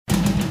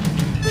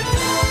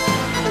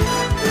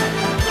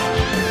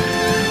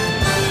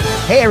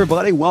Hey,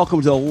 everybody. Welcome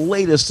to the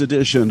latest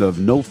edition of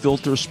No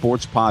Filter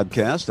Sports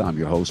Podcast. I'm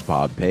your host,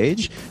 Bob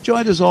Page,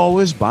 joined as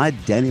always by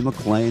Denny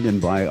McLain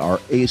and by our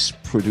ace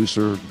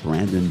producer,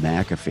 Brandon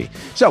McAfee.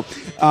 So,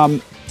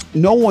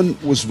 no one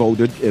was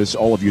voted, as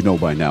all of you know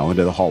by now,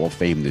 into the Hall of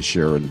Fame this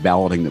year in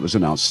balloting that was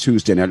announced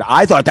Tuesday night.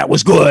 I thought that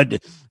was good.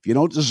 If you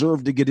don't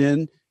deserve to get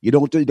in, you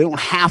don't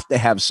have to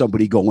have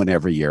somebody go in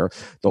every year.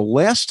 The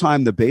last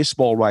time the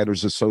Baseball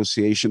Writers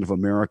Association of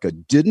America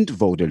didn't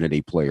vote in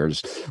any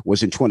players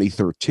was in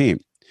 2013.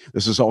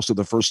 This is also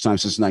the first time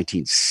since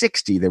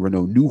 1960 there were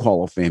no new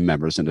Hall of Fame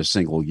members in a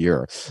single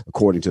year,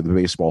 according to the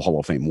Baseball Hall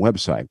of Fame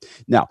website.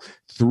 Now,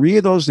 three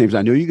of those names,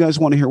 I know you guys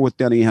want to hear what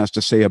Denny has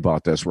to say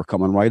about this. We're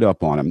coming right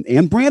up on him.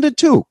 And Brandon,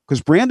 too,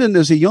 because Brandon,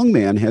 as a young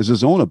man, has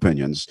his own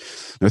opinions.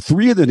 Now,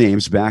 three of the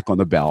names back on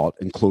the ballot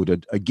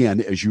included,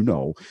 again, as you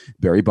know,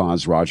 Barry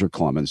Bonds, Roger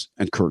Clemens,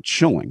 and Curt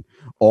Schilling.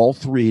 All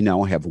three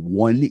now have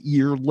 1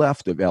 year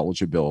left of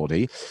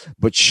eligibility,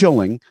 but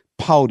Schilling,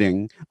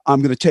 pouting, I'm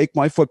going to take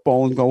my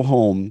football and go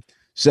home,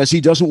 says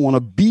he doesn't want to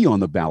be on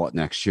the ballot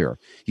next year.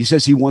 He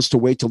says he wants to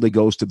wait till he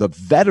goes to the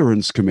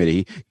Veterans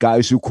Committee,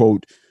 guys who,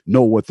 quote,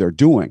 know what they're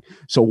doing.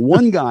 So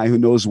one guy who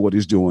knows what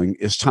he's doing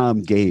is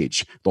Tom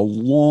GAGE, the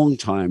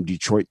longtime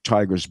Detroit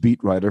Tigers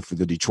beat writer for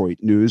the Detroit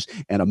News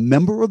and a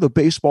member of the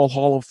Baseball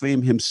Hall of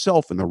Fame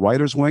himself in the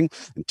writer's wing.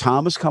 And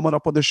Tom is coming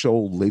up on the show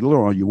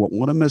later on. You won't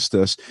want to miss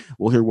this.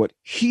 We'll hear what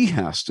he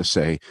has to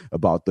say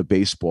about the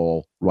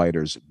baseball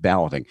writers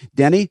balloting.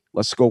 Denny,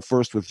 let's go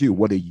first with you.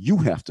 What do you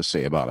have to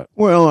say about it?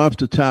 Well, off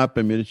the top,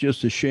 I mean, it's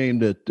just a shame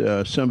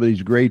that some of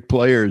these great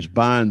players,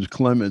 Bonds,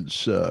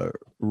 Clemens,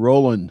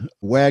 Rowland,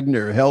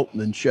 Wagner, Helton,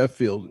 and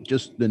Sheffield,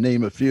 just to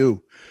name a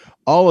few,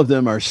 all of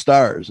them are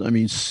stars. I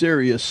mean,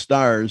 serious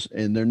stars,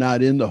 and they're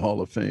not in the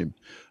Hall of Fame.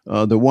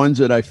 The ones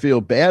that I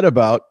feel bad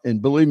about,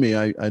 and believe me,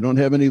 I don't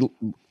have any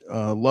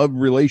love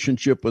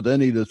relationship with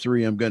any of the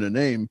three I'm going to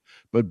name,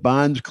 but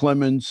Bonds,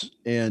 Clemens,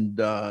 and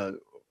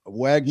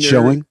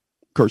Wagner,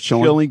 Curt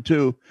Schilling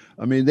too.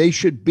 I mean, they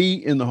should be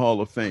in the Hall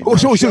of Fame. Oh,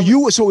 so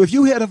if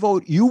you had a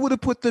vote, you would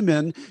have put them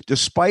in,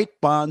 despite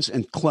Bonds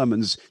and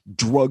Clemens'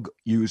 drug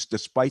use,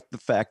 despite the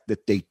fact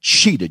that they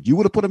cheated. You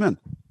would have put them in.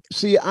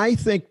 See, I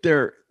think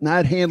they're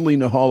not handling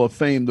the Hall of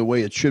Fame the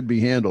way it should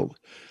be handled.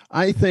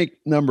 I think,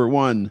 number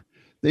one,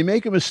 they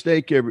make a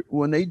mistake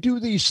when they do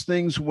these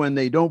things, when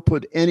they don't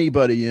put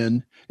anybody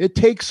in, it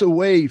takes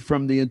away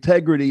from the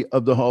integrity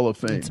of the Hall of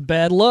Fame. It's a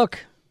bad look.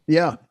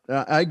 Yeah,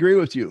 I agree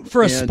with you.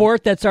 For a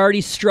sport that's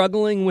already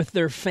struggling with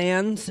their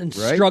fans and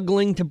right?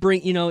 struggling to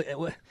bring,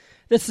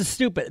 this is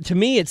stupid. To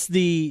me, it's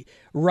the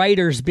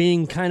writers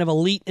being kind of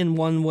elite in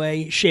one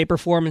way, shape, or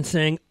form and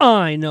saying,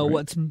 I know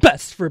what's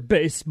best for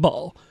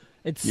baseball.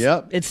 It's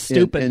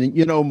stupid.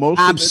 And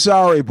I'm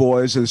sorry,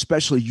 boys, and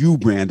especially you,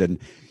 Brandon.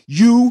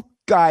 You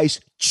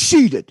guys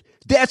cheated.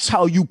 That's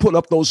how you put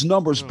up those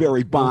numbers,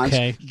 Barry Bonds.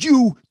 Okay.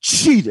 You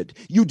cheated.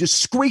 You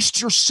disgraced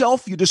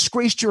yourself. You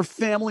disgraced your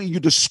family. You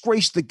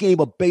disgraced the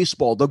game of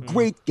baseball, the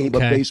great game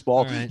of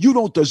baseball. Right. You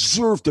don't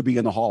deserve to be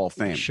in the Hall of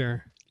Fame.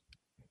 Sure.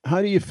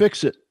 How do you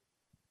fix it?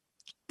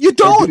 You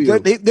don't.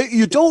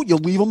 You don't. You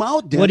leave them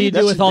out, Denny. What do you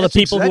do with all the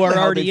people who are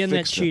how already they in that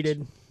fixed it.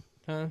 cheated?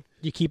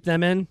 You keep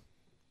them in?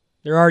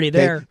 They're already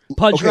there.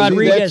 Pudge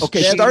Rodriguez.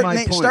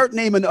 Start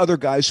naming other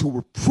guys who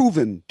were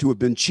proven to have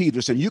been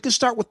cheaters, and you can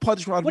start with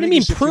Pudge Rodriguez. What do you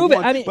mean prove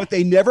it? But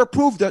they never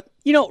proved it.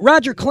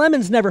 Roger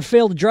Clemens never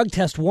failed a drug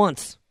test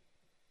once.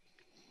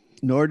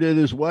 Nor did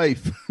his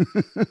wife.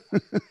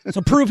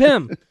 So prove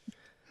him.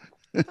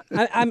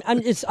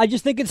 I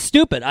just think it's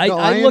stupid. I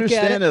look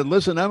understand at it.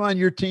 Listen, I'm on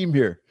your team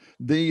here.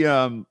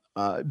 The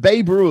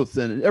Babe Ruth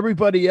and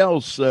everybody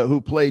else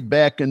who played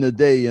back in the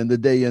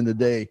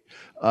day,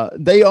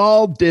 they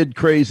all did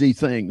crazy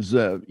things.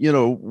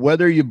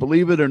 Whether you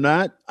believe it or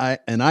not,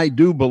 I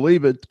do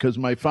believe it because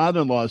my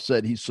father-in-law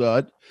said he saw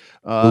it.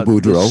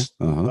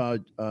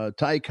 Boudreaux.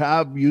 Ty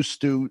Cobb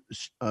used to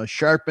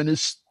sharpen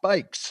his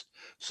spikes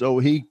so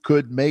he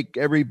could make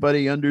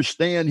everybody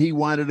understand he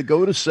wanted to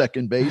go to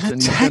second base. That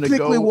and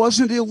technically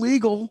wasn't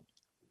illegal.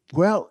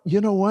 Well, you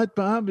know what,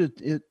 Bob?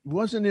 It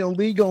wasn't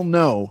illegal,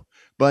 no.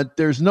 But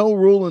there's no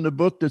rule in the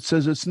book that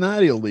says it's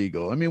not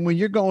illegal. I mean, when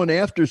you're going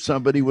after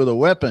somebody with a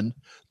weapon,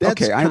 that's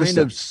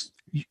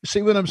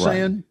see what I'm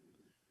saying?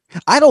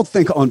 I don't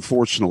think,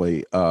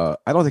 unfortunately, I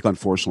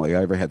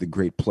ever had the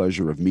great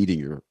pleasure of meeting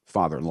your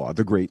father-in-law,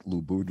 the great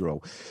Lou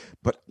Boudreaux.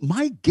 But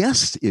my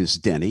guess is,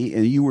 Denny,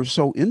 and you were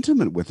so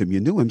intimate with him, you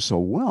knew him so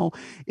well,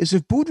 is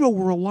if Boudreaux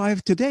were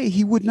alive today,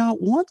 he would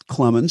not want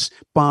Clemens,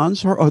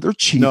 Bonds, or other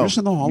cheaters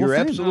in the Hall of Fame. You're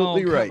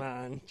absolutely right. Come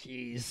on,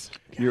 jeez.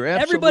 You're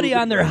absolutely Everybody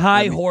on their right.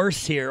 high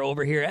horse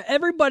over here.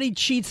 Everybody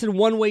cheats in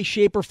one way,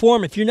 shape, or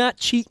form. If you're not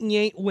cheating, you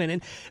ain't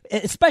winning.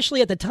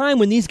 Especially at the time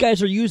when these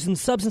guys are using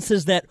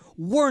substances that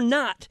were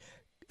not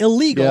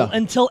illegal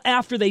until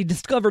after they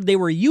discovered they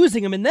were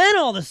using them, and then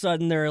all of a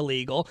sudden they're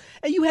illegal.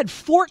 And you had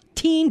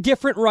 14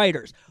 different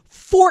writers,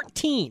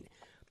 14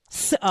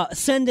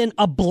 send in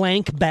a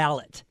blank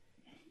ballot.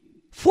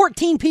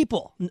 14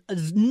 people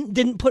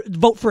didn't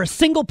vote for a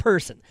single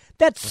person.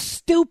 That's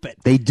stupid.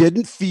 They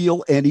didn't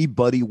feel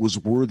anybody was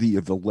worthy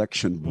of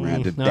election,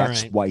 Brandon.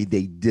 That's right. why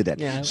they did it.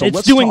 Yeah, so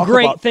it's doing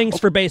great things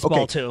for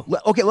baseball, too.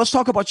 Okay, let's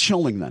talk about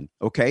Schilling then,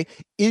 okay?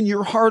 In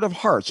your heart of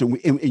hearts,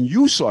 and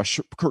you saw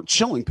Curt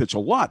Schilling pitch a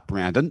lot,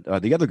 Brandon.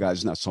 The other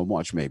guys, not so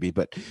much maybe,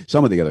 but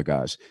some of the other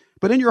guys.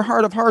 But in your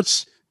heart of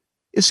hearts,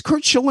 is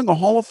Curt Schilling a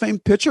Hall of Fame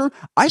pitcher?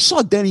 I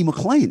saw Denny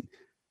McLain.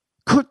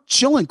 Curt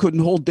Schilling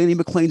couldn't hold Denny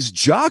McLain's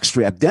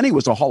jockstrap. Denny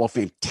was a Hall of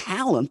Fame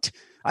talent.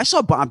 I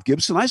saw Bob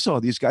Gibson. I saw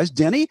these guys.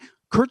 Denny,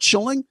 Curt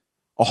Schilling,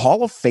 a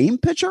Hall of Fame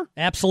pitcher?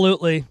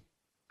 Absolutely.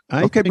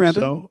 I think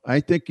Brandon. So.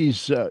 I think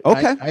he's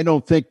okay. I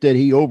don't think that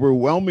he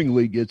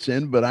overwhelmingly gets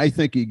in, but I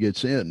think he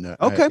gets in.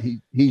 Okay.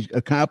 He's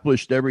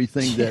accomplished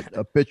everything that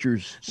a pitcher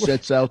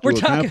sets out to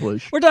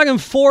accomplish. We're talking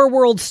 4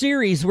 World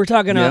Series. We're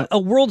talking a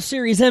World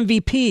Series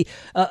MVP,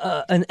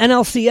 an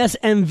NLCS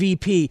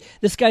MVP.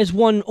 This guy's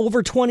won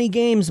over 20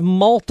 games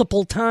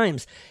multiple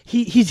times.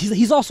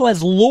 He's also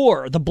has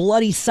lore, the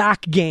bloody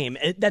sock game.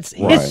 That's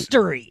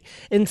history.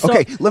 And so,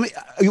 okay,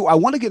 I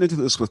want to get into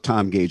this with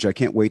Tom Gage. I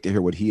can't wait to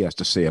hear what he has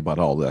to say about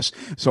all this.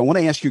 So I want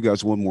to ask you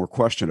guys one more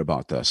question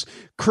about this.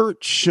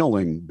 Curt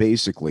Schilling,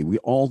 basically, we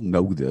all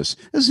know this,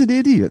 is an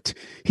idiot.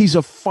 He's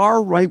a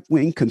far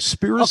right-wing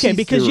conspiracy Okay,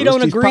 because theorist. you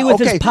don't agree with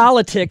his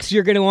politics,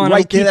 you're going to want to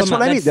keep that's him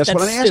what on. I mean. That's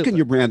what I'm asking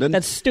you, Brandon.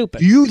 That's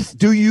stupid.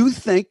 Do you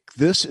think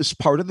this is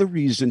part of the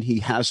reason he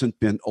hasn't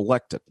been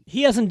elected?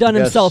 He hasn't done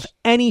himself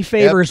any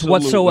favors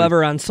absolutely.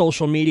 whatsoever on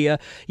social media.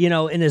 You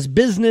know, in his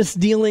business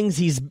dealings,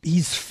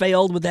 he's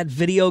failed with that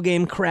video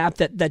game crap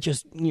that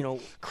just,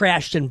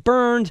 crashed and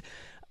burned.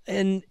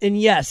 And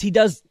yes, he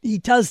does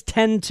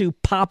tend to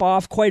pop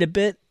off quite a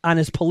bit on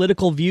his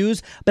political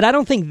views, but I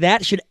don't think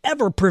that should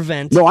ever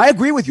prevent. No, I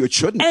agree with you. It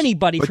shouldn't.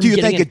 Anybody but from do you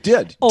getting think it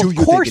did? Oh, of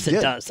course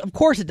it does. Of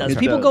course it does.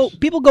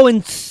 People go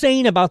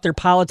insane about their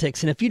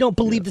politics, and if you don't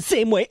believe the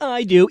same way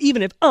I do,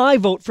 even if I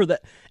vote for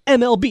the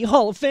MLB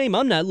Hall of Fame,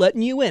 I'm not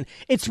letting you in.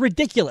 It's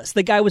ridiculous.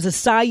 The guy was a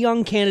Cy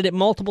Young candidate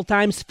multiple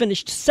times,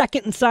 finished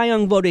second in Cy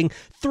Young voting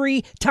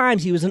 3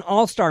 times. He was an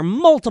All-Star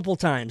multiple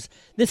times.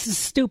 This is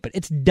stupid.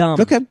 It's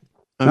dumb. Okay.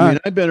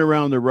 I've been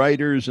around the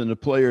writers and the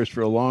players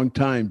for a long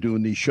time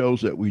doing these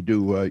shows that we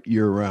do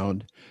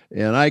year-round.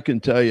 And I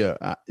can tell you,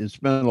 it's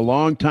been a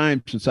long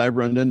time since I've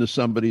run into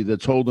somebody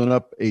that's holding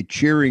up a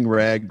cheering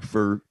rag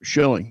for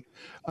Schilling.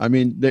 I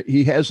mean,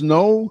 he has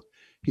no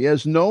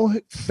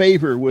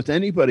favor with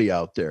anybody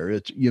out there.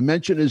 You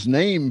mention his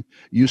name,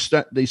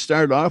 they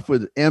start off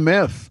with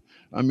MF.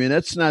 I mean,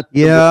 that's not.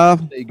 Yeah,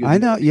 I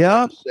know.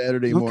 Yeah,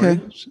 Saturday morning.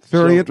 Okay,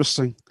 very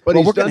interesting. But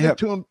he's done it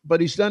to him.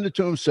 But he's done it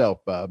to himself,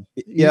 Bob.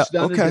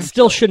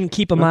 Still shouldn't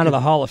keep him out of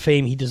the Hall of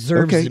Fame. He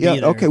deserves to be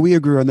there. Okay, we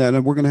agree on that,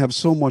 and we're going to have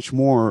so much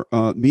more.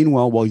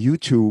 Meanwhile, while you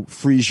two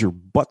freeze your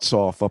butts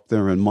off up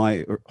there in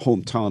my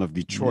hometown of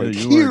Detroit,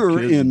 here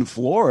in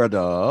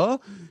Florida.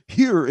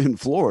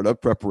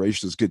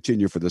 Preparations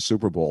continue for the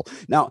Super Bowl.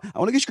 Now, I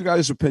want to get your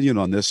guys' opinion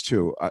on this,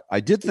 too. I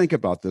did think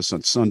about this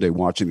on Sunday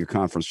watching the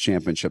conference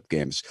championship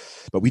games,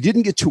 but we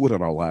didn't get to it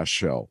on our last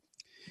show.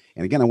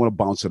 And again, I want to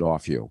bounce it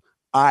off you.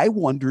 I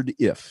wondered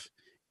if,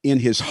 in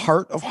his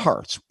heart of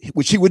hearts,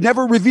 which he would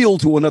never reveal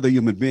to another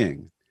human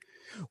being,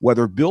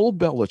 whether Bill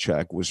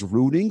Belichick was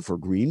rooting for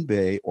Green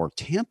Bay or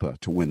Tampa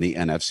to win the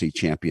NFC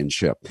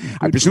championship.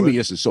 I presume he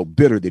isn't so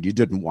bitter that he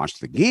didn't watch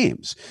the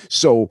games.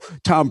 So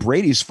Tom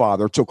Brady's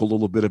father took a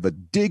little bit of a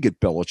dig at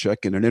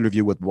Belichick in an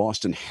interview with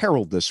Boston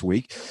Herald this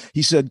week.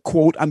 He said,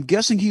 quote, "I'm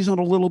guessing he's on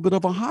a little bit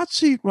of a hot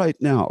seat right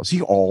now."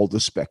 See all the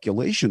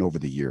speculation over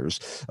the years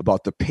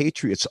about the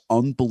Patriots'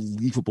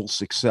 unbelievable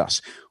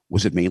success.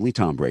 Was it mainly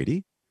Tom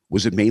Brady?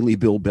 Was it mainly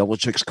Bill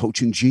Belichick's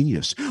coaching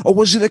genius? Or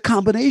was it a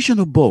combination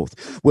of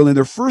both? Well, in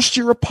their first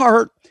year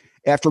apart,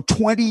 after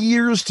 20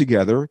 years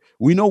together,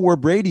 we know where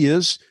Brady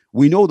is.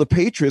 We know the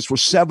Patriots were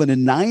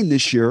 7-9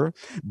 this year.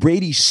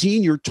 Brady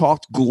Sr.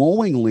 talked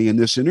glowingly in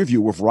this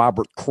interview with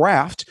Robert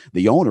Kraft,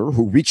 the owner,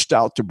 who reached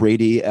out to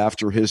Brady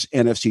after his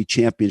NFC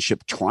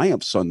Championship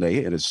triumph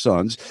Sunday at his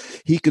son's.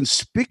 He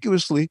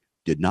conspicuously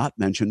did not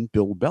mention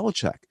Bill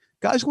Belichick.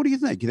 Guys, what do you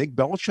think? You think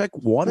Belichick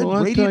wanted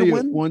Brady to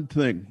win? One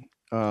thing.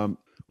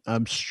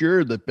 I'm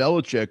sure that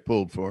Belichick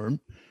pulled for him.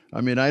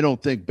 I mean, I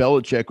don't think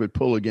Belichick would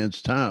pull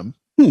against Tom.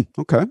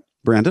 Okay.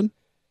 Brandon?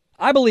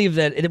 I believe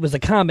that it was a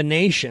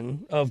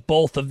combination of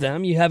both of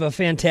them. You have a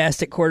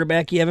fantastic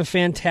quarterback. You have a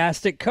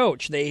fantastic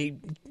coach. They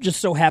just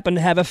so happen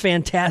to have a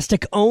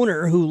fantastic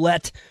owner who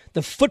let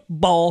the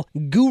football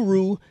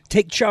guru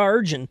take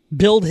charge and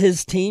build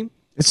his team.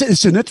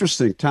 It's an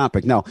interesting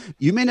topic. Now,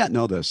 you may not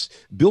know this.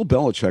 Bill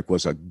Belichick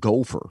was a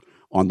Gopher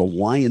on the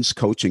Lions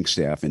coaching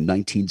staff in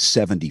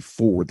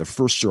 1974, the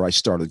first year I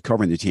started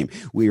covering the team.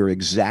 We are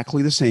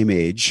exactly the same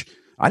age.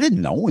 I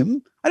didn't know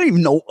him. I didn't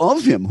even know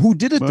of him. Who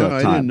did it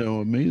that time? I didn't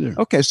know him either.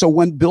 Okay, so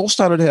when Bill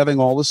started having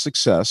all the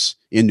success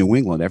in New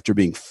England after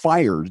being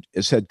fired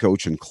as head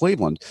coach in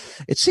Cleveland,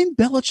 it seemed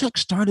Belichick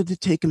started to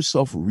take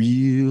himself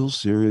real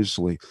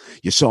seriously.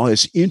 You saw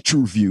his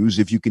interviews,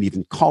 if you can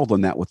even call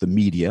them that, with the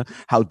media,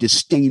 how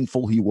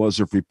disdainful he was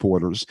of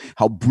reporters,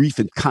 how brief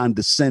and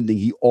condescending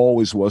he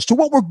always was to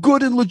what were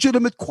good and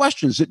legitimate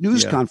questions at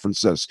news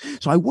conferences.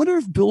 So I wonder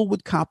if Bill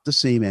would cop the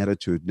same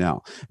attitude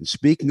now. And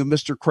speaking of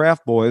Mr.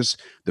 Kraft, boys,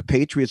 the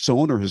Patriots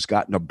owner has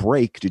gotten a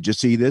break. Did you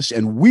see this?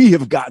 And we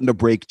have gotten a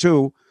break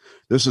too.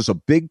 This is a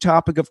big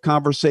topic of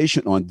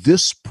conversation on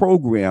this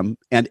program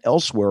and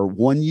elsewhere.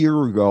 1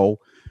 year ago,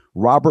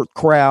 Robert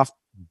Kraft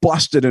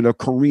busted in a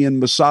Korean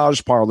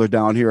massage parlor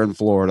down here in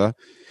Florida.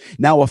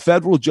 Now, a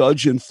federal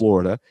judge in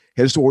Florida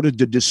has ordered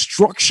the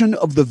destruction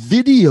of the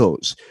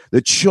videos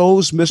that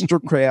shows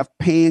Mr. Kraft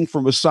paying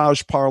for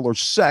massage parlor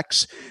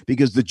sex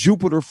because the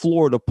Jupiter,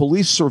 Florida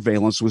police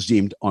surveillance was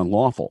deemed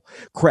unlawful.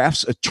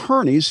 Kraft's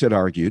attorneys had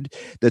argued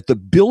that the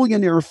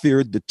billionaire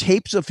feared the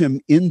tapes of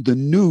him in the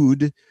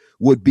nude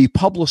would be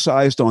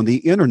publicized on the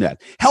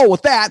internet. Hell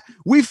with that.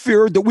 We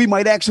feared that we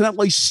might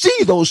accidentally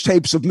see those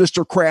tapes of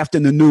Mr. Kraft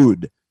in the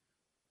nude.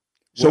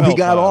 So he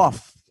got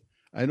off.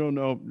 I don't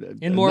know.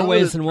 In more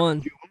ways than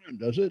one.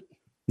 Does it?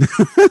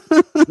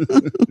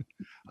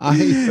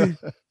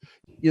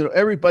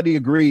 Everybody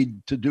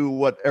agreed to do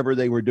whatever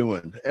they were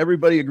doing.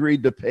 Everybody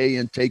agreed to pay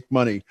and take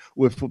money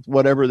with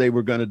whatever they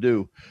were going to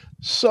do.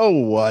 So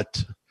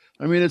what?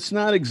 I mean, it's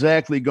not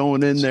exactly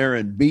going in there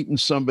and beating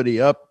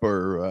somebody up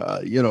or,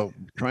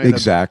 trying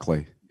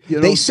exactly. to.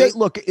 They say,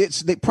 look,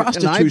 it's the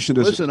prostitution.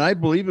 Listen, I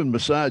believe in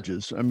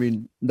massages. I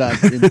mean,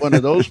 not in one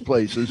of those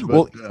places.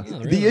 But,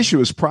 the issue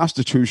is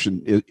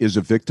prostitution is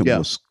a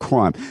victimless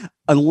crime.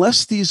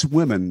 Unless these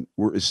women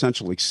were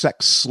essentially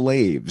sex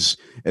slaves,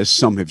 as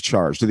some have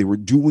charged, they were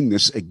doing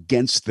this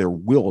against their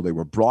will. They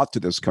were brought to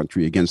this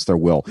country against their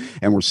will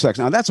and were sex.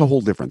 Now, that's a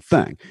whole different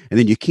thing. And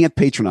then you can't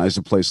patronize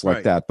a place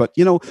like that. But,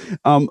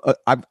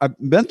 I've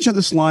mentioned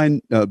this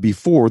line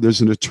before.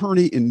 There's an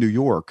attorney in New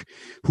York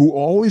who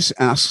always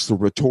asks the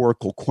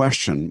rhetorical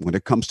question when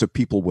it comes to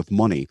people with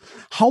money: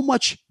 how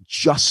much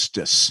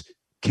justice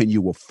can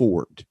you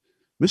afford?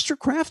 Mr.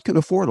 Kraft can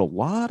afford a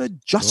lot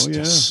of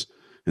justice.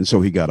 And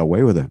so he got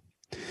away with it.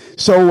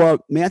 So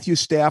Matthew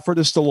Stafford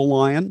is still a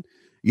Lion.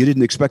 You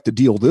didn't expect a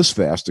deal this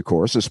fast, of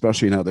course,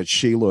 especially now that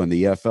Sheila and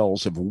the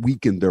FLs have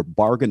weakened their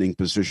bargaining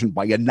position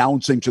by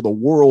announcing to the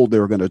world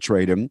they're going to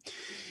trade him.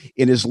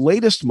 In his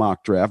latest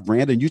mock draft,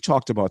 Brandon, you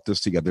talked about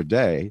this the other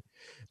day,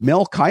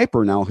 Mel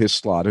Kiper now has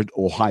slotted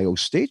Ohio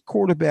State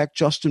quarterback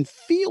Justin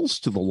Fields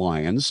to the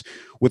Lions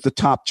with the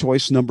top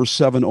choice, number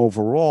 7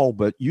 overall.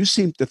 But you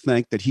seem to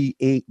think that he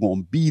ain't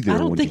going to be there. I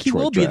don't think he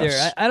will be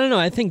there. I don't know.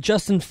 I think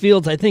Justin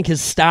Fields, I think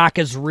his stock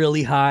is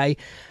really high.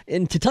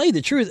 And to tell you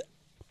the truth,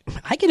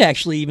 I could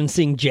actually even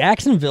see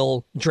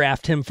Jacksonville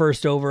draft him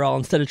first overall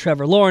instead of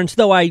Trevor Lawrence,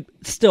 though I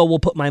still will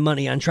put my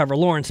money on Trevor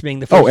Lawrence being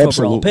the first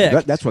overall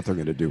pick. That's what they're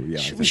going to do, yeah.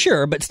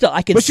 Sure, but still,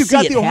 I could see it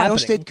happening. But you've got the Ohio happening.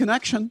 State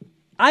connection.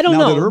 I don't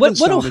know.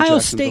 What Ohio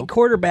State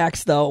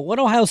quarterbacks, though? What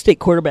Ohio State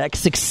quarterbacks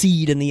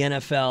succeed in the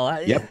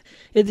NFL? Yep.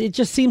 It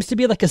just seems to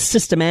be like a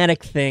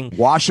systematic thing.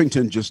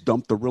 Washington just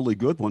dumped the really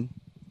good one.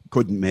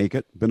 Couldn't make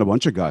it. Been a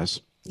bunch of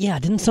guys. Yeah,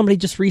 didn't somebody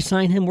just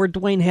re-sign him? Where'd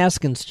Dwayne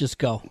Haskins just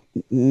go?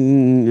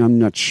 I'm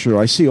not sure.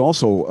 I see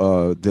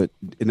also that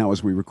now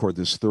as we record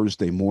this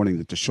Thursday morning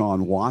that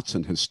Deshaun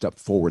Watson has stepped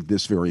forward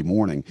this very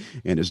morning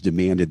and has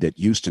demanded that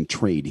Houston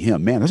trade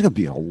him. Man, there's going to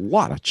be a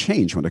lot of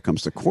change when it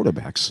comes to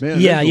quarterbacks.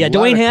 Man, yeah.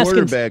 Dwayne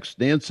Haskins. Quarterbacks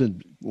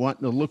dancing,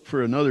 wanting to look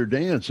for another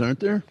dance,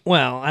 aren't there?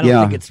 Well, I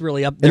don't think it's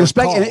really up there.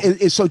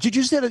 So did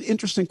you see an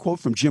interesting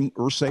quote from Jim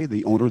Irsay,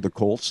 the owner of the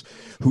Colts,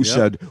 who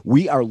said,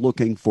 "We are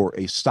looking for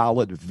a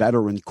solid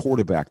veteran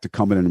quarterback to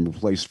come in and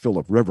replace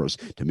Phillip Rivers."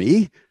 To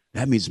me,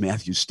 that means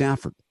Matthew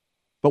Stafford.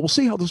 But we'll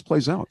see how this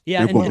plays out.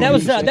 Yeah, and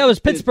that was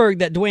Pittsburgh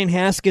that Dwayne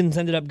Haskins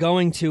ended up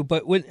going to.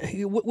 But with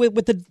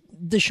the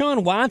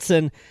Deshaun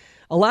Watson,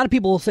 a lot of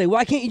people will say,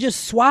 why can't you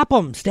just swap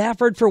them,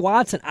 Stafford for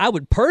Watson? I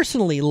would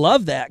personally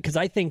love that because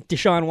I think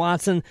Deshaun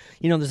Watson,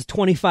 this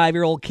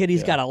 25-year-old kid,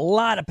 he's got a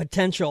lot of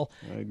potential.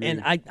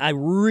 And I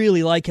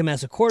really like him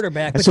as a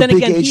quarterback. That's a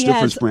big age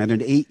difference,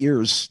 Brandon. 8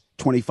 years.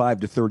 25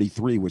 to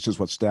 33, which is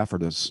what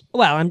Stafford is.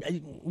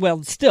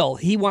 Well, still,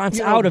 he wants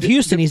out of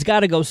Houston. He's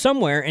got to go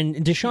somewhere. And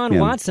Deshaun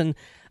Watson,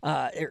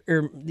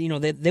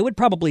 they would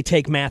probably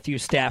take Matthew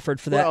Stafford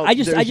for that. Well,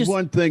 there's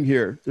one thing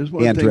here. You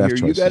got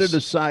to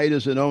decide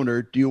as an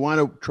owner: do you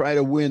want to try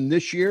to win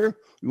this year?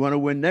 You want to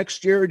win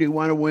next year? Or do you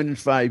want to win in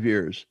 5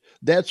 years?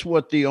 That's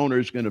what the owner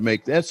is going to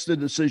make. That's the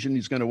decision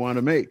he's going to want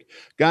to make.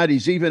 God,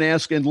 he's even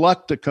asking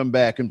Luck to come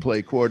back and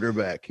play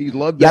quarterback. He'd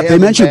love to have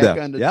him back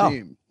on the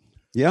team.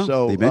 Yeah,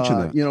 So, they mentioned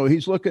that.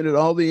 He's looking at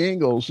all the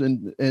angles,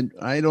 and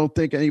I don't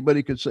think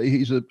anybody could say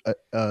he's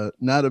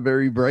not a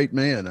very bright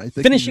man. I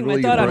think finishing he's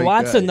really my thought on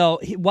Watson, guy. though,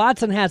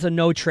 Watson has a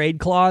no trade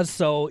clause,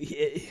 so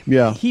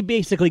he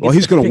basically gets well,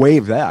 he's going to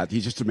waive that.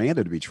 He's just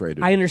demanded to be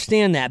traded. I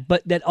understand that,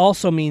 but that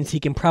also means he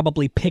can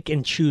probably pick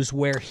and choose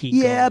where he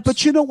goes. Yeah,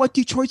 but you know what?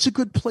 Detroit's a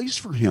good place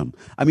for him.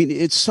 I mean,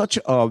 it's such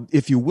a,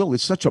 if you will,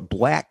 it's such a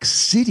black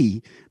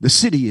city, the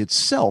city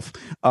itself,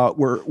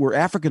 where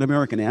African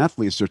American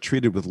athletes are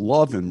treated with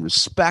love and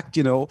respect.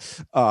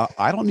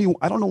 I don't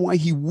know why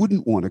he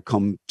wouldn't want to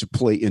come to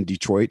play in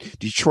Detroit.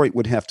 Detroit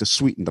would have to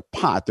sweeten the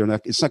pot.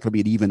 It's not going to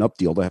be an even up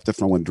deal. They have to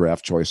throw in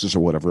draft choices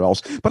or whatever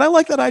else. But I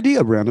like that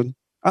idea, Brandon.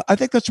 I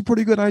think that's a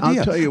pretty good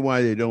idea. I'll tell you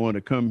why they don't want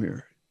to come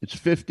here. It's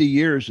 50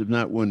 years of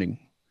not winning.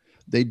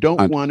 They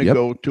don't want to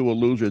go to a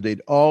loser.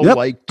 They'd all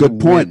like to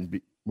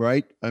win,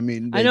 right? I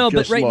mean, I know,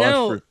 but right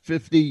now, for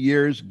 50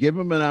 years, give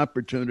them an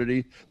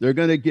opportunity. They're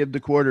going to give the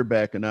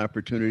quarterback an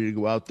opportunity to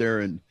go out there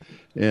and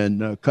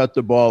cut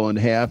the ball in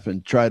half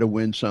and try to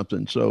win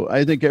something. So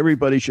I think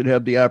everybody should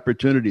have the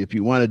opportunity. If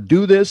you want to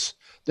do this,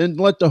 then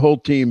let the whole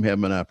team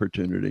have an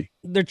opportunity.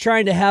 They're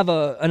trying to have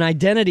an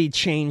identity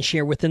change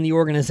here within the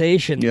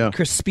organization. Yeah.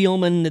 Chris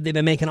Spielman, they've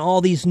been making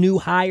all these new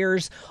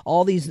hires,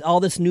 all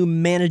this new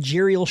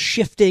managerial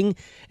shifting.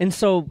 And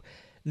so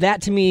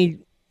that to me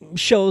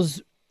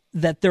shows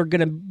that they're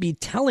going to be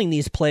telling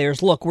these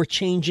players, look, we're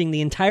changing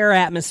the entire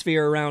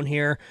atmosphere around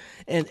here.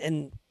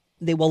 And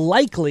they will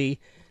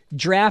likely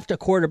draft a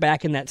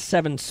quarterback in that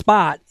 7th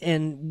spot,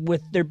 and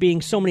with there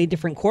being so many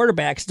different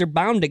quarterbacks, they're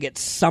bound to get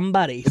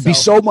somebody. It would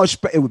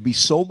be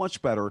so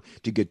much better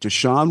to get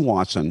Deshaun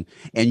Watson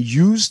and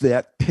use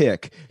that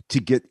pick to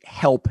get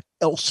help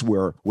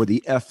elsewhere where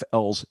the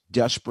FLs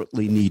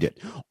desperately need it.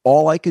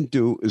 All I can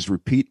do is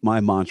repeat my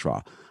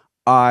mantra: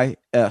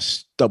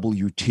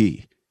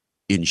 ISWT.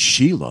 In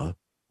Sheila,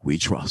 we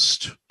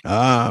trust.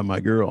 Ah,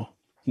 my girl.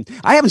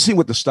 I haven't seen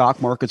what the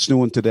stock market's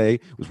doing today.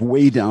 It was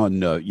way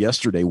down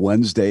yesterday,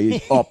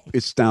 Wednesday, up,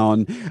 it's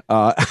down.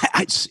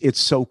 It's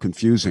so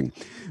confusing.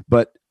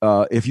 But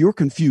if you're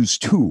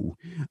confused too,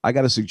 I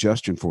got a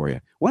suggestion for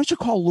you. Why don't you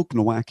call Luke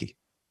Nowacki?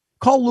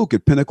 Call Luke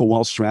at Pinnacle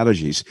Wealth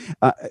Strategies.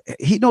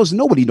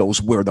 Nobody knows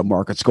where the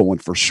market's going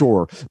for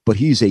sure, but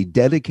he's a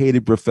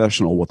dedicated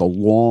professional with a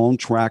long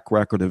track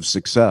record of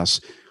success.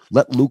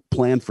 Let Luke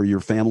plan for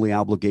your family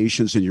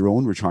obligations and your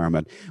own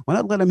retirement. Why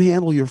not let him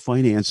handle your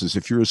finances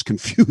if you're as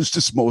confused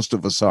as most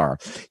of us are?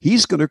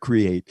 He's going to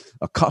create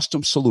a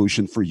custom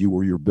solution for you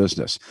or your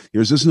business.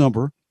 Here's his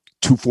number,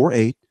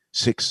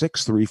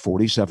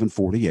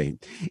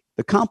 248-663-4748.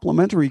 The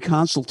complimentary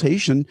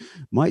consultation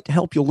might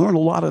help you learn a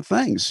lot of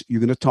things. You're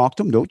going to talk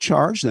to him, no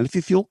charge. Then if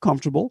you feel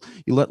comfortable,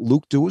 you let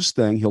Luke do his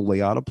thing. He'll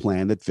lay out a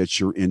plan that fits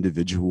your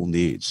individual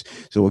needs.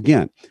 So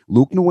again,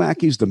 Luke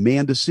Nowacki's the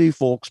man to see,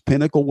 folks.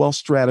 Pinnacle Wealth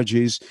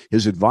Strategies.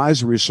 His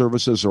advisory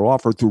services are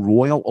offered through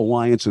Royal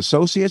Alliance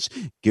Associates.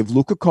 Give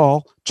Luke a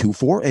call,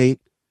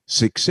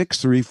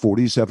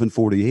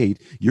 248-663-4748.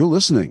 You're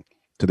listening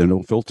to the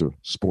No Filter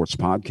Sports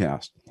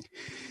Podcast.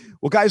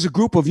 Well, guys, a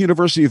group of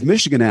University of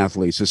Michigan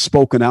athletes has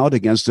spoken out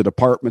against the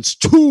department's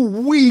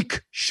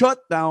 2-week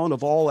shutdown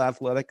of all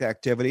athletic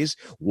activities.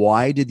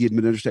 Why did the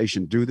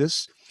administration do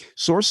this?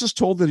 Sources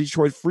told the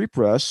Detroit Free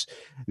Press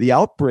the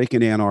outbreak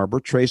in Ann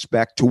Arbor traced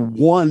back to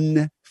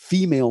one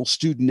female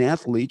student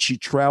athlete. She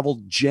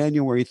traveled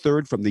January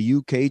 3rd from the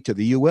UK to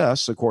the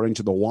US, according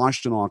to the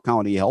Washtenaw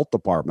County Health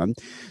Department.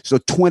 So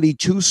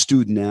 22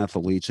 student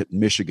athletes at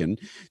Michigan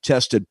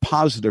tested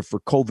positive for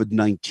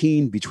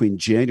COVID-19 between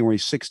January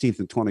 16th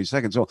and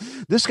 22nd. So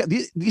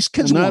these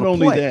kids not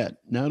want to play.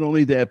 Not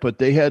only that, but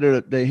they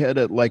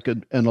had like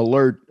an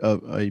alert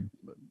of a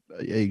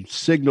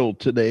signal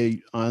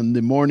today on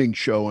the morning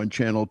show on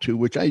Channel 2,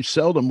 which I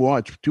seldom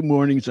watch. 2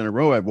 mornings in a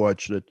row I've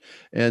watched it.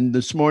 And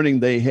this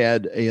morning they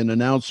had an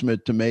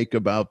announcement to make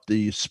about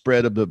the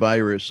spread of the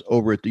virus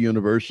over at the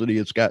university.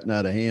 It's gotten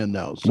out of hand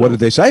now. So what did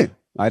they say?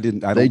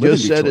 They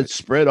just said it's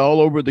spread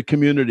all over the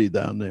community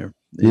down there.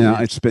 Yeah,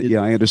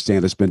 I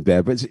understand it's been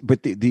bad, but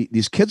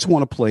these kids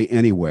want to play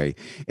anyway.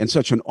 And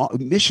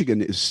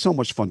Michigan is so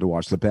much fun to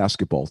watch. The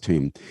basketball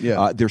team,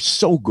 they're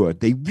so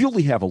good. They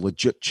really have a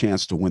legit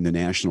chance to win the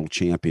national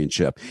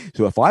championship.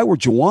 So if I were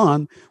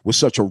Juwan with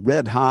such a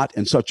red hot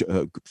and such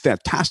a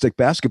fantastic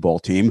basketball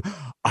team,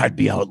 I'd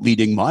be out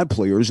leading my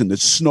players in the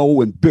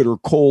snow and bitter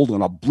cold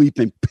on a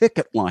bleeping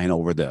picket line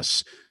over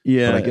this.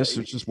 Yeah, but I guess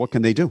it's just what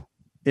can they do?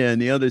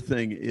 And the other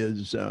thing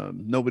is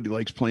nobody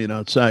likes playing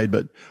outside.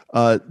 But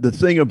the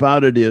thing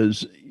about it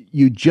is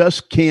you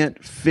just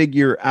can't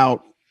figure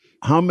out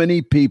how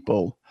many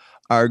people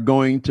are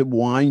going to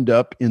wind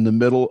up in the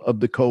middle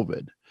of the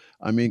COVID.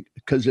 I mean,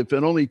 because if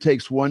it only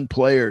takes 1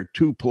 player,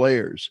 2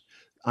 players,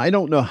 I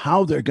don't know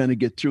how they're going to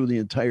get through the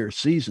entire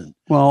season.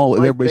 Well, like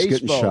everybody's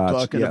getting baseball, shots.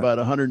 talking about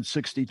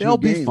 162 They'll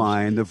games. be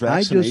fine. The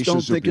I just don't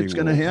vaccinations are think it's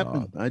being going to rolled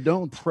happen. out. I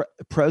don't.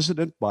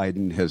 President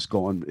Biden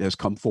has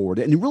come forward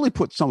and he really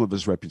put some of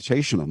his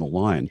reputation on the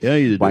line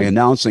by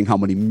announcing how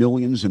many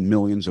millions and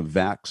millions of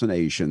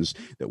vaccinations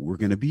that we're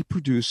going to be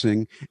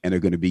producing and are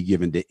going to be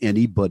given to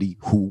anybody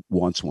who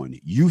wants one.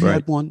 You've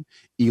had one.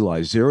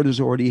 Eli Zaret has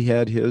already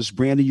had his.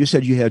 Brandon, you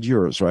said you had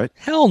yours, right?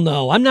 Hell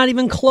no. I'm not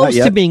even close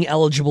to being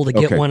eligible to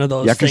get one of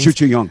those things. Yeah, because you're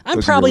too young.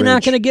 I'm probably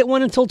not going to get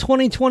one until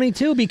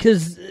 2022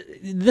 because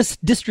this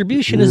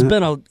distribution has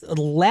been a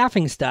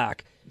laughing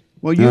stock.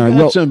 Well, you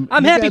got some.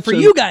 I'm happy for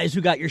you guys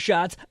who got your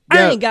shots.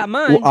 I ain't got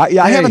mine. Well,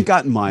 I haven't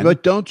gotten mine.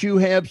 But don't you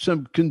have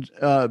some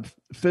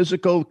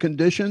physical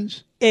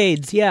conditions?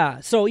 AIDS, yeah.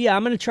 So yeah,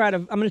 I'm gonna try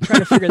to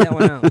figure that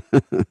one out.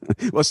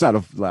 Well, it's not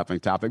a laughing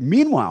topic.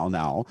 Meanwhile,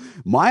 now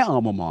my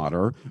alma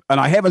mater, and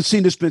I haven't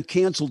seen this been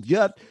canceled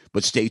yet,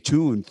 but stay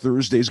tuned.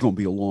 Thursday's going to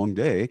be a long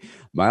day.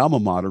 My alma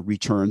mater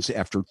returns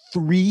after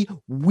 3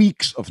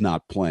 weeks of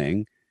not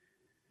playing.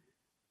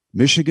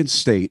 Michigan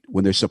State,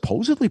 when they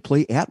supposedly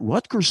play at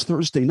Rutgers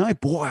Thursday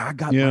night. Boy, I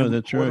got my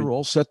recorder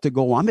all set to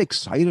go. I'm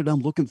excited.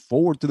 I'm looking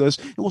forward to this,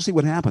 and we'll see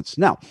what happens.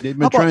 Now, they've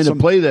been trying to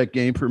play that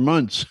game for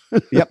months.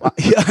 Yep.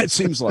 Yeah, it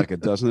seems like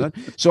it, doesn't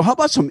it? So how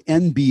about some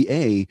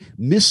NBA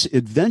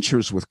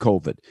misadventures with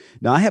COVID?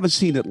 Now, I haven't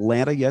seen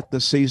Atlanta yet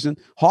this season.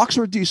 Hawks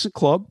are a decent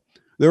club.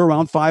 They're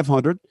around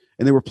 500,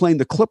 and they were playing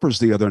the Clippers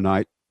the other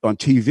night on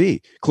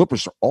TV.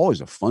 Clippers are always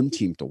a fun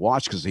team to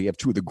watch because they have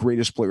two of the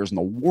greatest players in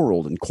the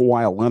world in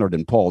Kawhi Leonard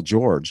and Paul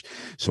George.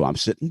 So I'm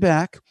sitting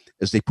back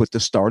as they put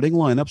the starting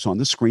lineups on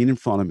the screen in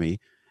front of me.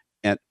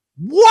 And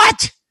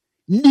what?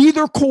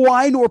 Neither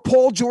Kawhi nor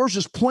Paul George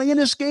is playing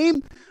this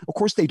game? Of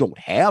course, they don't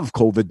have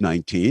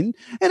COVID-19,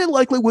 and it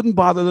likely wouldn't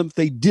bother them if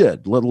they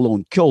did, let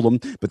alone kill them,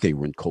 but they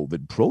were in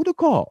COVID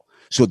protocol,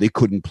 so they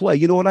couldn't play.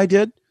 You know what I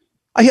did?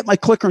 I hit my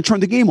clicker and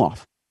turned the game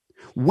off.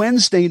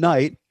 Wednesday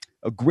night,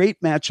 a great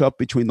matchup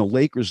between the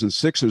Lakers and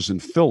Sixers in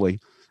Philly.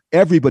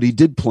 Everybody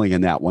did play in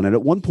that one. And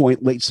at one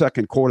point, late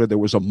second quarter, there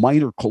was a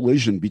minor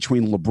collision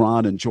between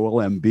LeBron and Joel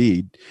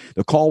Embiid.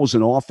 The call was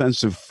an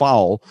offensive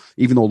foul,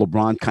 even though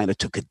LeBron kind of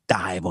took a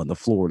dive on the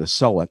floor to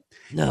sell it.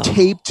 No.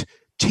 Taped,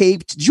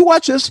 did you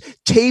watch this?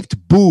 Taped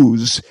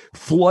boos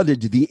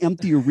flooded the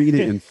empty arena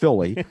in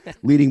Philly,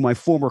 leading my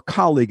former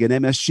colleague at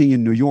MSG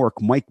in New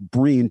York, Mike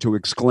Breen, to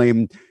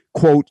exclaim,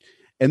 quote,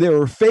 "And there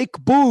are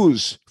fake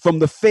boos from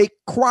the fake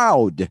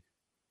crowd,"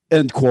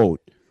 end quote.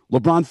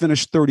 LeBron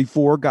finished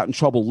 34, got in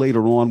trouble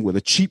later on with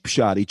a cheap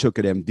shot he took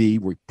at Embiid,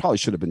 where he probably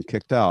should have been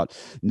kicked out,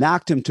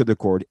 knocked him to the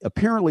court.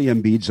 Apparently,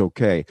 Embiid's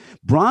okay.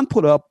 Bron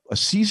put up a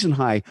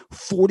season-high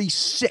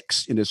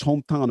 46 in his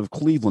hometown of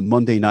Cleveland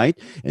Monday night,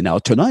 and now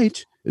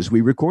tonight, as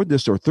we record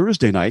this, or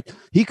Thursday night,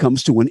 he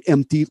comes to an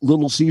empty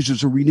Little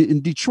Caesars Arena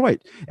in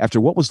Detroit after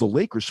what was the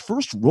Lakers'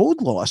 first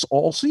road loss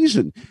all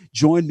season.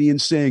 Join me in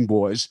saying,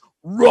 boys,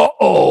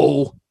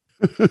 ruh-oh.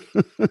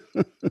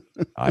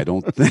 I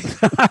don't think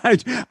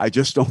I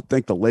just don't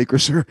think the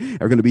Lakers are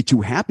going to be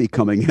too happy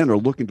coming in or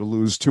looking to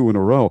lose 2 in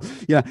a row.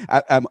 Yeah,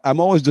 I'm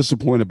always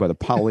disappointed by the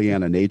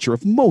Pollyanna nature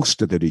of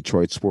most of the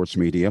Detroit sports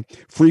media.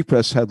 Free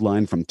Press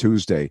headline from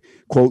Tuesday,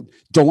 quote,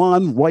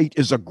 "DeLon Wright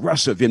is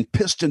aggressive in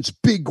Pistons'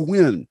 big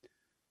win."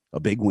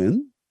 A big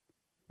win?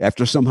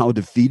 After somehow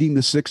defeating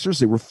the Sixers,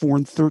 they were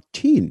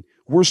 4-13,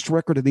 worst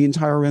record in the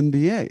entire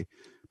NBA.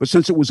 But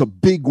since it was a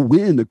big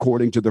win,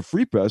 according to the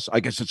Free Press,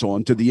 I guess it's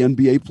on to the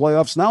NBA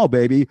playoffs now,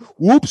 baby.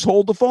 Whoops,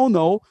 hold the phone,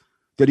 though.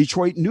 The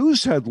Detroit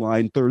News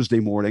headline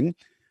Thursday morning,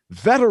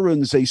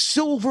 "Veterans a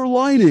silver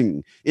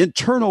lining in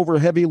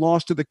turnover-heavy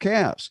loss to the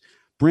Cavs."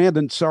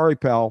 Brandon, sorry,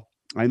 pal.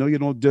 I know you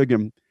don't dig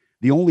him.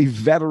 The only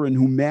veteran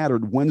who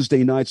mattered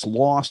Wednesday night's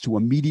loss to a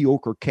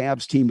mediocre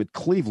Cavs team at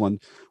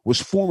Cleveland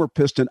was former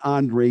Piston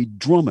Andre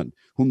Drummond,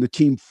 whom the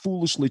team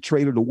foolishly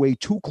traded away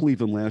to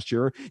Cleveland last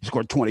year. He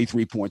scored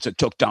 23 points and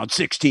took down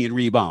 16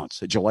 rebounds.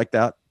 Did you like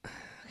that?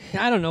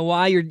 I don't know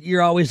why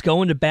you're always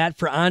going to bat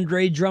for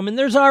Andre Drummond.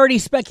 There's already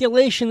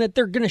speculation that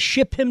they're going to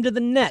ship him to the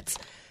Nets.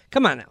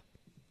 Come on now.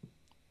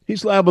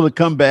 He's liable to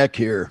come back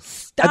here.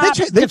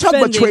 They talk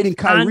about trading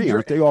Kyrie,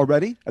 aren't they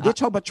already? Are they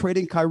talking about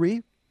trading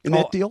Kyrie in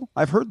that deal?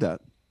 I've heard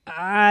that.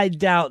 I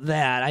doubt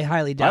that. I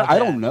highly doubt that. I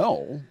don't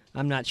know.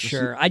 I'm not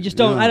sure. I just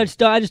don't. I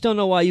just don't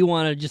know why you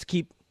want to just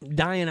keep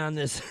dying on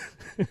this.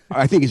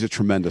 I think he's a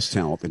tremendous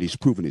talent, and he's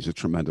proven he's a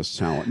tremendous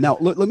talent. Now,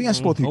 let me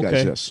ask both of you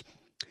guys this.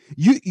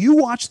 You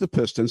watch the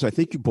Pistons, I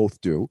think you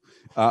both do,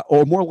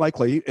 or more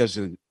likely, as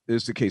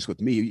is the case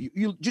with me,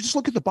 you just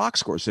look at the box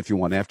scores if you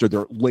want after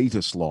their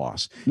latest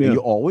loss. Yeah. And you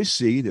always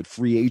see that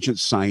free agent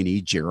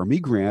signee Jeremy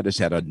Grant has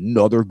had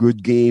another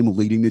good game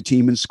leading the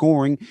team in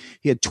scoring.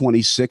 He had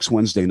 26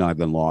 Wednesday night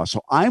then lost.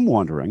 So I'm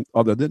wondering,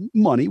 other than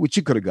money, which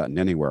you could have gotten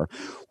anywhere,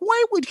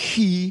 why would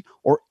he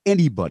or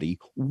anybody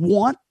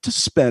want to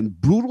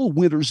spend brutal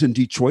winters in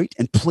Detroit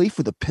and play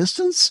for the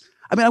Pistons?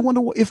 I mean, I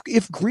wonder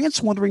if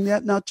Grant's wondering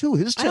that now too.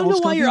 His I don't know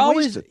why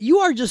you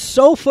are just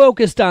so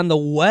focused on the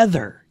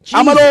weather. Jesus.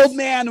 I'm an old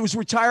man who's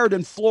retired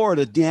in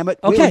Florida, damn it.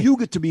 Okay. Well, you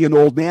get to be an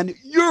old man.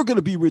 You're going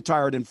to be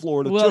retired in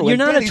Florida, too. Well, you're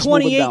not a Denny's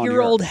moving down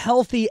 28-year-old here.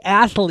 healthy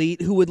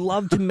athlete who would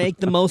love to make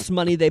the most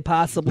money they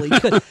possibly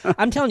could.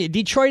 I'm telling you,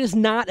 Detroit is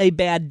not a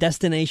bad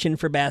destination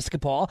for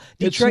basketball.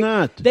 Detroit, It's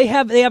not. They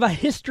have a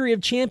history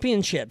of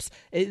championships.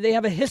 They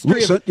have a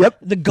history of Yep.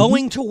 the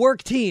going to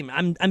work team.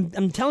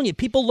 I'm telling you,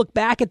 people look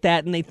back at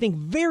that and they think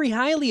very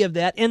highly of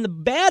that. And the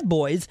bad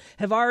boys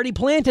have already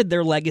planted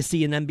their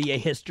legacy in NBA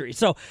history.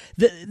 So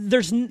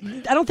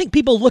I don't think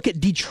people look at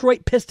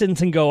Detroit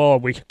Pistons and go, "Oh,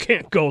 we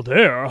can't go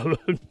there."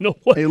 No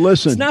way. Hey,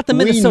 listen. It's not the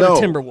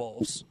Minnesota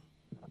Timberwolves.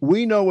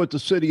 We know what the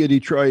city of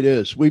Detroit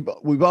is. We've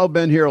all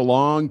been here a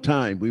long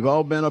time. We've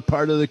all been a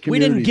part of the We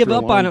community. didn't give for a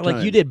up on it long like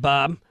time. you did,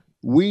 Bob.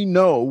 We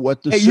know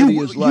what the Hey, city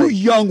you is like. you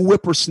young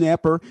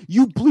whippersnapper,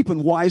 you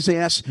bleeping wise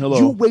ass. Hello.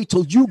 You wait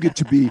till you get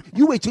to be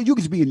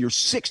in your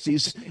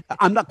 60s.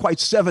 I'm not quite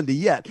 70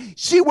 yet.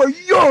 See where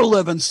you're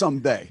living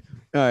someday.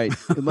 All right,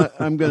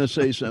 I'm going to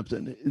say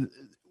something.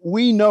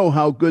 We know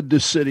how good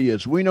this city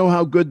is. We know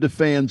how good the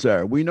fans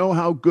are. We know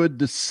how good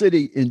the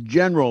city in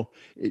general,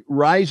 it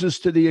rises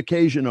to the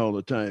occasion all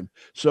the time.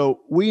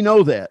 So we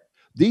know that.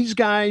 These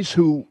guys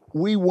who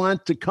we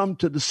want to come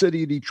to the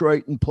city of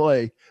Detroit and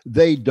play,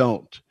 they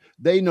don't.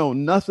 They know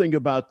nothing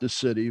about the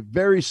city.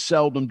 Very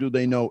seldom do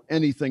they know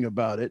anything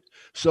about it.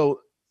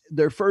 So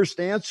their first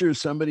answer is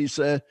somebody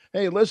said,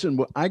 "Hey,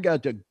 listen, I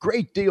got a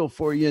great deal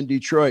for you in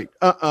Detroit."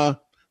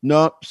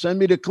 No, send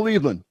me to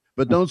Cleveland,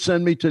 but don't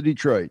send me to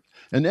Detroit.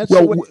 And that's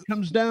the way it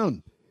comes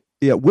down.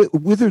 Yeah,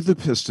 whither the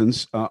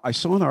Pistons. I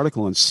saw an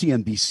article on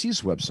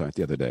CNBC's website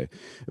the other day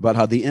about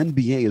how the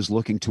NBA is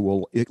looking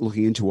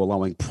into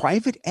allowing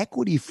private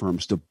equity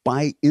firms to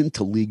buy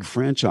into league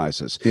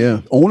franchises.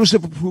 Yeah. Owners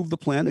have approved the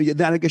plan.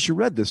 That, I guess you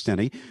read this,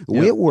 Denny. The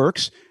way it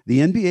works, the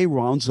NBA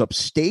rounds up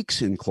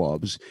stakes in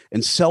clubs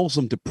and sells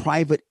them to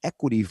private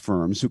equity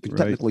firms who can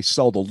technically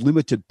sell the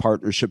limited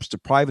partnerships to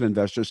private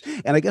investors.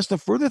 And I guess the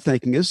further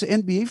thinking is the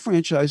NBA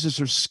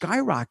franchises are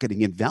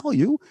skyrocketing in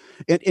value,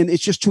 and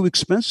it's just too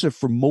expensive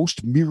for most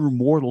mere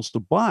mortals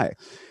to buy.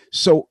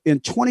 So in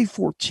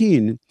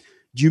 2014,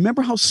 do you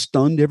remember how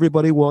stunned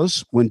everybody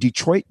was when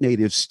Detroit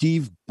native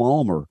Steve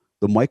Ballmer,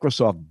 the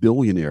Microsoft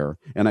billionaire,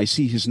 and I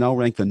see he's now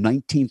ranked the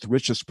 19th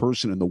richest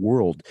person in the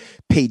world,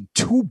 paid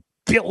 $2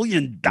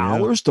 billion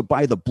to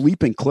buy the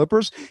bleeping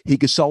Clippers? He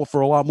could sell it for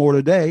a lot more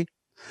today.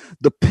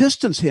 The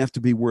Pistons have to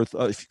be worth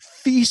a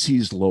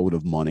feces load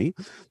of money.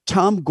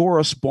 Tom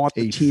Gores bought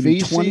the team in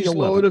 2011.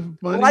 Load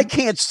of money? Well, I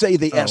can't say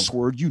the S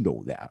word. You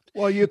know that.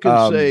 Well, you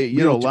can say,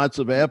 lots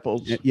of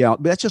apples. Yeah,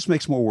 that just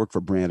makes more work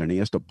for Brandon. He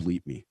has to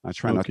bleep me. I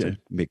try not to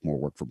make more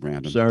work for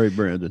Brandon. Sorry,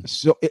 Brandon.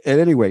 So at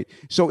any rate,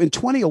 in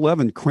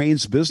 2011,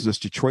 Crane's Business,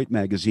 Detroit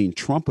Magazine,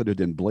 trumpeted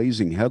in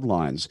blazing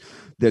headlines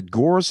that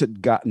Gores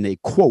had gotten a,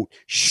 quote,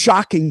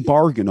 shocking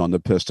bargain on the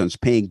Pistons,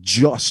 paying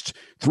just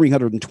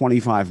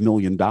 $325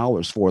 million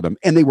for them.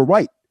 And they were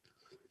right.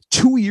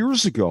 2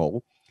 years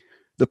ago,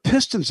 the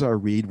Pistons, I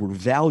read, were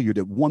valued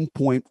at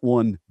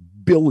 $1.1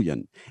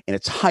 billion, and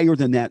it's higher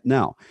than that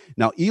now.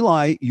 Now,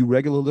 Eli, you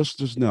regular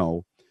listeners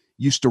know,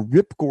 used to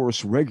rip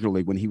Gores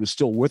regularly when he was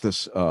still with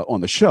us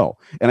on the show.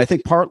 And I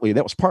think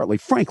that was partly,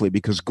 frankly,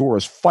 because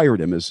Gores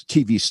fired him as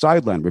TV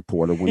sideline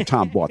reporter when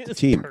Tom bought the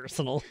team.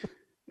 Personal.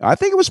 I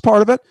think it was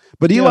part of it,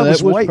 but Eli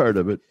was right. Part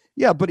of it.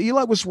 Yeah, but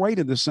Eli was right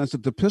in the sense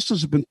that the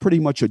Pistons have been pretty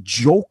much a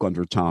joke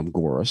under Tom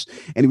Gores.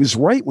 And he was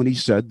right when he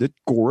said that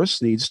Gores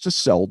needs to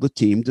sell the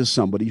team to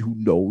somebody who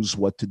knows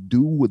what to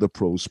do with a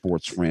pro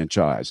sports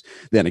franchise.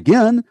 Then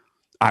again,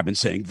 I've been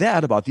saying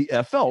that about the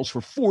FLs for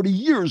 40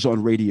 years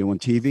on radio and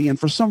TV. And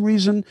for some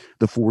reason,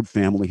 the Ford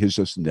family has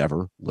just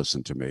never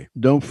listened to me.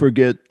 Don't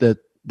forget that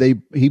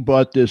he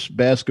bought this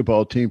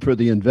basketball team for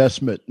the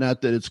investment,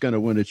 not that it's going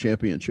to win a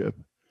championship.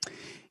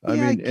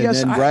 And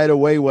then right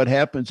away, what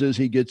happens is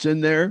he gets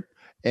in there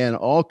and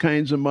all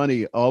kinds of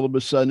money all of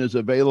a sudden is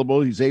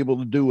available. He's able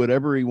to do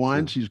whatever he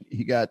wants.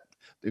 He got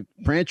the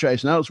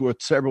franchise now is worth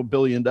several $1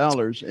 billion,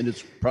 and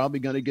it's probably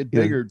going to get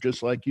bigger,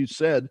 just like you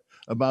said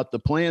about the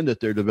plan that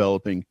they're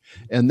developing.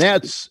 And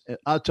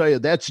I'll tell you,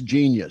 that's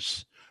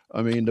genius.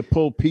 I mean, to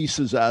pull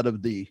pieces out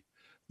of the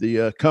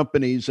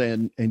companies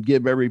and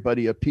give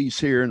everybody a piece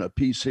here and a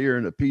piece here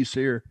and a piece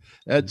here.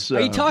 That's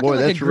Are you talking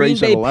like a Green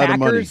Bay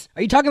Packers?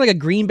 Are you talking like a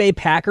Green Bay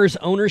Packers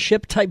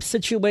ownership type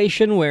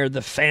situation where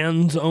the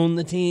fans own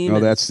the team? No,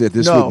 that's it.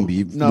 This wouldn't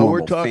be normal.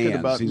 We're talking fans.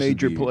 about These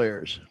major would be,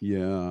 players.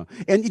 Yeah.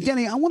 And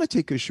Denny, I want to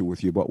take issue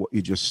with you about what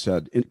you just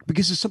said,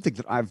 because it's something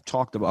that I've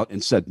talked about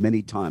and said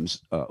many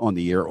times on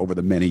the air over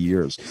the many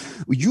years.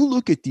 When you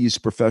look at these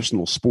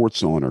professional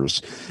sports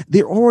owners,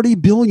 they're already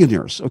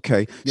billionaires.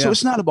 Okay. Yeah. So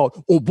it's not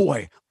about, oh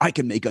boy, I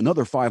can make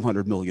another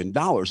 $500 million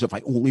if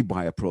I only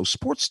buy a pro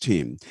sports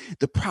team.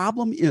 The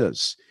problem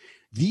is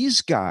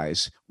these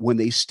guys, when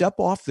they step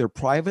off their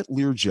private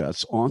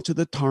Learjets onto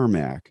the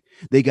tarmac,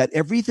 they got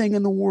everything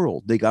in the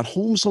world. They got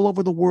homes all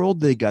over the world.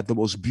 They got the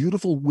most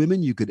beautiful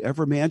women you could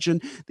ever imagine.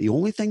 The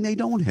only thing they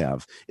don't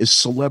have is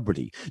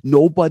celebrity.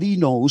 Nobody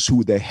knows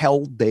who the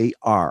hell they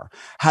are.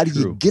 How do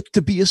you get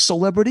to be a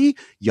celebrity?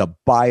 You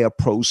buy a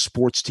pro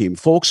sports team.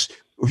 Folks,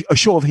 A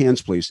show of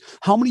hands, please.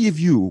 How many of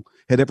you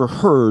had ever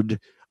heard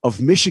of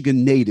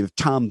Michigan native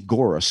Tom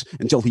Goris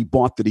until he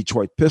bought the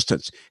Detroit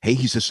Pistons? Hey,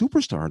 he's a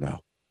superstar now.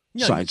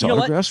 Signs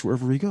autographs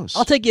wherever he goes.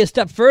 I'll take you a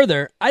step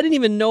further. I didn't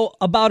even know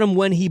about him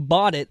when he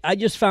bought it. I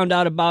just found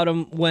out about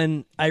him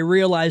when I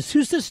realized,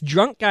 who's this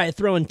drunk guy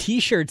throwing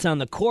T-shirts on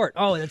the court?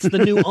 Oh, that's the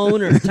new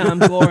owner, Tom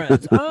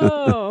Goris.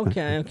 Oh,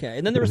 okay.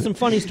 And then there were some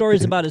funny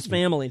stories about his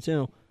family,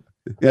 too.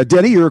 Yeah,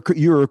 Denny,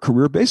 you're a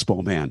career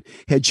baseball man.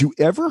 Had you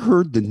ever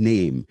heard the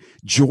name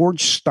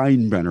George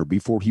Steinbrenner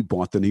before he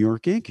bought the New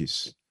York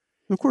Yankees?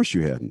 Of course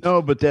you hadn't.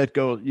 No, but that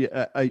goes.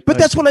 Yeah, but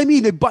that's what I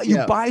mean.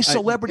 You buy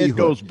celebrity. It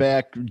goes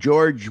back.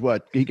 George,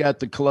 he got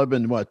the club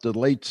in the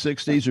late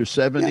 60s or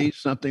 70s,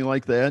 something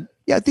like that.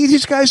 Yeah,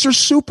 these guys are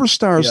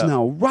superstars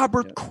now.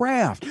 Robert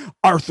Kraft,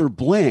 Arthur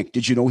Blank.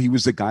 Did you know he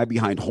was the guy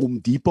behind Home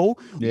Depot?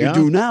 Yeah. You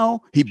do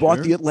now. He bought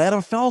the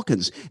Atlanta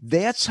Falcons.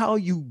 That's how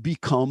you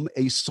become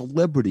a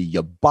celebrity.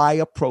 You buy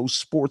a pro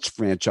sports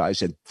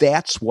franchise, and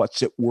that's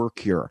what's at work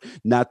here.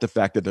 Not the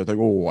fact that they're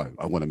like,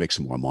 I want to make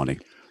some more money.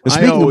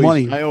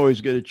 I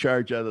always get a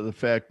charge out of the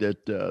fact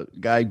that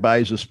guy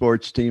buys a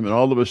sports team, and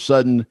all of a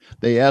sudden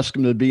they ask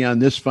him to be on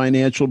this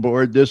financial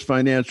board, this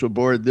financial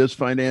board, this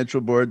financial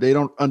board. They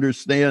don't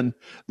understand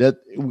that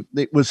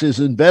it was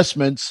his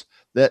investments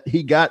that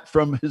he got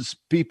from his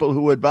people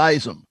who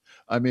advise him.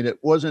 I mean, it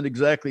wasn't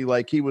exactly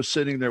like he was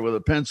sitting there with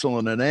a pencil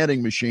and an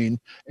adding machine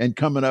and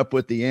coming up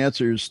with the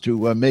answers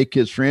to make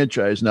his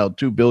franchise now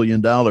 $2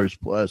 billion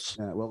plus.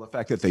 Well, the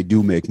fact that they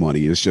do make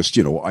money is just,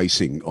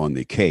 icing on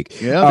the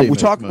cake. Yeah,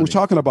 we're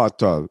talking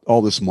about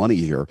all this money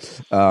here.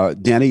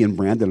 Denny and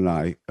Brandon and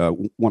I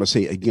want to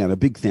say, again, a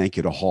big thank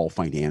you to Hall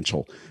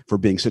Financial for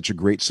being such a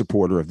great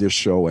supporter of this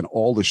show and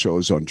all the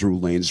shows on Drew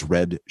Lane's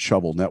Red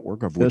Shovel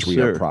Network, of which we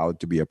are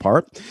proud to be a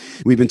part.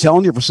 We've been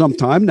telling you for some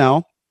time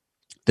now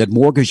that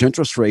mortgage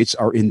interest rates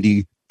are in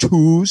the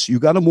 2s. You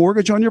got a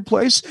mortgage on your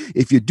place?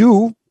 If you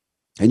do,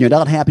 and you're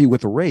not happy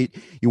with the rate,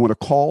 you want to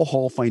call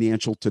Hall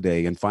Financial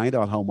today and find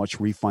out how much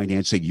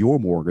refinancing your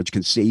mortgage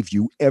can save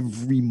you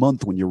every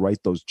month when you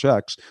write those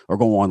checks or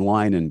go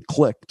online and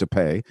click to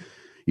pay.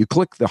 You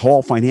click the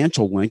Hall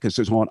Financial link. It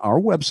says on our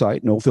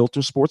website,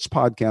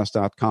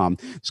 nofiltersportspodcast.com.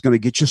 It's going to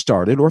get you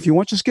started. Or if you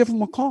want, just give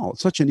them a call.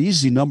 It's such an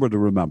easy number to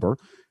remember,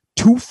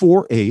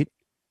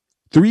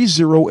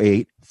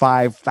 248-308-5000.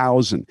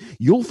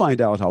 You'll find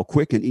out how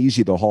quick and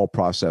easy the Hall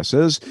process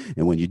is.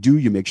 And when you do,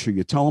 you make sure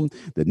you tell them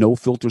that No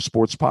Filter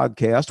Sports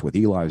Podcast with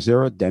Eli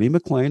Zara, Denny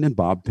McLain, and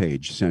Bob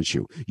Page sent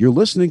you. You're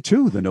listening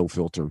to the No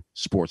Filter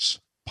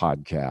Sports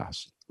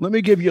Podcast. Let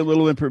me give you a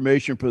little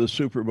information for the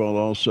Super Bowl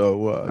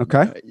also.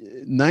 Okay.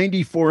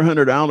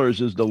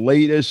 $9,400 is the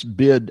latest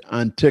bid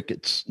on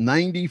tickets.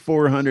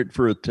 $9,400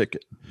 for a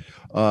ticket.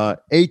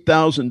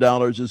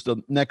 $8,000 is the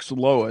next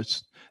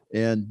lowest.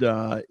 And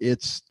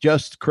it's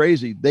just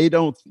crazy. They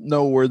don't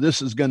know where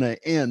this is going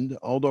to end,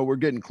 although we're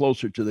getting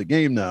closer to the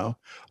game now.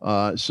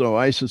 So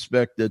I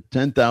suspect that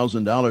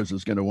 $10,000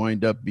 is going to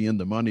wind up being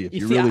the money if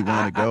you really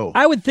want to go.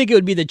 I would think it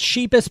would be the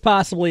cheapest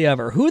possibly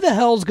ever. Who the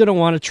hell's going to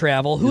want to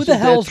travel? Who the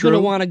hell's going to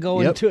want to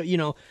go into it?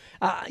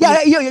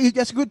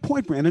 That's a good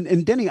point, Brandon.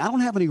 And Denny, I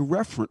don't have any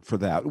reference for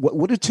that.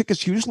 What do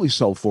tickets usually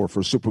sell for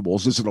Super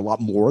Bowls? Is it a lot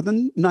more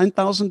than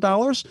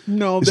 $9,000?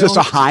 No. Is this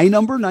a high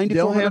number,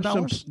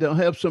 $9,400? They'll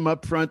have some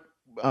upfront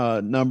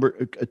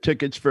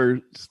tickets for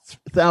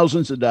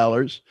thousands of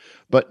dollars,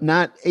 but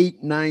not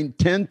 $8,000,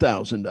 $9,000,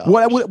 $10,000.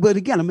 Well, but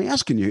again, I'm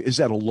asking you, is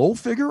that a low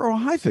figure or a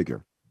high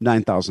figure?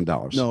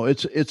 $9,000. No,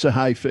 it's a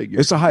high figure.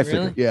 It's a high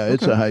figure. Yeah,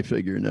 it's a high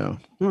figure now.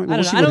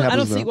 Right, I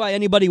don't see why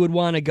anybody would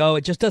want to go.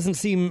 It just doesn't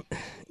seem.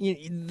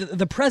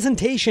 The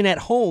presentation at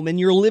home in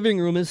your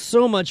living room is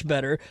so much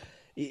better.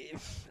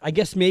 I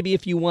guess maybe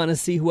if you want to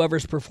see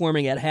whoever's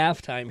performing at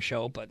halftime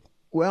show, but.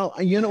 Well,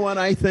 you know what?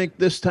 I think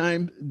this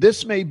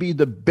may be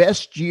the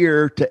best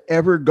year to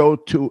ever go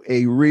to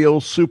a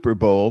real Super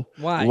Bowl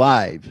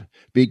live,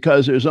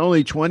 because there's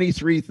only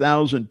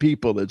 23,000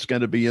 people that's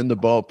going to be in the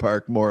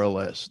ballpark, more or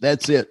less.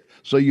 That's it.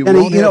 So you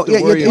won't have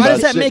to worry about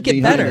sitting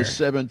behind a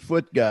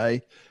 7-foot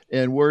guy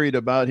and worried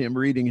about him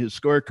reading his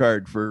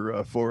scorecard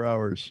for 4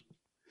 hours.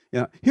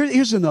 Yeah.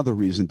 Here's another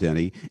reason,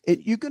 Denny.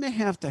 You're going to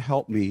have to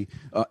help me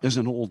as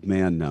an old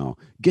man now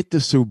get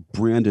this through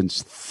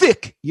Brandon's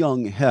thick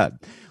young head.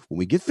 When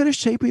we get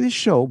finished taping this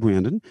show,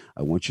 Brandon,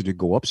 I want you to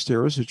go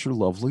upstairs at your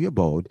lovely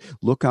abode,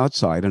 look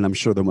outside, and I'm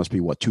sure there must be,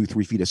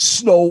 2-3 feet of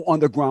snow on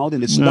the ground,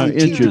 and it's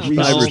 19 degrees.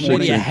 5 or 6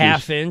 maybe a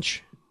half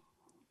inch.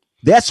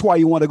 That's why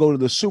you want to go to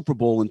the Super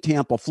Bowl in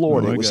Tampa,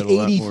 Florida. It was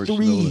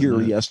 83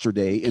 here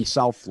yesterday in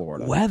South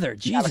Florida. Weather,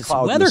 Jesus,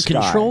 weather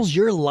controls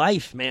your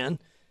life, man.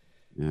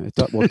 Yeah, it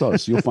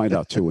does. You'll find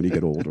out, too, when you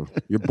get older.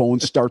 Your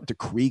bones start to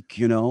creak,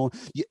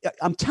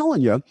 I'm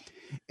telling you.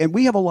 And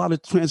we have a lot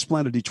of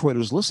transplanted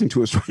Detroiters listening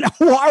to us right now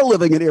who are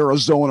living in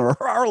Arizona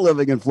or are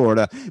living in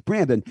Florida.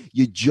 Brandon,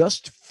 you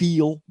just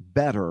feel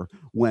better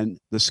when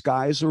the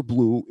skies are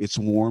blue, it's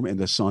warm, and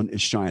the sun is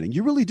shining.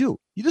 You really do.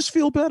 You just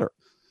feel better.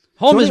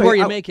 Home is where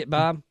you make it,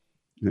 Bob.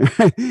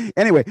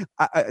 Anyway,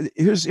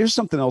 here's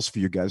something else for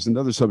you guys.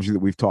 Another subject that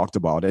we've talked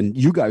about, and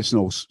you guys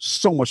know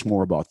so much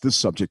more about this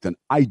subject than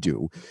I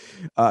do.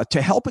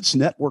 To help its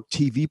network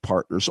TV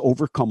partners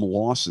overcome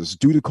losses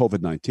due to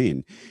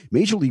COVID-19,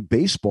 Major League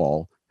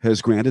Baseball has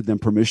granted them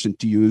permission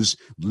to use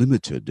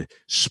limited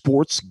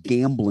sports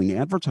gambling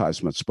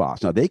advertisement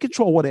spots. Now, they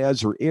control what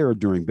ads are aired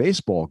during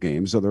baseball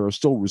games, so there are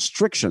still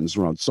restrictions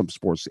around some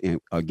sports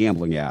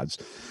gambling ads.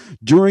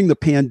 During the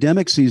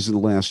pandemic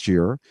season last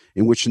year,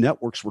 in which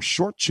networks were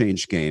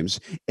shortchanged games,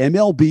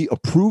 MLB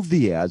approved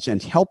the ads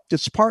and helped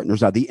its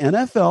partners. Now, the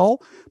NFL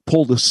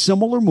pulled a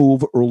similar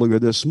move earlier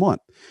this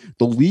month.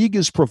 The league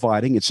is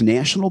providing its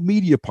national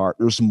media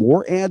partners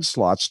more ad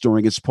slots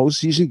during its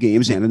postseason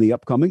games and in the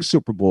upcoming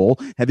Super Bowl.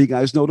 Have you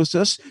guys noticed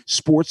this?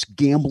 Sports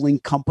gambling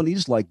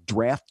companies like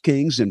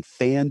DraftKings and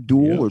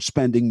FanDuel are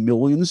spending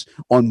millions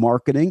on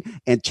marketing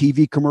and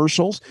TV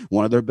commercials,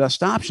 one of their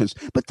best options.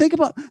 But think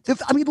about,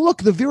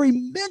 look, the very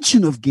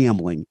mention of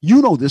gambling.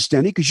 You know this,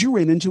 Denny, because you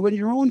ran into it in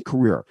your own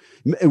career.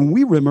 And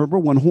we remember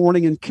when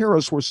Horning and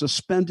Karras were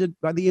suspended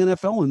by the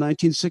NFL in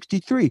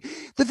 1963.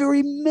 The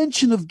very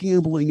mention of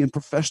gambling in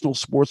professional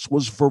sports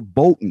was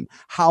verboten.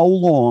 How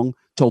long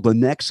till the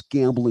next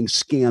gambling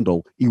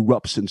scandal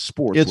erupts in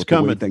sports? It's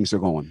coming. The way things are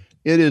going.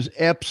 It is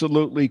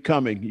absolutely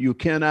coming. You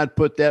cannot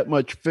put that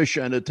much fish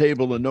on a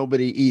table and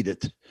nobody eat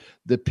it.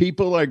 The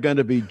people are going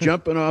to be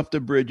jumping off the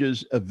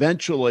bridges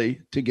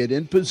eventually to get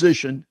in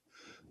position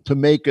to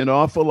make an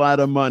awful lot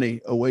of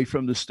money away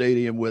from the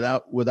stadium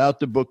without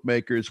the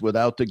bookmakers,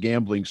 without the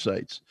gambling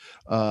sites.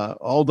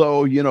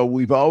 Although,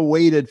 we've all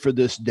waited for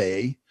this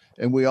day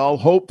and we all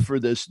hope for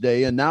this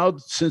day. And now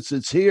since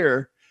it's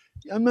here,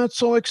 I'm not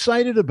so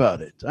excited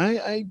about it.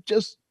 I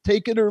just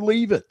take it or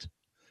leave it.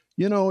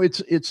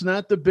 It's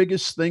not the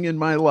biggest thing in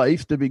my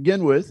life to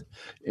begin with.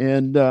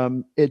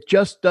 And it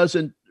just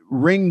doesn't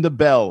ring the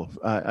bell,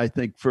 I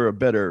think, for a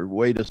better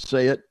way to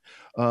say it.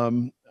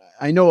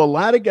 I know a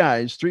lot of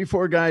guys,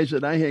 3-4 guys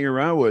that I hang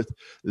around with,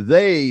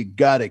 they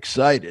got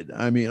excited.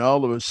 I mean,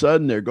 all of a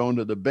sudden they're going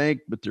to the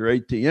bank with their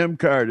ATM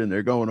card and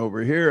they're going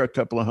over here, a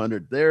couple of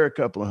hundred there, a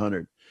couple of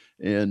hundred.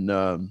 And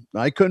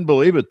I couldn't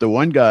believe it. The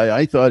one guy,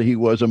 I thought he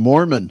was a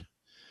Mormon.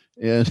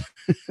 And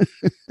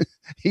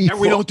we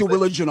don't do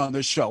religion on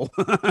this show.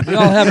 We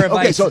all have our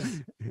advice.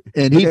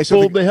 He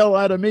pulled the hell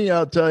out of me,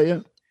 I'll tell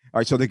you. All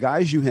right, so the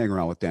guys you hang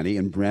around with, Denny,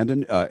 and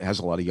Brandon has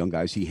a lot of young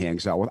guys he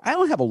hangs out with. I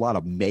don't have a lot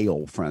of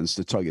male friends,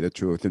 to tell you the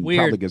truth, and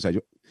probably because I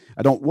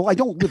don't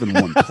live in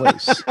one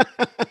place.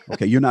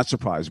 Okay, you're not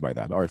surprised by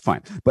that. All right,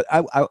 fine. But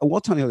I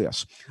will tell you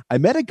this. I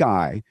met a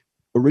guy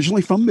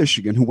originally from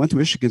Michigan who went to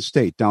Michigan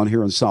State down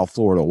here in South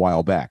Florida a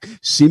while back,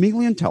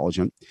 seemingly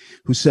intelligent,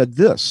 who said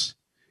this.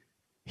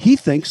 He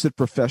thinks that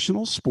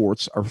professional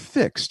sports are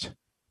fixed.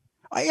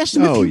 I asked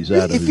him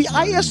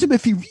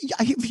if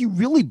he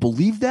really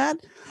believed that.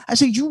 I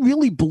said, you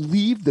really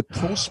believe that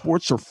pro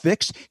sports are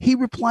fixed? He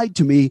replied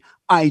to me,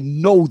 I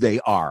know they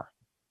are.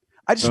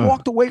 I just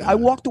walked away. God. I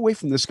walked away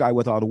from this guy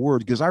without a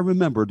word because I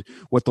remembered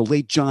what the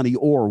late Johnny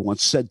Orr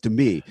once said to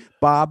me.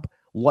 Bob,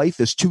 life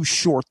is too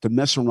short to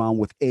mess around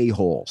with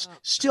a-holes.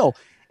 Still,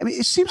 I mean,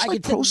 it seems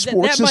like pro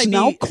sports is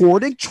now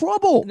courting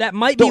trouble. That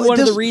might be one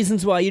of the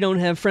reasons why you don't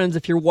have friends,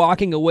 if you're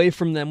walking away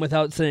from them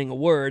without saying a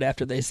word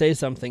after they say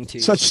something to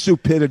you. Such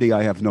stupidity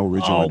I have no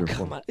rejoinder for.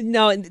 Come on.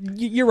 No,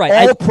 you're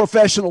right. All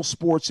professional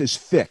sports is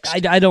fixed.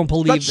 I don't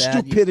believe Such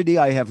that. Stupidity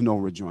I have no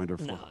rejoinder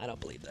for. No, I don't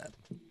believe that.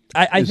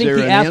 I think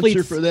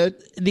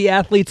the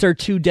athletes are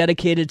too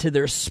dedicated to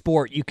their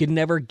sport. You could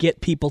never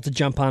get people to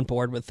jump on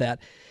board with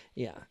that.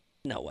 Yeah.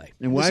 No way.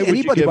 And why would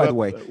you give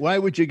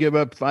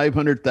up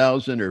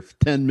 $500,000 or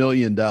 $10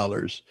 million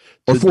or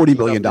 $40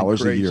 million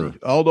a year?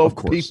 Although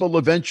people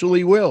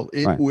eventually will.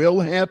 It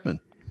will happen.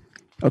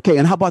 Okay,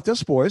 and how about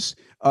this, boys?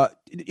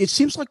 It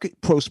seems like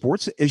pro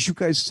sports, as you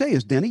guys say,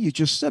 as Denny, you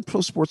just said,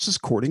 pro sports is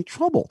courting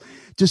trouble.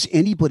 Does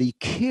anybody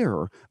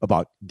care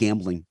about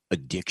gambling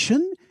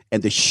addiction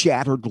and the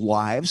shattered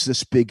lives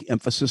this big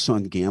emphasis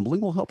on gambling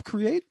will help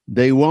create?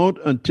 They won't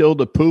until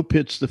the poop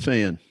hits the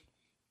fan.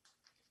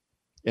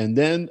 And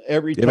then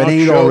every talk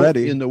show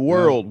in the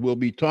world will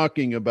be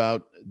talking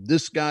about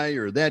this guy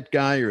or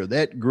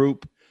that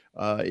group.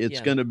 It's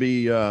going to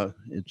be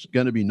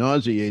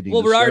nauseating.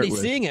 Well, we're already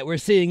seeing it. We're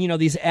seeing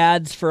these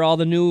ads for all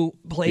the new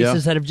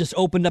places that have just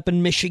opened up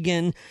in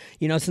Michigan,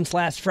 since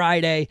last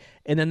Friday,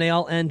 and then they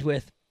all end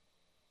with,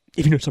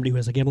 if you know somebody who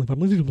has a gambling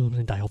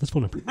problem, dial this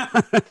phone number.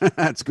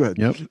 That's good.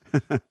 Yep.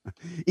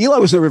 Eli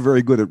was never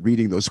very good at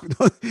reading those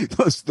quick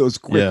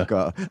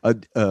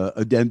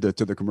addenda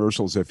to the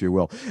commercials, if you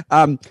will.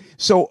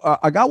 So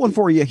I got one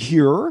for you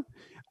here.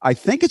 I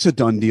think it's a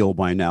done deal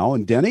by now.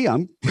 And Denny,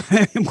 I'm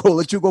going to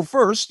let you go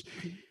first.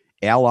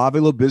 Al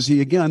Avila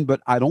busy again,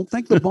 but I don't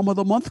think the bum of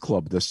the month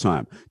club this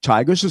time.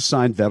 Tigers have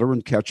signed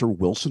veteran catcher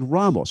Wilson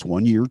Ramos,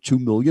 1 year, $2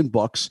 million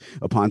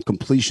upon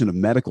completion of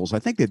medicals. I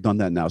think they've done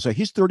that now. So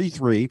he's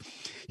 33.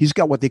 He's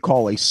got what they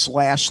call a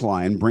slash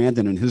line.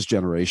 Brandon and his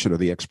generation are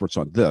the experts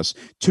on this.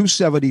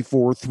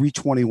 274,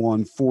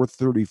 321,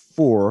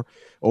 434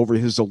 over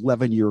his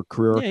 11-year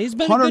career. Yeah, he's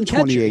been a good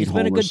catcher. He's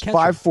homers, been a good catcher.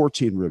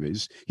 514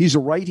 ribbies. He's a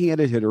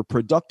right-handed hitter,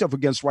 productive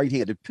against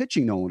right-handed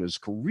pitching, though, in his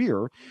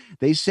career.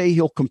 They say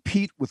he'll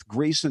compete with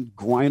Grayson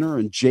Greiner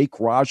and Jake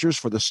Rogers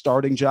for the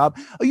starting job.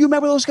 Oh, you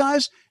remember those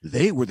guys?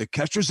 They were the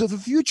catchers of the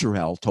future,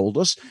 Al told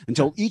us,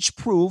 until each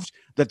proved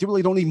that they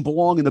really don't even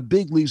belong in the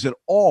big leagues at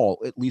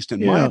all, at least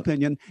in my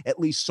opinion, at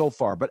least so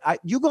far. But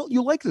you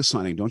like this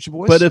signing, don't you,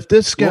 boys? But if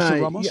this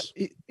guy,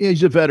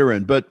 he's a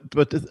veteran, but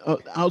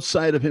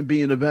outside of him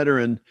being a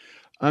veteran,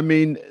 I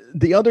mean,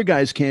 the other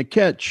guys can't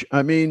catch.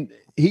 I mean,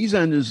 he's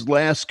on his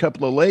last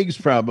couple of legs,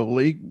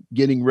 probably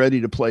getting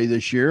ready to play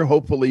this year.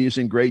 Hopefully he's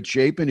in great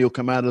shape and he'll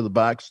come out of the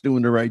box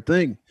doing the right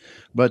thing.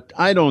 But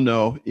I don't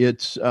know.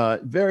 It's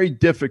very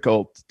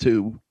difficult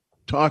to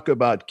talk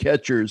about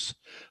catchers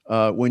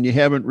when you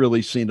haven't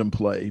really seen them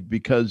play,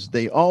 because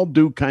they all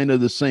do kind of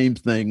the same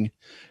thing.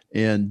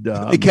 And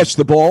they catch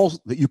the balls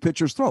that you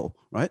pitchers throw,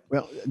 right?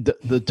 Well,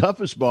 the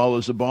toughest ball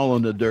is a ball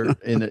in the dirt.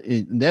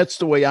 and that's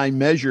the way I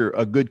measure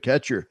a good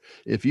catcher.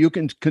 If you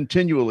can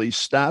continually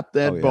stop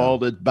that ball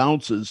that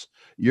bounces,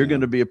 you're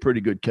going to be a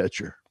pretty good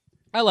catcher.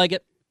 I like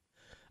it.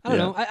 I don't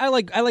know. I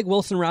like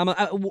Wilson Ramos.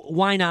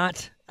 Why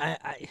not?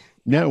 Why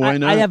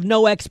not? I have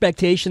no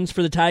expectations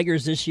for the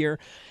Tigers this year.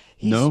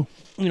 He's,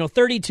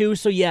 32,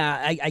 so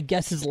I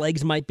guess his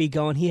legs might be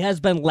going. He has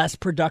been less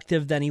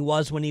productive than he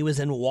was when he was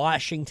in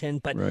Washington,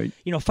 but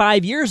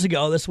 5 years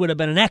ago, this would have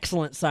been an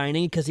excellent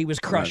signing because he was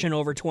crushing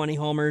over 20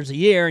 homers a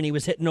year and he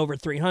was hitting over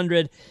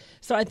 300.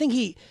 So I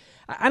think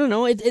I don't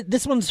know,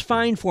 this one's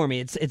fine for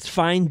me. It's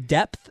fine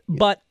depth,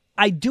 but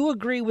I do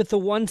agree with the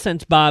one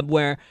sense, Bob,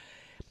 where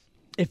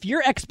if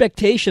your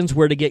expectations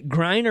were to get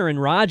Greiner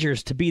and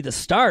Rogers to be the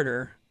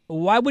starter,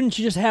 why wouldn't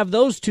you just have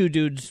those two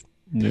dudes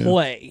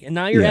play? And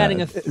now you're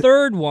adding a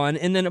third one,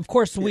 and then of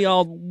course we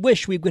all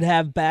wish we could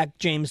have back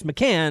James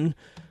McCann,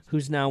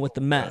 who's now with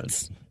the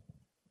Mets.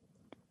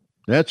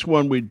 That's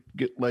one we'd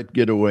let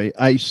get away.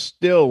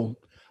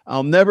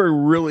 I'll never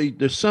really.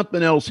 There's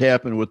something else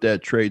happened with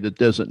that trade that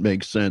doesn't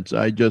make sense.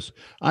 I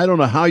don't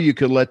know how you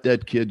could let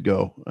that kid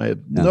go. I have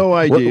no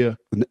idea.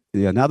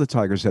 Now the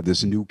Tigers have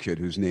this new kid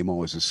whose name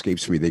always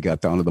escapes me. They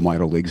got down to the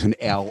minor leagues, and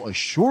Al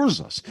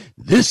assures us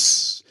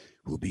this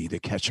will be the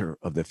catcher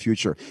of the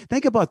future.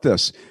 Think about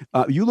this.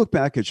 You look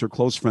back at your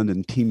close friend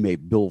and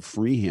teammate, Bill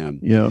Freehan.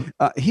 Yeah.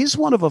 He's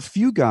one of a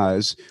few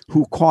guys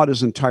who caught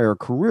his entire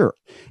career.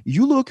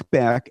 You look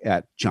back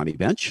at Johnny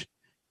Bench.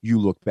 You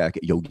look back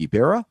at Yogi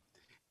Berra.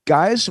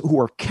 Guys who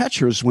are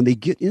catchers, when they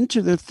get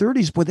into their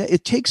 30s, but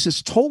it takes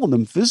its toll on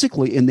them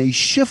physically, and they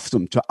shift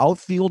them to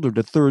outfield or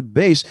to third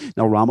base.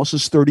 Now, Ramos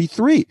is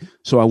 33,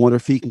 so I wonder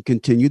if he can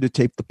continue to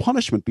take the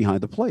punishment behind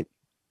the plate.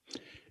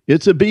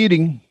 It's a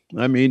beating.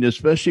 I mean,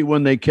 especially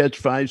when they catch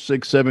 5,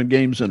 6, 7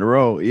 games in a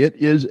row, it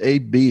is a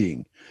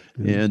beating.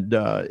 And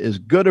as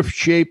good of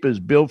shape as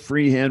Bill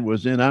Freehan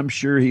was in, I'm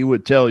sure he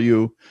would tell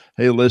you,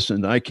 hey,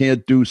 listen, I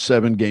can't do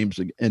 7 games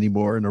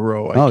anymore in a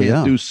row. I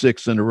can't do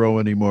 6 in a row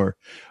anymore,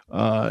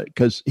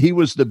 because he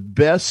was the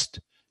best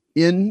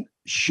in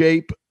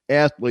shape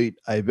athlete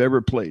I've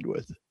ever played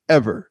with,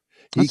 ever.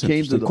 He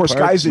came to the park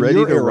guys in ready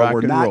your to era rock were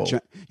and not.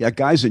 roll.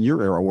 Guys in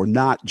your era were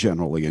not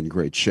generally in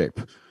great shape.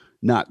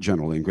 Not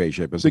generally in great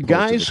shape. As the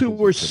guys who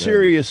were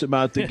serious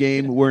about the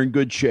game were in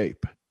good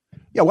shape.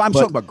 Yeah, well, I'm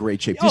talking about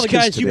great shape. All the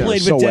guys you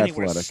played with, Denny,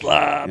 were athletic.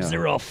 slobs.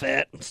 They're all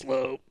fat and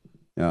slow.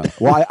 Yeah.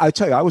 Well, I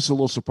tell you, I was a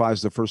little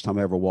surprised the first time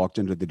I ever walked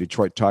into the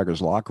Detroit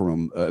Tigers locker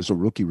room as a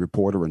rookie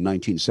reporter in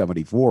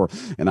 1974,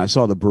 and I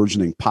saw the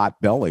burgeoning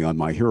pot belly on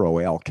my hero,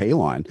 Al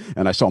Kaline,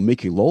 and I saw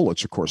Mickey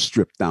Lolich, of course,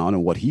 stripped down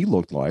and what he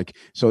looked like.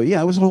 So,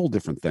 yeah, it was a whole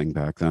different thing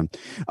back then.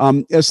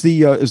 As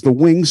the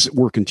Wings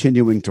were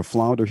continuing to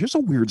flounder, here's a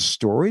weird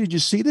story. Did you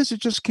see this?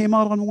 It just came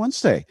out on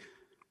Wednesday.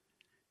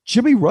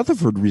 Jimmy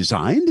Rutherford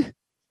resigned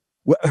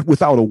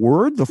without a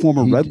word, the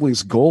former Red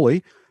Wings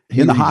goalie.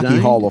 In the Hockey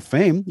Hall of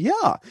Fame.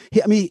 Yeah.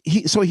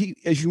 He,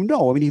 as you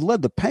know, he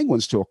led the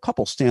Penguins to a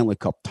couple Stanley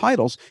Cup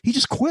titles. He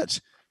just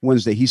quit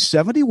Wednesday. He's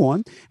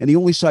 71, and he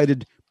only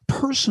cited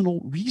personal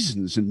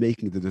reasons in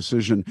making the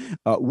decision.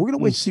 We're going to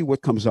wait to see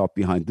what comes out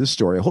behind this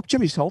story. I hope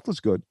Jimmy's health is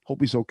good. Hope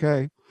he's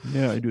okay.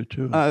 Yeah, I do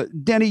too.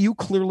 Denny, you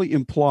clearly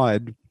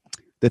implied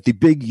that the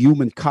big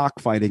human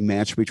cockfighting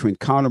match between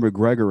Conor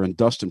McGregor and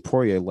Dustin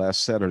Poirier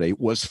last Saturday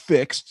was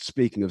fixed.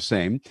 Speaking of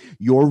same,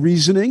 your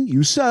reasoning,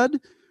 you said,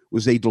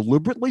 was they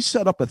deliberately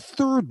set up a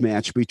third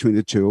match between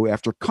the two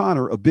after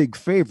Conor, a big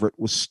favorite,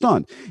 was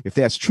stunned. If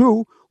that's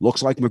true,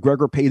 looks like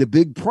McGregor paid a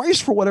big price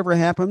for whatever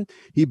happened.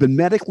 He'd been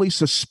medically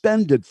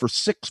suspended for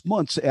 6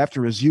 months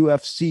after his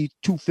UFC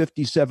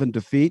 257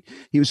 defeat.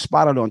 He was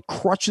spotted on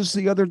crutches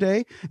the other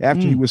day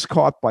after he was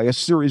caught by a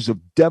series of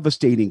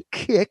devastating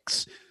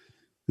kicks.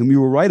 And we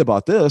were right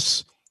about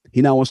this.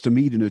 He now wants to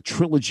meet in a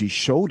trilogy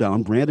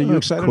showdown. Brandon, you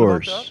excited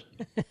about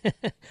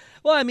that?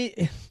 Well, I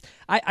mean,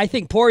 I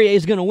think Poirier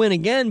is going to win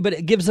again, but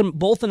it gives them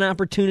both an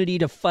opportunity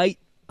to fight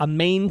a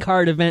main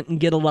card event and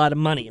get a lot of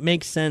money. It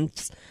makes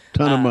sense.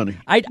 Ton of money.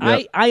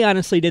 I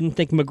honestly didn't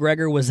think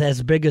McGregor was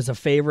as big as a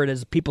favorite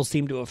as people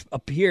seem to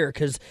appear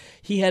because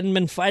he hadn't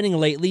been fighting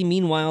lately.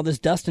 Meanwhile, this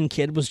Dustin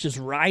kid was just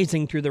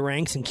rising through the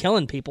ranks and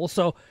killing people.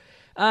 So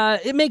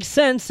it makes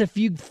sense if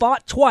you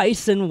fought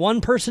twice and one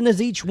person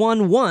has each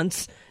won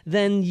once,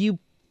 then you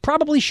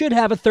probably should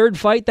have a third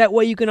fight. That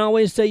way you can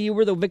always say you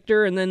were the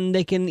victor, and then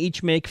they can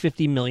each make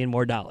 $50 million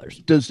more.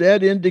 Does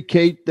that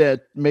indicate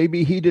that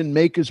maybe he didn't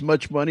make as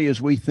much money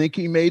as we think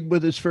he made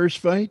with his first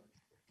fight?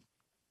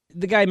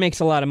 The guy makes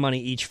a lot of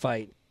money each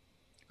fight.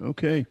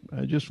 Okay.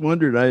 I just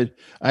wondered.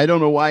 I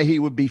don't know why he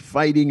would be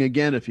fighting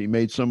again if he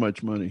made so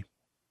much money.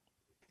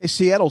 Hey,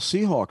 Seattle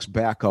Seahawks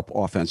backup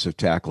offensive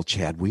tackle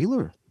Chad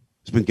Wheeler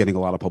has been getting a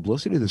lot of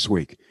publicity this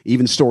week.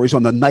 Even stories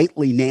on the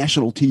nightly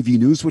national TV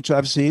news, which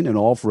I've seen, and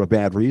all for a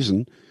bad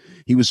reason.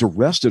 He was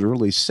arrested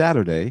early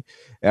Saturday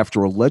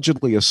after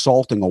allegedly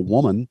assaulting a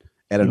woman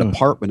at an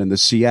apartment in the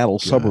Seattle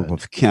suburb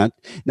of Kent.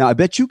 Now, I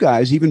bet you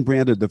guys, even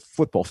Brandon, the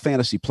football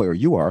fantasy player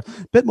you are,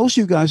 bet most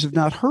of you guys have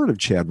not heard of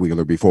Chad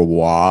Wheeler before.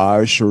 Well,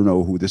 I sure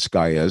know who this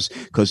guy is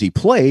because he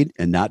played,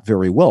 and not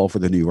very well, for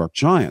the New York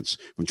Giants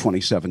from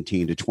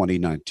 2017 to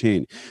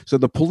 2019. So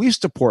the police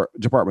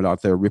department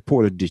out there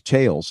reported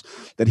details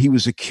that he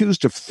was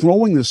accused of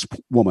throwing this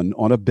woman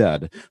on a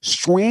bed,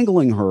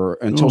 strangling her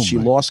until she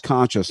lost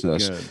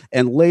consciousness,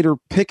 and later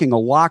picking a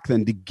lock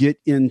then to get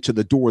into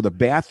the door of the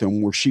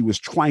bathroom where she was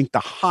trying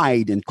to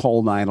hide and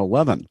call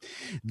 911.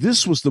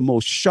 This was the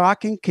most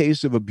shocking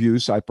case of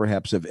abuse I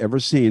perhaps have ever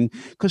seen,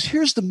 because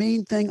here's the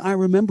main thing I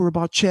remember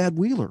about Chad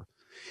Wheeler.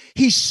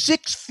 He's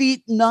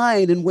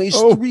 6'9" and weighs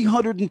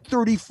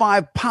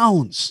 335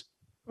 pounds.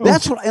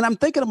 That's what, and I'm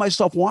thinking to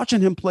myself,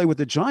 watching him play with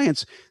the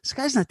Giants, this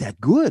guy's not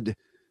that good.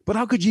 But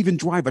how could you even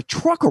drive a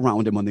truck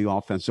around him on the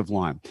offensive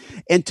line?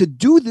 And to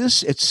do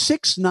this at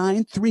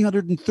 6'9",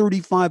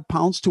 335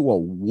 pounds to a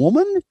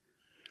woman?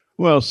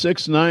 Well,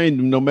 6'9",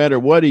 no matter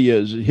what he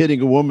is, hitting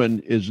a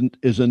woman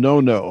is a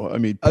no-no. I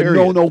mean, period. A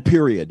no-no,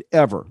 period,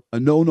 ever. A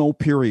no-no,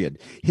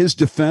 period. His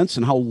defense,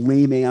 and how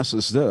lame-ass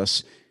is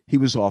this, he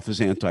was off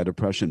his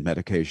antidepressant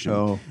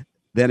medication.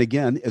 Then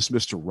again, as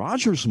Mr.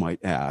 Rogers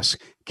might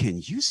ask,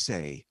 can you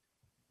say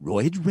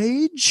roid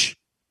rage?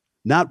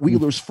 Not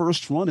Wheeler's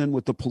first run-in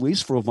with the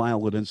police for a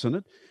violent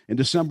incident. In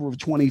December of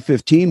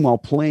 2015, while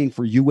playing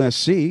for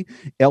USC,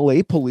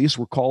 LA police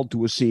were called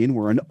to a scene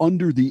where an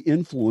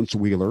under-the-influence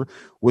Wheeler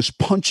was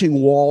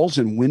punching walls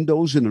and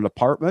windows in an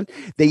apartment.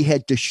 They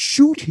had to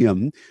shoot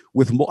him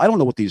with, I don't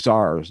know what these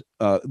are,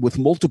 with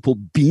multiple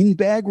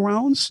beanbag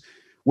rounds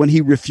when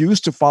he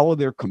refused to follow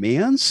their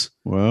commands.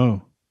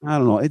 Wow. I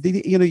don't know.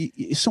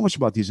 So much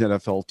about these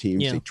NFL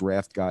teams. Yeah. They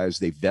draft guys.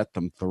 They vet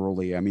them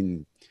thoroughly. I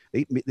mean,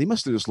 they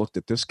must have just looked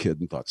at this kid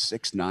and thought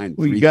 6'9".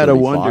 Well, you got to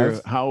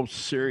wonder how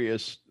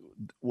serious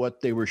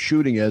what they were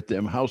shooting at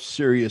them. How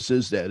serious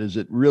is that? Is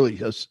it really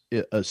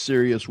a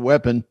serious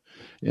weapon?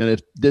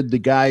 And did the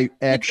guy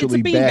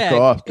actually back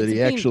off? Did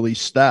he actually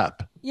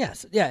stop?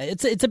 Yes, yeah,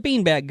 it's a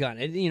beanbag gun.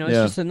 It's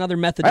just another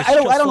method. I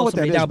don't know what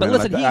that is. But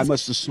listen, I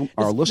must assume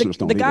our listeners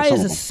don't. The guy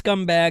is a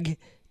scumbag.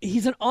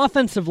 He's an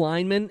offensive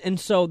lineman, and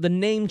so the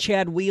name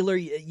Chad Wheeler,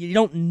 you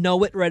don't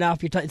know it right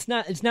off your tongue. It's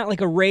not like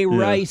a Ray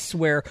Rice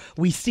where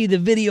we see the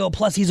video,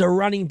 plus he's a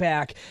running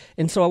back.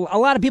 And so a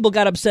lot of people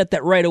got upset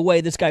that right away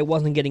this guy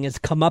wasn't getting his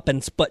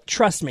comeuppance, but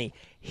trust me,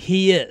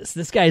 he is.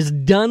 This guy's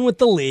done with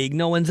the league.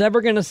 No one's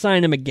ever going to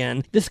sign him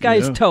again. This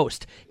guy's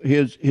toast.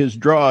 His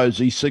draw is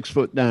he's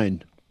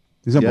 6'9".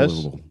 He's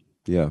unbelievable.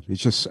 Yeah, he's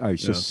just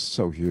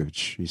so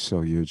huge. He's so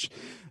huge.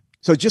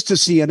 So just as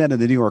CNN and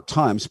the New York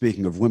Times,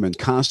 speaking of women,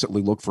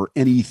 constantly look for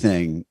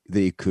anything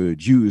they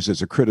could use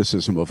as a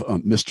criticism of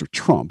Mr.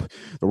 Trump,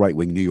 the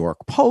right-wing New York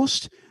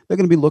Post, they're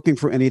going to be looking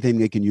for anything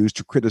they can use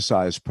to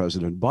criticize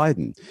President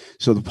Biden.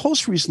 So the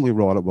Post recently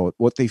wrote about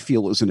what they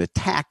feel is an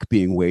attack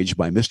being waged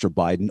by Mr.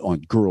 Biden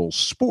on girls'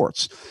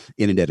 sports.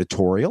 In an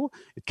editorial,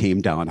 it came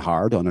down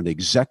hard on an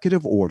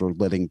executive order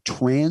letting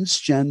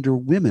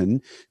transgender women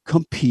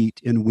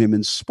compete in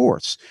women's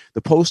sports.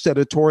 The Post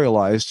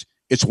editorialized,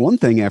 it's one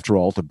thing, after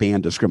all, to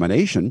ban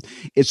discrimination.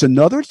 It's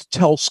another to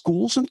tell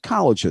schools and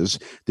colleges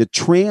that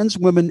trans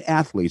women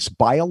athletes,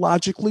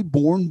 biologically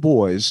born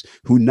boys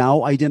who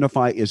now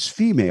identify as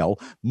female,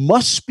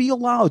 must be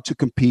allowed to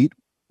compete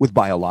with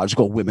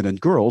biological women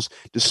and girls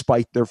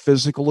despite their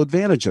physical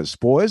advantages.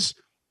 Boys,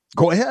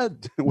 go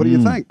ahead. What do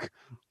you think?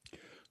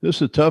 This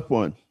is a tough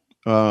one.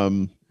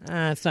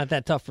 It's not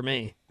that tough for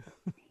me.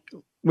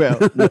 Well,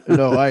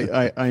 no,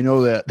 I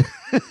know that.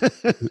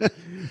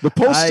 The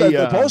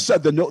Post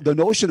said the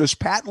notion is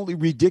patently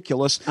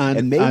ridiculous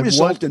and may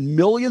result in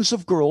millions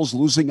of girls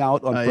losing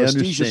out on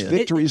prestigious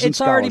victories and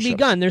scholarships. It's already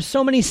begun. There's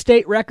so many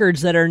state records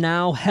that are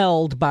now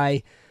held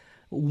by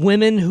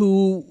women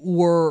who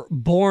were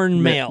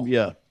born male.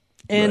 Yeah.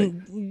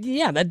 And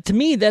that to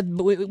me, that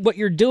what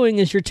you're doing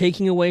is you're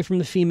taking away from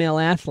the female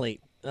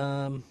athlete.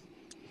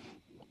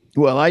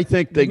 Well, I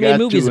think they got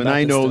to, and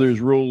I know stuff. there's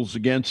rules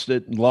against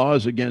it and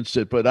laws against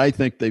it, but I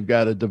think they've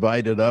got to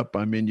divide it up.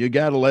 I mean, you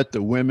got to let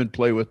the women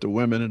play with the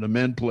women and the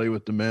men play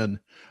with the men.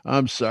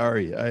 I'm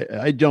sorry.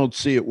 I don't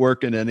see it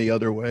working any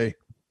other way.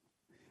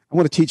 I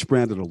want to teach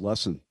Brandon a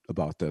lesson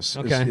about this.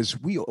 Okay. Is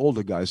we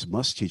older guys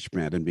must teach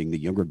Brandon, being the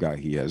younger guy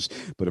he is.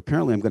 But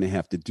apparently I'm going to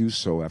have to do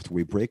so after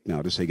we break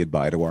now to say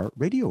goodbye to our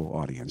radio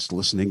audience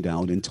listening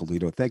down in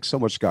Toledo. Thanks so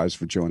much, guys,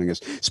 for joining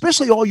us,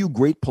 especially all you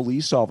great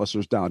police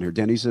officers down here.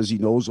 Denny says he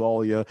knows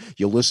all you.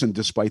 You listen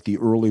despite the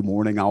early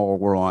morning hour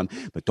we're on.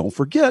 But don't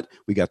forget,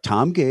 we got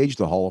Tom Gage,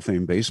 the Hall of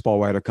Fame baseball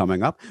writer,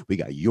 coming up. We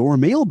got your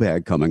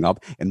mailbag coming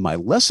up. And my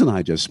lesson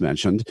I just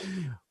mentioned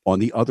on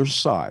the other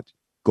side.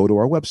 Go to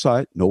our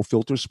website,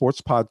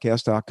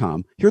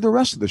 nofiltersportspodcast.com. Hear the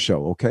rest of the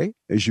show, okay?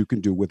 As you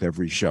can do with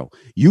every show.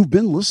 You've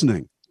been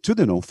listening to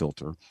the No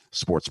Filter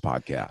Sports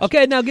Podcast.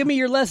 Okay, now give me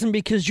your lesson,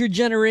 because your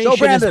generation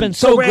has been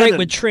so great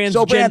with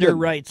transgender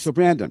rights. So,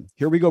 Brandon,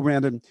 here we go,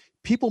 Brandon.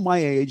 People my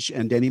age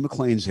and Denny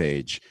McLain's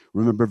age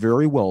remember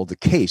very well the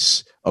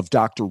case of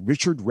Dr.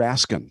 Richard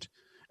Raskin,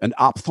 an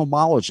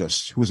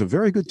ophthalmologist who was a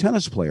very good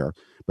tennis player,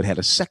 but had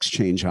a sex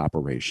change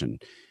operation.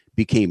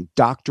 Became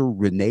Dr.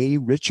 Renee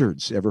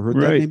Richards. Ever heard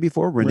that name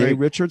before? Renee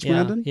Richards,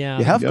 Brandon? Yeah.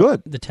 You have?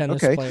 Good. The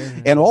tennis player.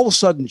 Yeah. And all of a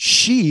sudden,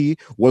 she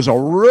was a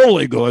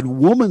really good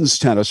women's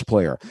tennis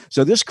player.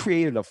 So this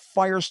created a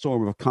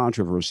firestorm of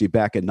controversy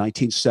back in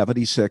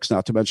 1976,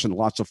 not to mention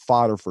lots of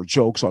fodder for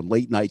jokes on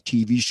late-night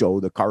TV show,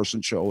 The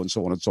Carson Show, and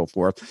so on and so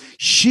forth.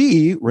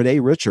 She,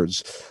 Renee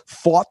Richards,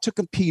 fought to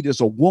compete as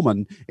a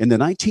woman in the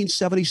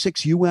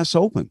 1976 U.S.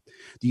 Open.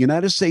 The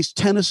United States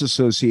Tennis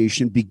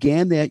Association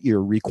began that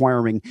year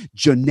requiring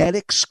genetic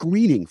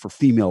screening for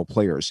female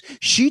players.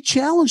 She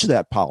challenged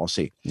that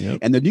policy,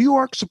 and the New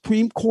York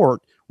Supreme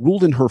Court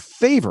ruled in her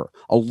favor,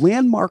 a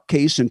landmark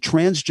case in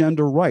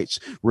transgender rights.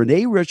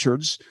 Renee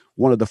Richards,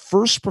 one of the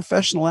first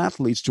professional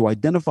athletes to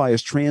identify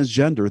as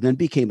transgender, then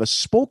became a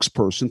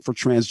spokesperson for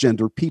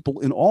transgender people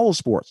in all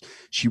sports.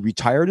 She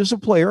retired as a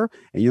player,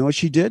 and you know what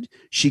she did?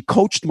 She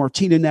coached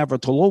Martina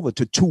Navratilova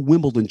to 2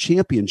 Wimbledon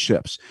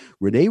championships.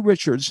 Renee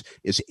Richards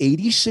is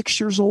 86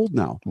 years old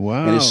now.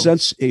 Wow. And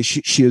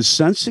she has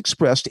since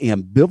expressed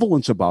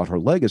ambivalence about her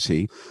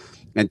legacy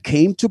and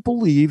came to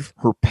believe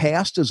her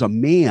past as a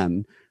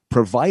man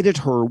provided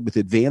her with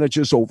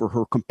advantages over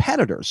her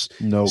competitors,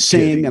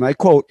 saying, and I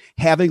quote,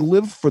 "Having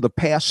lived for the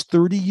past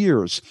 30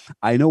 years,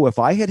 I know if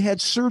I had had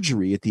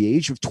surgery at the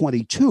age of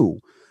 22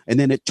 and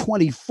then at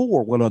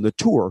 24 went on the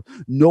tour,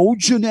 no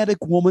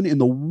genetic woman in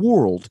the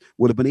world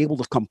would have been able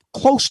to come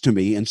close to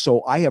me. And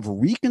so I have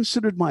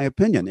reconsidered my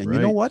opinion." And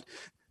you know what?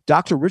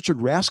 Dr. Richard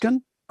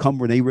Raskin, come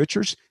Renee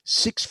Richards,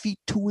 6 feet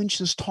 2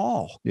 inches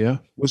tall. Yeah.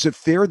 Was it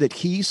fair that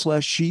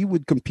he/she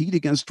would compete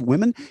against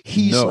women?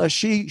 She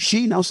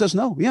now says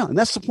no. Yeah. And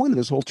that's the point of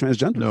this whole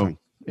transgender thing.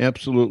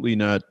 Absolutely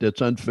not.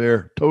 That's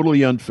unfair.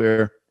 Totally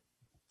unfair.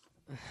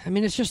 I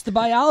mean, it's just the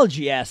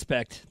biology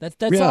aspect.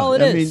 That's all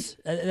it is.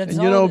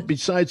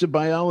 Besides the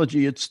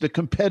biology, it's the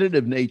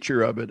competitive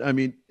nature of it. I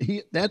mean,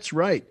 that's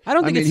right. I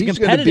don't think it's he's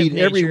competitive going to beat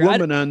nature. every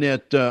woman on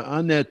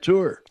that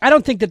tour. I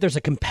don't think that there's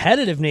a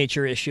competitive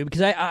nature issue,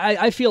 because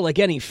I feel like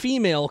any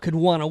female could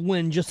want to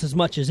win just as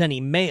much as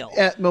any male.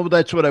 Well,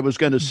 that's what I was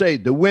going to say.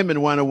 The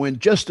women want to win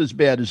just as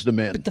bad as the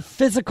men. But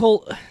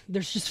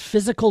there's just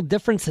physical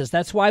differences.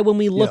 That's why when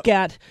we look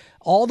at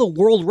all the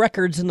world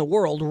records in the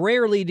world,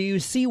 rarely do you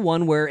see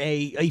one where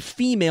a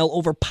female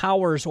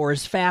overpowers or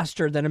is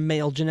faster than a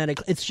male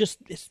genetically. It's just,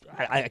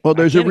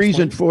 there's a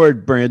reason for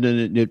it,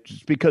 Brandon.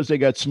 It's because they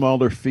got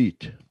smaller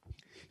feet.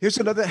 Here's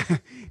another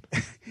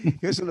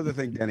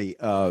thing, Denny,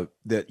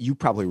 that you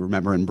probably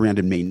remember, and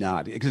Brandon may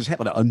not, because it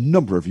happened a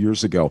number of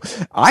years ago.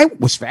 I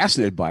was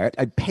fascinated by it.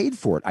 I paid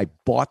for it. I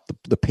bought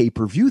the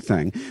pay-per-view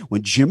thing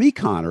when Jimmy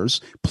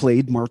Connors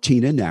played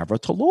Martina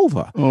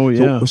Navratilova. Oh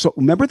yeah. So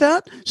remember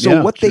that?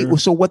 So what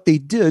they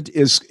did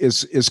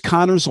is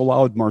Connors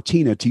allowed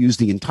Martina to use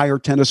the entire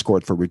tennis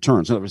court for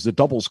returns. In other words, the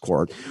doubles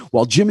court,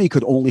 while Jimmy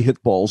could only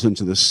hit balls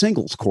into the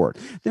singles court.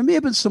 There may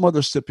have been some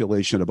other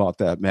stipulation about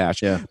that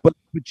match, but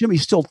Jimmy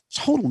still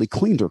totally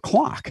cleaned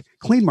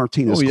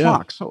Martina's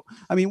clock. So,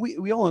 I mean,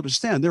 we all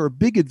understand there are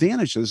big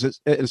advantages,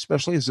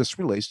 especially as this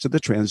relates to the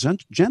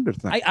transgender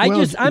thing.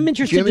 I'm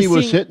interested Jimmy to see,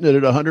 was hitting it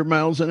at 100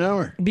 miles an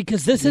hour.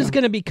 Because this is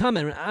going to be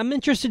coming. I'm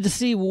interested to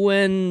see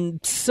when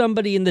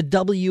somebody in the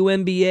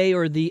WNBA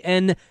or the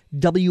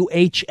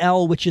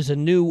NWHL, which is a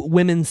new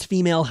women's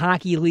female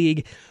hockey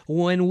league,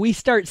 when we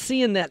start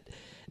seeing that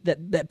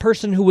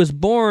person who was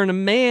born a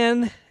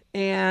man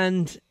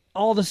and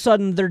all of a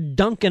sudden they're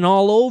dunking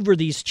all over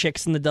these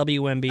chicks in the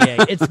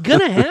WNBA. It's going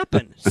to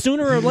happen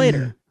sooner or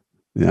later.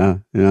 Yeah.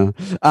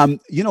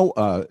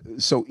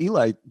 So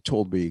Eli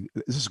told me,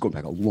 this is going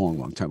back a long,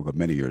 long time ago,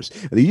 many years.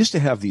 They used to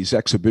have these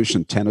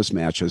exhibition tennis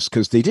matches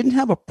because they didn't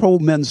have a pro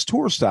men's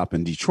tour stop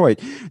in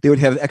Detroit. They would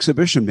have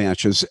exhibition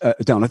matches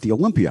down at the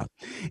Olympia.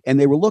 And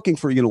they were looking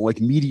for,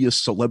 like media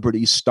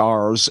celebrity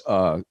stars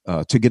to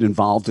get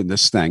involved in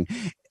this thing.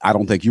 I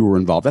don't think you were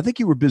involved. I think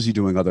you were busy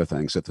doing other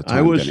things at the time.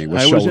 I was Denny,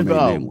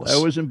 involved. I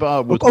was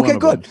involved with Okay, one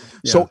good.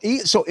 Of them.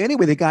 Yeah. So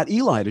anyway, they got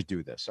Eli to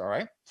do this. All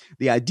right.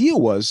 The idea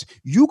was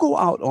you go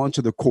out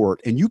onto the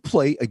court and you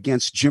play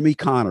against Jimmy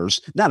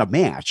Connors, not a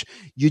match.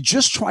 You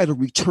just try to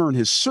return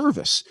his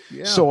service.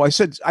 Yeah. So I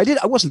said,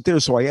 I wasn't there.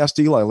 So I asked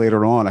Eli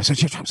later on, I said,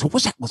 so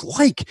what's that was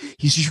like?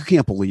 He says, you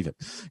can't believe it.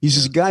 He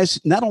says,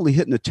 guys, not only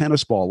hitting a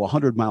tennis ball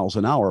 100 miles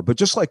an hour, but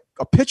just like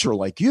a pitcher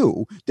like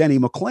you, Denny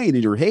McLain,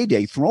 in your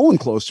heyday, throwing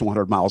close to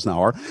 100 miles an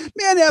hour,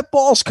 man, that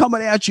ball's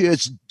coming at you.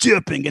 It's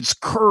dipping, it's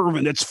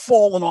curving, it's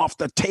falling off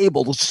the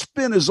table. The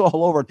spin is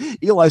all over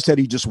it. Eli said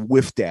he just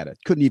whiffed at it.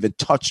 Couldn't even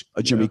touch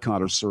a Jimmy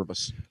Connors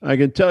service. I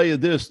can tell you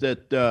this,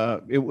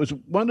 that it was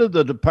one of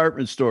the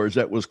department stores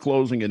that was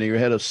closing, and they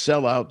had a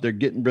sellout. They're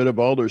getting rid of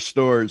all their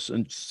stores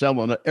and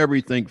selling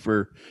everything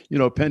for,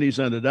 pennies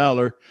on the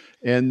dollar.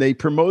 And they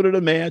promoted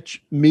a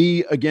match,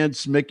 me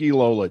against Mickey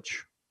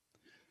Lolich.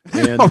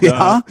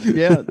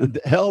 And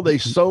hell, they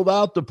sold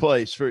out the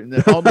place and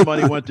all the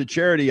money went to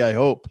charity, I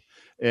hope.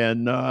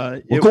 And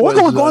go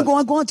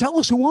on. Tell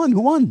us who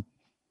won.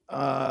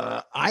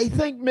 I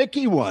think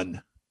Mickey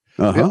won.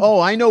 Uh-huh. Oh,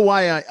 I know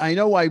why. I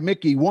know why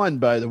Mickey won.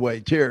 By the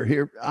way,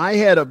 here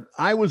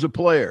I was a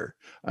player.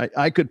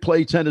 I could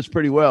play tennis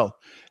pretty well,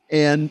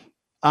 and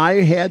I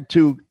had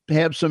to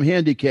have some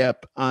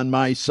handicap on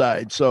my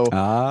side. So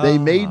they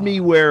made me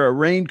wear a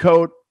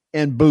raincoat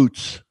and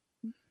boots,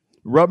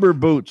 rubber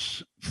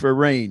boots for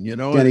rain.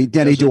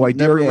 Denny, do I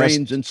dare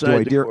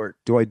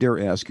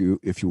ask you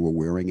if you were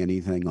wearing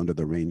anything under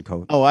the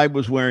raincoat? Oh, I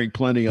was wearing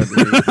plenty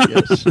underneath.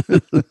 Yes.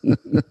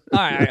 All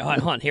right,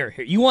 hold on. Here.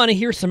 You want to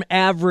hear some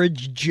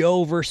average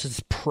Joe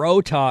versus pro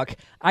talk?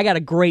 I got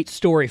a great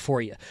story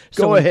for you.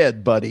 So Go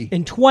ahead, buddy.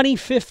 In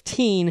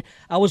 2015,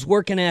 I was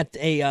working at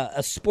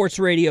a sports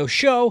radio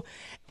show,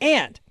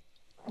 and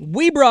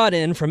we brought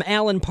in from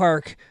Allen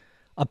Park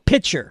a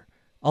pitcher,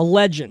 a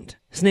legend.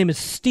 His name is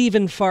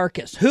Stephen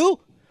Farkas. Who?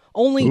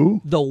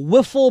 The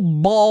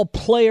wiffle ball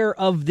player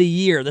of the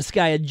year. This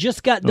guy had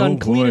just got done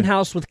cleaning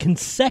house with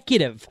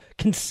consecutive,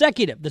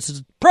 this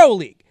is pro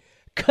league,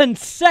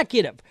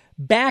 consecutive,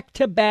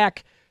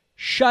 back-to-back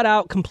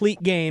shutout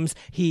complete games.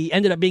 He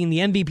ended up being in the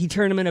MVP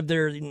tournament of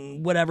their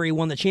whatever. He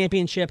won the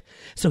championship.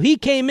 So he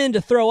came in to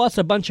throw us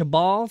a bunch of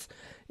balls,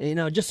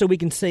 just so we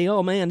can say,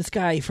 oh, man, this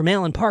guy from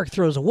Allen Park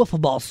throws a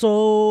wiffle ball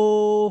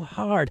so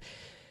hard.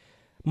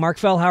 Mark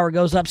Fellhauer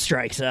goes up,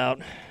 strikes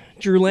out.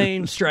 Drew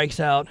Lane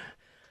strikes out.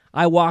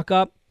 I walk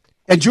up.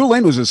 And Drew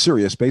Lane was a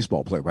serious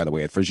baseball player, by the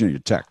way, at Virginia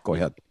Tech. Go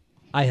ahead.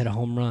 I hit a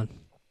home run.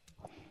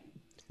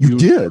 You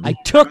did? I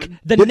took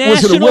the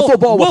National Wiffle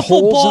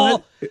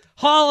Ball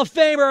Hall of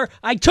Famer.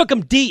 I took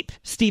him deep,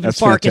 Stephen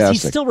Farkas.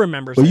 Fantastic. He still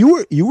remembers Well,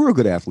 it. you were a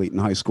good athlete in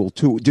high school,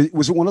 too.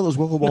 Was it one of those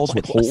wiffle balls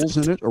with holes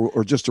in it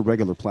or just a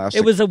regular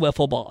plastic? It was a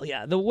wiffle ball,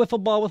 yeah. The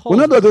wiffle ball with holes.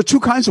 Well, no, there are two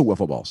kinds of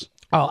wiffle balls.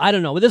 Oh, I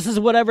don't know. This is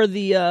whatever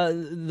the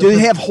Do they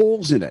have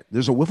holes in it?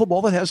 There's a wiffle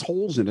ball that has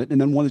holes in it, and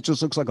then one that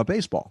just looks like a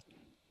baseball.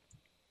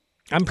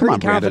 I'm pretty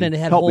confident it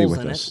had holes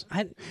in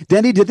it.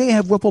 Denny, did they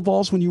have wiffle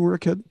balls when you were a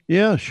kid?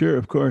 Yeah, sure,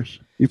 of course.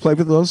 You played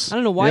with those? I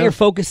don't know why you're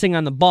focusing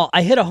on the ball.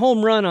 I hit a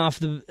home run off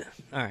the...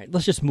 All right,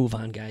 let's just move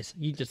on, guys.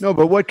 No,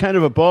 but what kind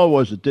of a ball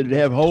was it? Did it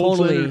have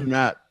holes in it or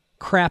not?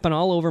 Crapping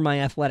all over my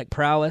athletic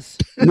prowess.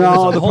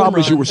 No, the problem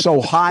is you were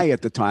so high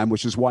at the time,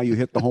 which is why you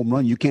hit the home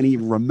run. You can't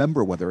even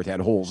remember whether it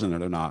had holes in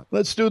it or not.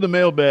 Let's do the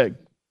mailbag.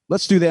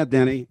 Let's do that,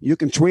 Denny. You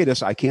can tweet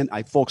us. I can't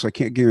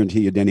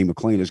guarantee you Denny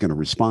McLain is going to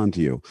respond to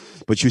you,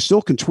 but you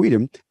still can tweet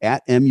him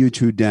at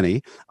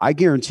MU2Denny. I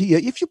guarantee you,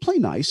 if you play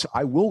nice,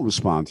 I will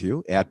respond to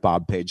you at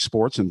Bob Page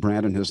Sports, and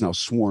Brandon has now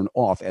sworn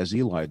off, as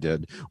Eli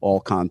did, all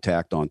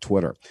contact on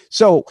Twitter.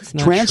 So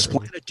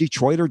transplanted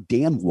Detroiter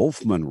Dan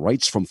Wolfman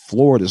writes from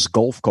Florida's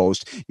Gulf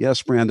Coast.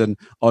 Yes, Brandon,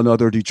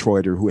 another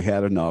Detroiter who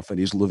had enough, and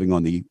he's living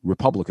on the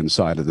Republican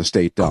side of the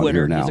state down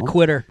here now. He's a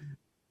quitter.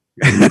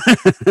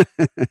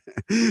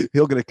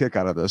 He'll get a kick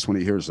out of this when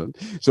he hears it.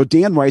 So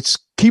Dan writes,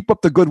 keep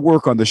up the good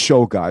work on the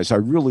show, guys. I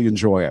really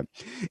enjoy it.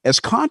 As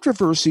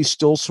controversy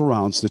still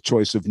surrounds the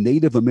choice of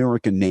Native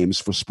American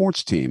names for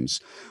sports teams,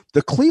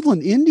 the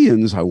Cleveland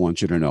Indians, I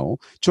want you to know,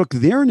 took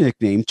their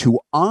nickname to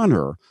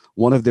honor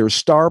one of their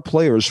star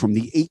players from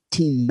the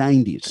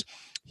 1890s.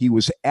 He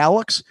was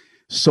Alex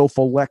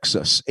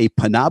Sophalexis, a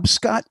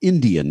Penobscot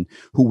Indian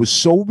who was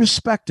so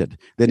respected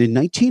that in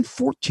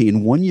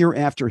 1914, 1 year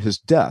after his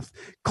death,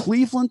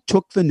 Cleveland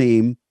took the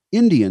name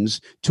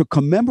Indians to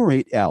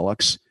commemorate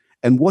Alex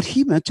and what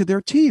he meant to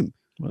their team.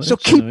 Well, so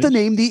keep the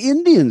name the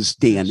Indians,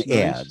 Dan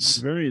adds.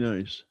 Very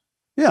nice.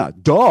 Yeah,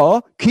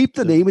 duh. Keep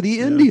the name of the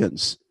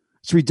Indians.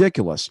 It's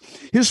ridiculous.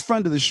 Here's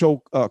friend of the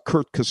show,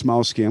 Kurt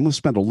Kosmowski. I'm going to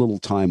spend a little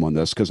time on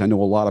this because I know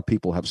a lot of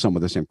people have some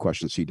of the same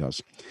questions he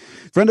does.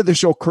 Friend of the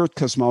show, Kurt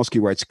Kosmowski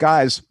writes,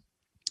 guys,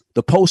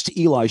 the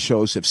post-Eli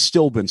shows have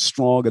still been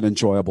strong and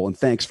enjoyable, and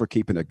thanks for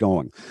keeping it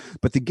going.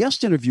 But the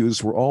guest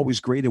interviews were always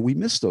great, and we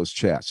miss those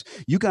chats.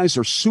 You guys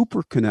are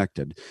super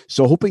connected,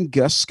 so hoping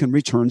guests can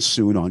return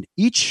soon on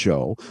each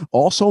show.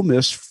 Also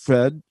miss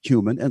Fred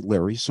Human and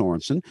Larry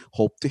Sorensen.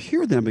 Hope to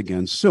hear them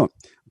again soon.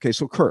 Okay,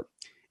 so Kurt,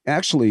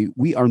 Actually,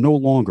 we are no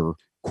longer,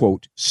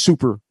 quote,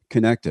 super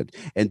connected.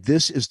 And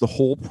this is the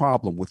whole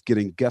problem with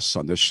getting guests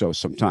on this show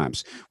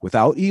sometimes.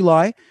 Without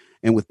Eli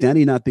and with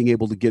Denny not being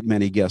able to get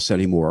many guests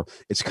anymore,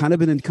 it's kind of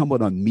been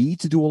incumbent on me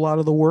to do a lot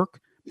of the work.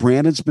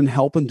 Brandon's been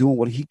helping, doing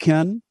what he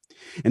can.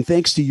 And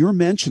thanks to your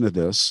mention of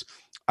this,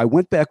 I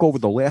went back over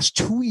the last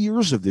 2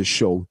 years of this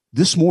show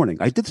this morning.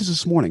 I did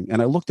this morning,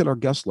 and I looked at our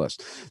guest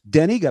list.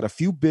 Denny got a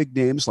few big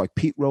names like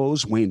Pete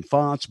Rose, Wayne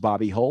Fonts,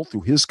 Bobby Hull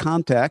through his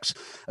contacts,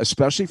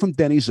 especially from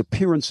Denny's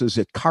appearances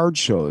at card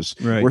shows,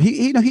 where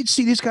he'd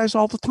see these guys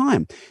all the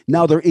time.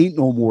 Now there ain't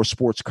no more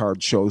sports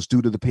card shows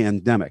due to the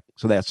pandemic,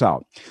 so that's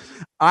out.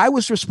 I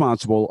was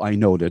responsible, I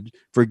noted,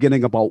 for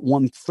getting about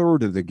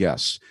 1/3 of the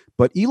guests.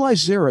 But Eli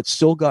Zaret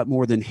still got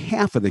more than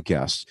half of the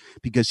guests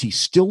because he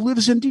still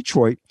lives in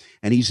Detroit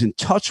and he's in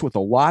touch with a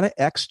lot of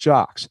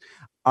ex-jocks.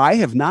 I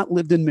have not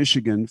lived in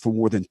Michigan for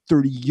more than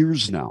 30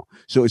 years now,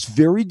 so it's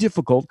very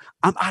difficult.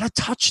 I'm out of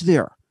touch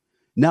there.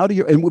 Now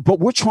but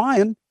we're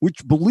trying,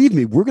 which believe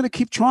me, we're going to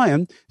keep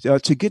trying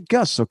to get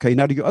guests. Okay,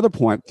 now to your other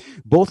point,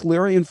 both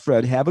Larry and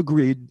Fred have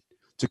agreed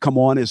to come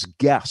on as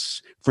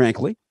guests.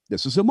 Frankly,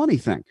 this is a money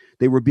thing.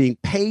 They were being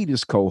paid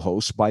as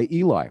co-hosts by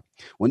Eli.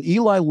 When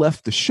Eli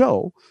left the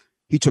show,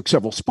 he took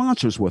several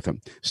sponsors with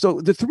him.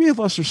 So the three of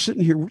us are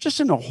sitting here. We're just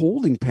in a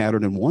holding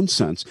pattern in one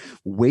sense,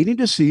 waiting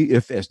to see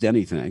if, as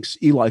Denny thinks,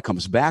 Eli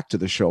comes back to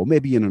the show,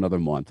 maybe in another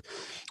month.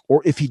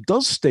 Or if he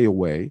does stay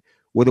away,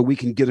 whether we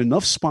can get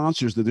enough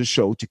sponsors to this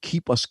show to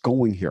keep us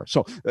going here.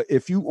 So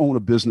if you own a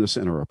business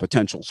and are a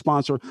potential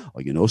sponsor,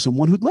 or you know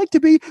someone who'd like to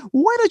be,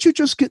 why don't you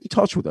just get in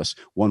touch with us?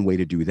 One way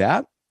to do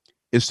that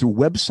is through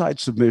website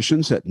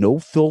submissions at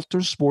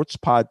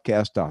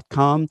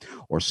nofiltersportspodcast.com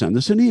or send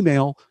us an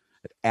email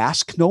at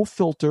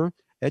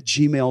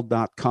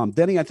asknofilter@gmail.com.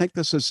 Denny, I think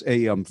this is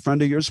a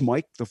friend of yours,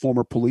 Mike, the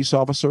former police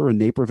officer in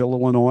Naperville,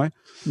 Illinois.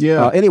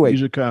 Yeah. Anyway,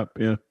 he's a cop.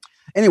 Yeah.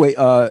 Anyway,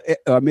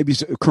 maybe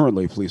he's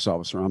currently a police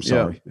officer. I'm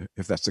sorry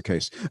if that's the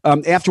case.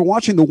 After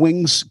watching the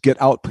Wings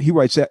get out, he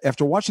writes,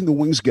 after watching the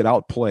Wings get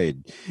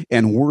outplayed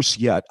and worse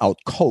yet,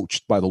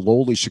 outcoached by the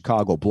lowly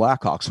Chicago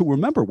Blackhawks, who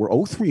remember were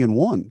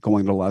 0-3-1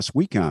 going to last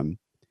weekend.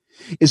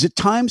 Is it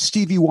time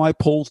Stevie Y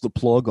pulls the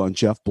plug on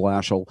Jeff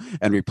Blashill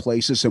and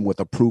replaces him with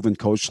a proven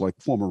coach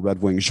like former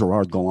Red Wings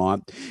Gerard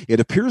Gallant? It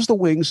appears the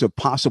Wings have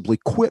possibly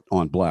quit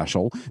on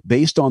Blashill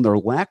based on their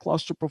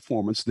lackluster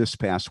performance this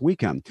past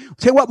weekend.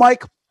 Tell you what,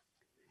 Mike,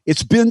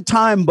 it's been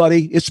time,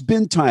 buddy. It's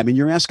been time. And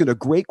you're asking a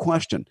great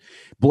question.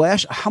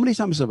 Blash, how many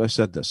times have I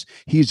said this?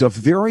 He's a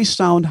very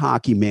sound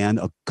hockey man,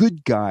 a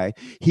good guy.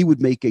 He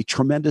would make a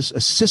tremendous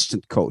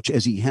assistant coach,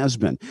 as he has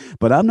been.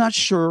 But I'm not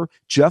sure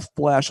Jeff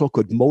Blashill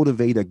could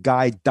motivate a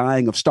guy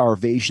dying of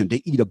starvation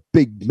to eat a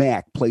Big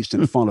Mac placed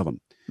in front of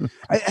him.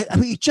 I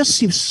mean, it just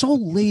seems so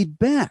laid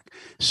back.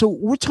 So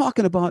we're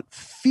talking about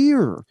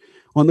fear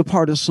on the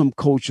part of some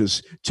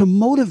coaches to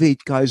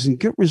motivate guys and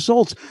get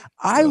results.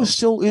 I was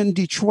still in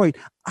Detroit.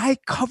 I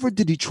covered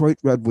the Detroit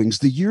Red Wings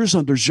the years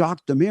under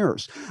Jacques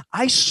Demers.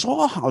 I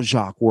saw how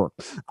Jacques worked.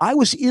 I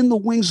was in the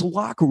Wings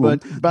locker room.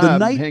 But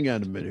Bob, hang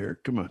on a minute here.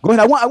 Come on. Go ahead.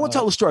 I want to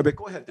tell the story, but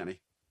go ahead,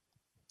 Denny.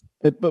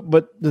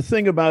 But the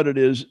thing about it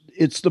is,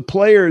 it's the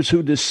players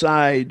who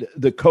decide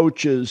the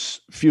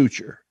coach's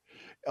future.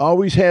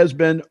 Always has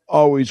been,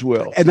 always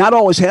will. And not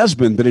always has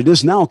been, but it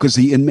is now because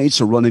the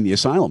inmates are running the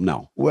asylum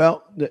now.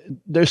 Well,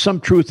 there's some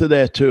truth to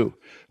that too.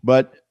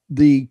 But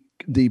the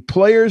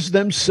players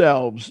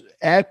themselves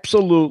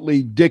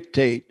absolutely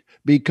dictate,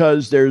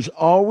 because there's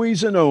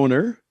always an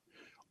owner,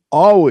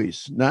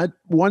 always, not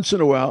once in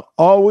a while,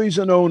 always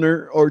an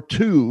owner or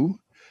two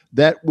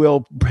that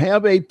will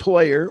have a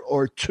player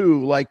or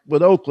two, like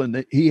with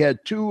Oakland. He had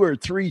 2 or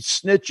 3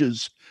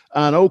 snitches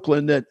on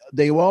Oakland that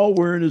they all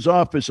were in his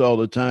office all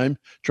the time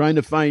trying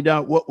to find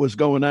out what was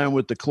going on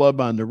with the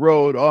club on the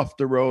road, off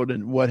the road,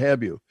 and what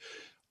have you.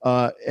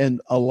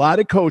 And a lot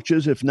of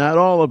coaches, if not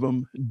all of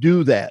them,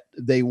 do that.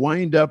 They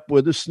wind up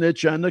with a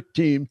snitch on the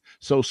team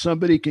so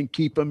somebody can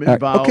keep them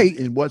involved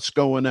in what's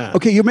going on.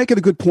 Okay, you're making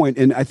a good point.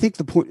 And I think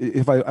the point,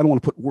 if I don't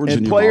want to put words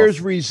in your mouth. And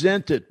players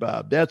resent it,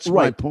 Bob. That's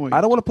my point.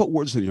 I don't want to put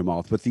words in your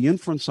mouth, but the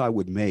inference I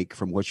would make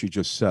from what you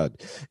just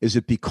said is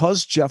that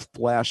because Jeff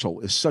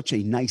Blashill is such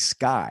a nice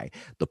guy,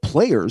 the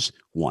players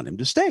want him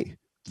to stay.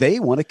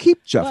 They want to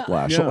keep Jeff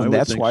Blashill, and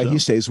that's why he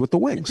stays with the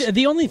Wings.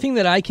 The only thing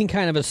that I can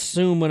kind of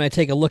assume when I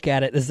take a look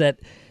at it is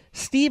that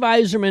Steve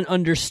Yzerman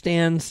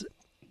understands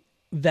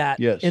that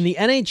in the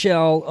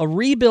NHL, a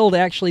rebuild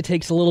actually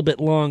takes a little bit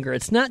longer.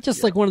 It's not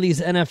just like one of these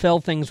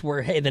NFL things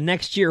where, hey, the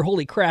next year,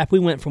 holy crap, we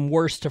went from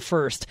worst to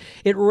first.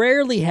 It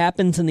rarely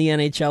happens in the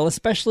NHL,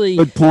 especially...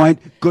 Good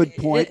point. Look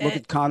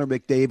at Connor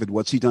McDavid.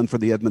 What's he done for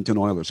the Edmonton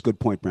Oilers? Good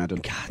point,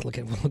 Brandon. God,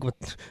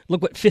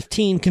 look what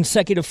 15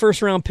 consecutive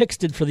first-round picks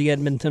did for the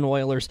Edmonton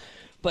Oilers.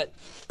 But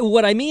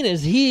what I mean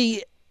is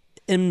he,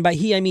 and by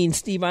he I mean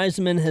Steve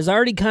Yzerman, has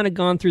already kind of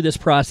gone through this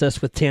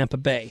process with Tampa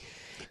Bay.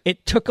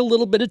 It took a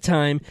little bit of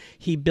time.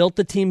 He built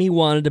the team he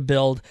wanted to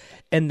build,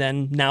 and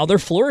then now they're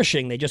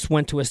flourishing. They just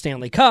went to a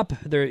Stanley Cup.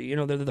 They're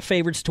the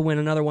favorites to win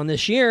another one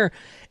this year.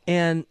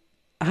 And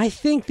I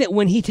think that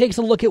when he takes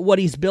a look at what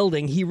he's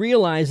building, he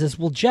realizes,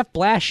 well, Jeff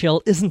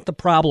Blashill isn't the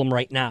problem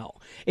right now.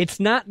 It's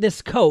not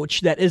this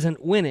coach that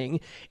isn't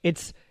winning.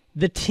 It's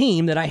the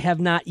team that I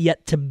have not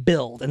yet to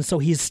build. And so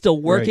he's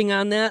still working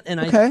on that. And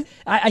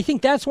I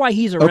think that's why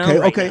he's around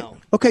now.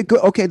 Okay,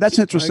 good. Okay, that's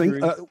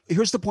interesting.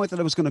 Here's the point that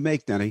I was going to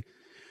make, Denny.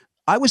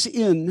 I was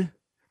in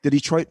the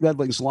Detroit Red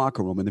Wings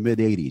locker room in the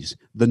mid-'80s,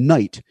 the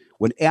night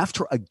when,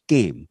 after a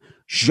game,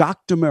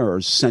 Jacques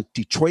Demers sent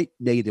Detroit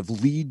native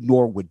Lee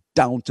Norwood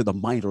down to the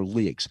minor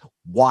leagues.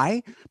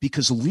 Why?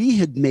 Because Lee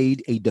had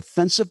made a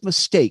defensive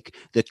mistake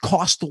that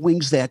cost the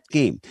Wings that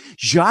game.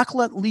 Jacques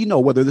let Lee know,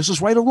 whether this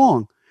is right or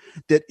wrong,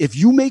 that if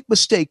you make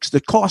mistakes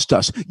that cost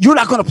us, you're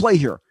not going to play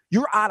here.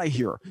 You're out of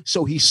here.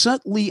 So he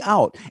sent Lee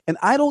out. And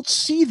I don't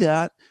see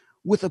that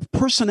with a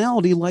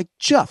personality like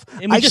Jeff.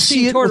 And we just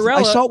see Tortorella.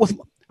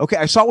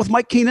 I saw it with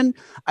Mike Keenan.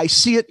 I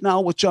see it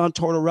now with John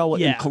Tortorella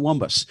in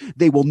Columbus.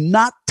 They will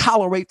not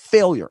tolerate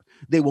failure.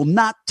 They will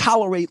not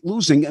tolerate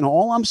losing. And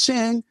all I'm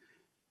saying,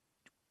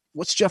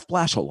 what's Jeff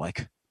Blashill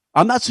like?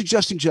 I'm not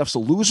suggesting Jeff's a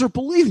loser.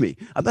 Believe me,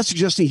 I'm not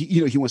suggesting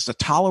he wants to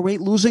tolerate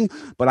losing.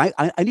 But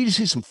I need to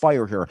see some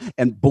fire here.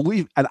 And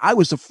I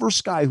was the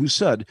first guy who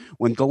said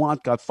when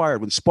Gallant got fired,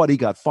 when Spuddy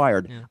got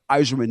fired,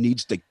 Yzerman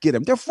needs to get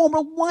him. They're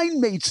former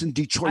line mates in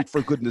Detroit,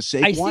 for goodness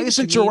sake. Why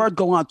isn't Gerard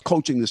Gallant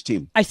coaching this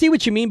team? I see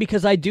what you mean,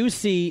 because I do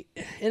see,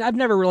 and I've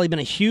never really been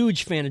a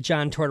huge fan of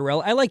John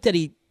Tortorella. I like that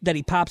he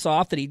pops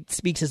off, that he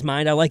speaks his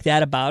mind. I like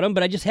that about him,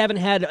 but I just haven't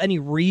had any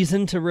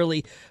reason to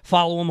really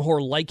follow him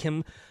or like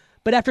him.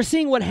 But after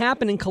seeing what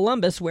happened in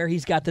Columbus, where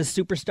he's got this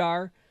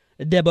superstar,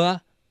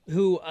 Deba,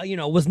 who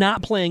was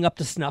not playing up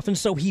to snuff, and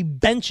so he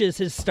benches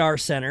his star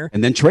center.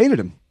 And then traded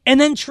him. And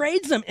then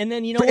trades him. And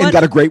then, what? And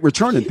got a great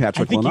return in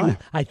Patrick Lanai.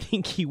 I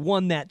think he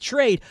won that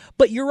trade.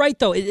 But you're right,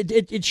 though.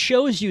 It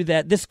shows you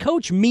that this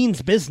coach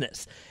means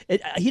business.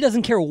 He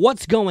doesn't care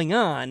what's going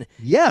on.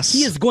 Yes.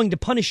 He is going to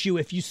punish you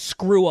if you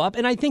screw up.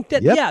 And I think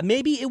that,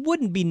 maybe it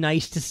wouldn't be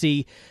nice to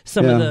see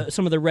some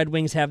of the Red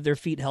Wings have their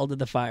feet held to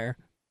the fire.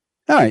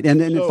 All right, and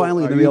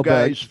finally, the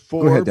mailbag. Guys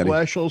for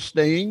Blashill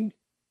staying?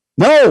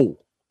 No,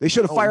 they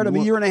should have fired him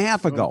a year and a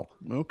half ago,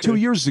 2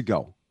 years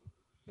ago.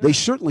 They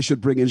certainly should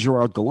bring in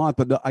Gerard Gallant,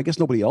 but I guess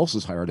nobody else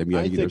has hired him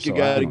yet. I think you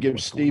got to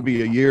give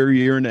Stevie a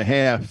year and a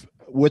half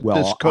with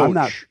this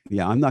coach.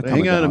 I'm not.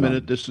 Hang on a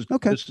minute. This has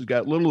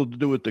got little to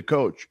do with the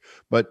coach,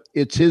 but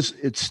it's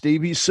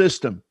Stevie's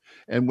system,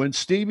 and when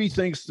Stevie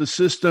thinks the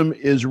system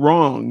is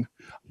wrong,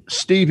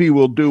 Stevie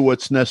will do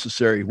what's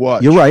necessary.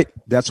 Watch. You're right.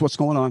 That's what's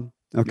going on.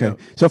 Okay. Yeah.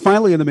 So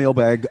finally in the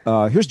mailbag,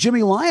 here's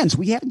Jimmy Lyons.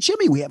 We haven't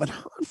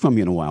heard from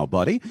you in a while,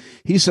 buddy.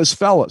 He says,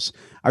 fellas,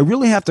 I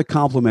really have to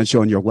compliment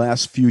you on your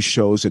last few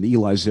shows in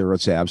Eli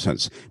Zaret's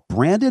absence.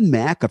 Brandon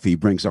McAfee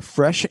brings a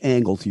fresh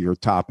angle to your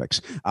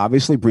topics.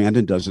 Obviously,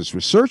 Brandon does his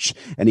research,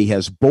 and he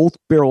has both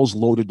barrels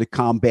loaded to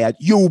combat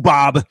you,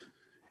 Bob.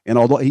 And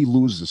although he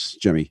loses,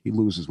 Jimmy,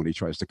 when he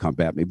tries to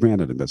combat me.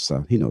 Brandon admits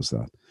that. He knows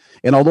that.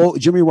 And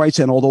Jimmy writes,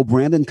 and although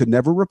Brandon could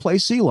never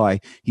replace Eli,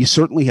 he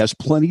certainly has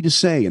plenty to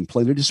say and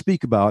plenty to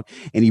speak about,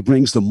 and he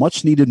brings the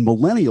much-needed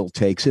millennial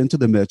takes into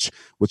the mix,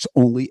 which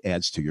only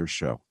adds to your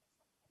show.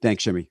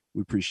 Thanks, Jimmy.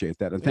 We appreciate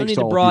that. And thanks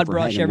to all of you for broad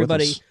brush hanging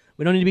everybody. with us.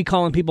 We don't need to be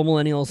calling people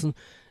millennials. And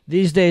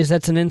these days,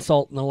 that's an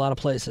insult in a lot of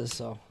places.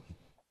 So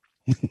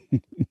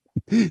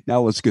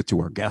now let's get to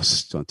our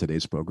guests on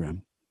today's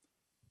program.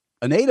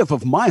 A native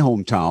of my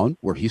hometown,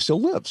 where he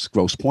still lives,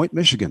 Grosse Pointe,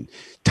 Michigan.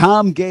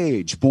 Tom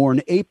Gage, born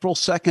April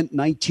 2nd,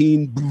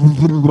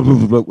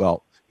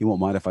 he won't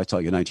mind if I tell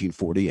you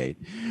 1948.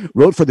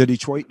 Wrote for the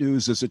Detroit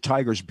News as a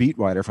Tigers beat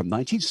writer from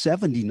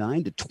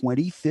 1979 to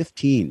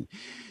 2015.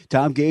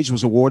 Tom Gage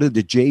was awarded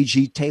the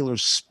J.G. Taylor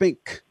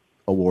Spink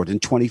Award in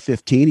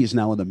 2015. He's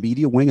now in the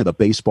media wing of the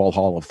Baseball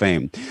Hall of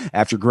Fame.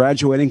 After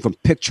graduating from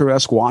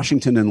picturesque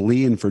Washington and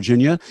Lee in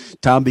Virginia,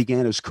 Tom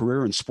began his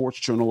career in sports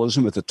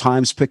journalism at the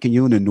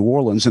Times-Picayune in New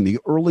Orleans in the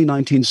early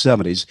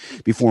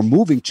 1970s before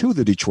moving to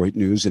the Detroit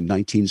News in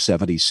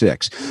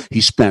 1976. He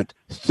spent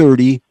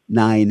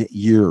 39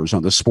 years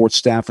on the sports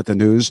staff at the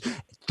News,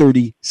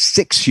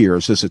 36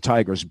 years as a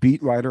Tigers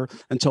beat writer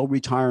until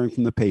retiring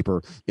from the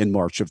paper in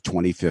March of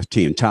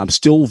 2015. Tom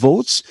still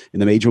votes in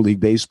the Major League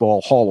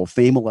Baseball Hall of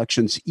Fame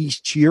elections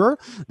each year.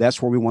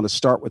 That's where we want to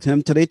start with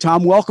him today.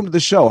 Tom, welcome to the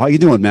show. How you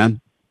doing, man?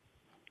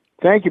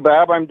 Thank you,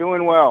 Bob. I'm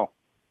doing well.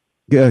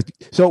 Good.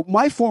 So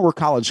my former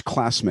college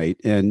classmate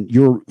and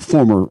your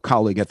former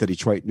colleague at the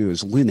Detroit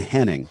News, Lynn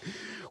Henning,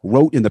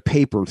 wrote in the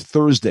paper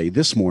Thursday,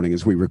 this morning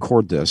as we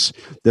record this,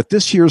 that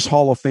this year's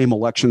Hall of Fame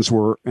elections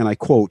were, and I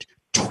quote,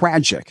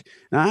 tragic.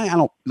 Now, I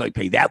don't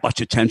pay that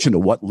much attention to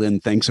what Lynn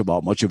thinks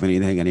about much of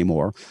anything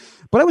anymore,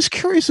 but I was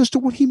curious as to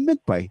what he meant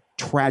by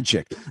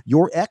tragic.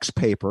 Your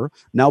ex-paper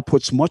now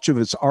puts many of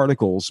its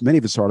articles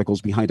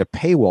behind a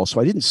paywall, so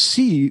I didn't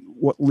see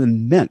what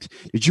Lynn meant.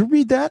 Did you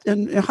read that?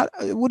 And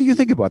what do you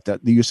think about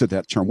that, the use of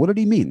that term? What did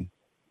he mean?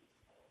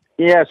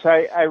 Yes,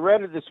 I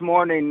read it this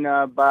morning,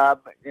 Bob,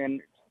 and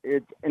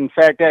in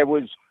fact, I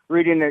was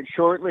reading it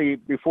shortly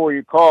before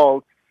you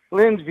called.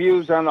 Lynn's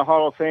views on the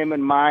Hall of Fame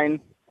and mine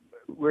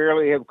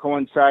rarely have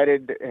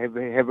coincided,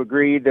 have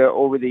agreed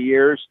over the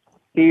years.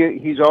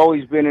 He's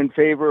always been in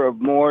favor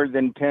of more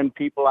than 10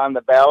 people on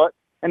the ballot,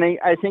 and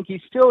I think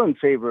he's still in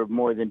favor of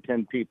more than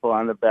 10 people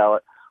on the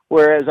ballot,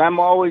 whereas I'm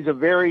always a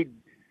very,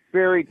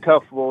 very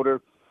tough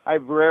voter.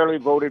 I've rarely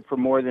voted for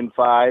more than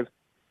 5,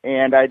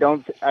 and I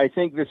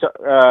think this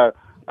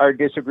our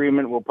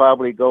disagreement will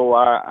probably go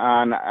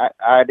on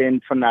ad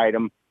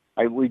infinitum.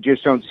 We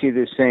just don't see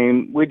the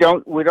same. We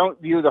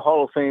don't view the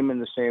Hall of Fame in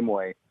the same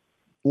way.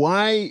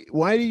 Why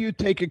do you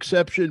take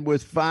exception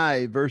with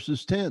 5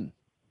 versus 10?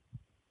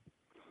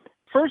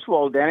 First of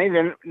all, Denny,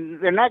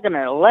 they're not going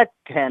to elect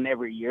 10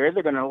 every year.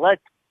 They're going to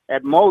elect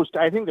at most.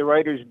 I think the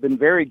writers have been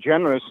very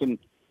generous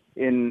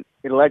in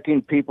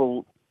electing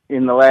people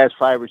in the last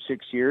 5 or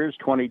 6 years,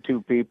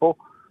 22 people.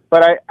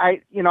 But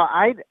I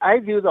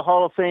view the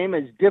Hall of Fame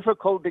as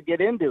difficult to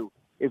get into.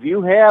 If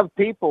you have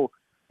people,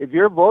 if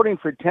you're voting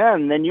for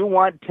 10, then you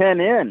want 10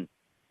 in.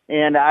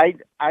 And I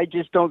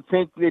just don't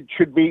think it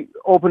should be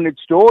open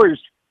its doors.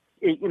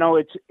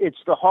 It's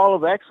the Hall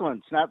of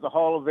Excellence, not the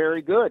Hall of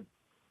Very Good.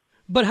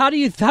 But how do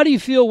you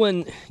feel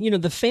when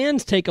the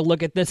fans take a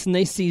look at this and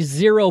they see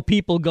 0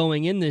 people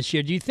going in this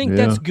year? Do you think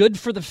that's good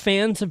for the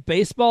fans of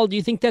baseball? Do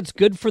you think that's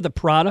good for the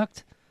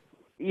product?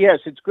 Yes,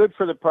 it's good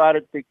for the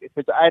product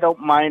because I don't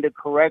mind a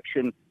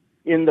correction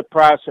in the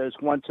process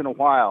once in a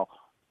while.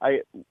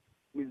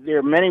 There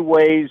are many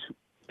ways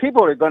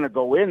people are going to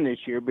go in this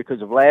year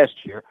because of last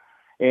year,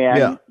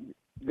 and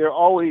there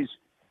always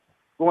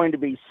going to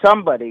be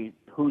somebody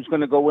who's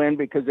going to go in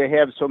because they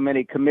have so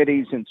many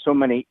committees and so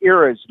many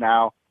eras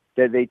now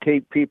that they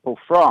take people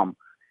from.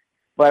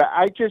 But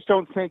I just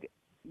don't think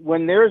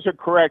when there's a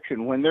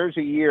correction, when there's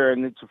a year,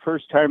 and it's the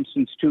first time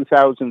since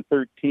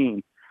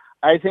 2013,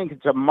 I think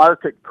it's a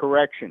market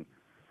correction,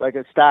 like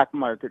a stock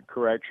market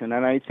correction.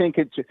 And I think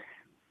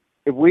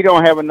if we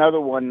don't have another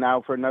one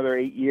now for another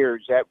 8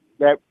 years,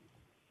 that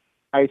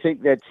I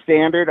think that's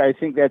standard. I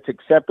think that's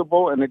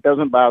acceptable, and it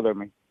doesn't bother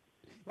me.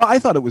 Well, I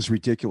thought it was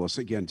ridiculous,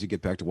 again, to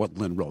get back to what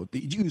Lynn wrote,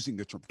 using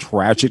the term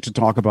tragic to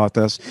talk about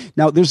this.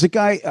 Now, there's a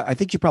guy, I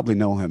think you probably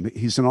know him.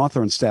 He's an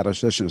author and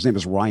statistician. His name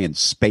is Ryan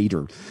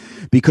Spader.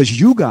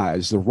 Because you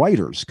guys, the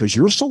writers, because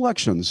your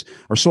selections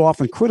are so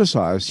often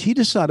criticized, he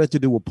decided to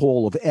do a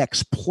poll of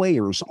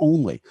ex-players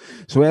only.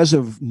 So as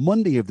of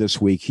Monday of this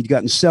week, he'd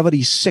gotten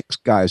 76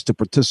 guys to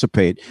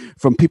participate,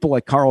 from people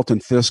like Carlton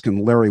Fisk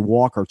and Larry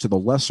Walker to the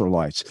lesser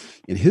lights.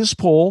 In his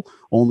poll,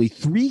 only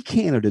 3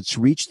 candidates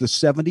reached the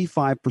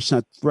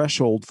 75%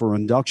 threshold for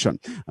induction.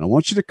 And I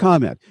want you to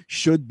comment,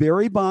 should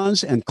Barry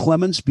Bonds and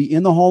Clemens be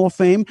in the Hall of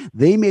Fame?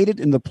 They made it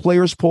in the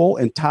players poll,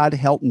 and Todd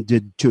Helton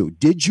did too.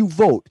 Did you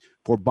vote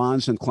for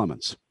Bonds and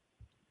Clemens?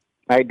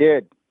 I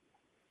did.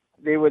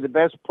 They were the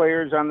best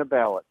players on the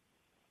ballot.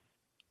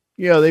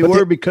 Yeah, they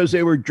were because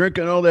they were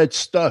drinking all that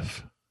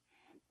stuff.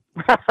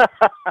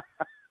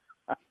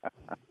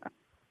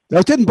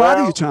 That didn't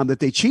bother you, Tom, that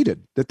they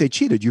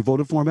cheated. You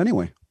voted for them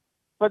anyway.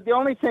 But the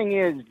only thing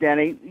is,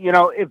 Denny,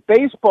 if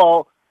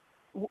baseball,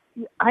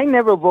 I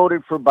never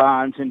voted for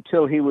Bonds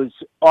until he was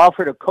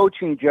offered a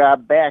coaching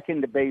job back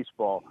into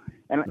baseball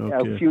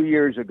a few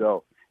years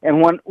ago.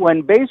 And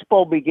when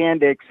baseball began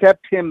to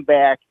accept him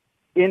back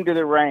into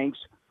the ranks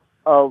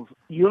of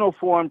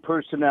uniformed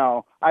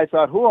personnel, I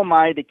thought, who am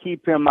I to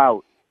keep him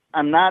out?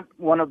 I'm not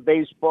one of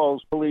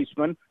baseball's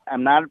policemen.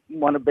 I'm not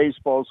one of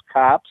baseball's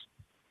cops.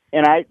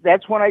 And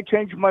that's when I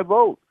changed my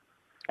vote.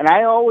 And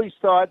I always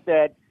thought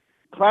that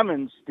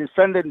Clemens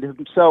defended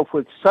himself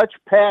with such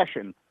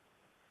passion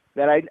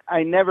that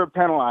I never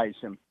penalized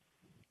him.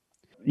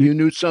 You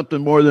knew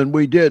something more than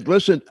we did.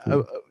 Listen,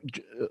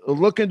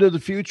 look into the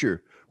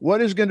future.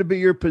 What is going to be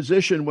your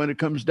position when it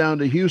comes down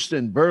to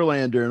Houston,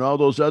 Verlander, and all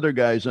those other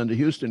guys on the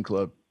Houston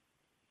club?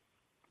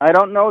 I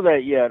don't know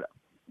that yet.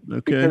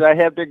 Okay. Because I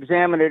have to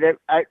examine it.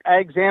 I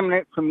examine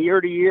it from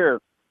year to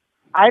year.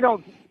 I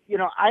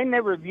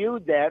never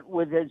viewed that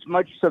with as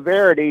much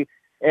severity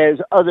as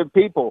other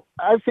people.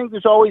 I think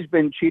there's always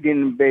been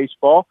cheating in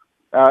baseball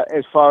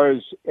as far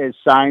as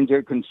signs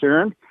are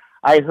concerned.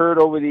 I heard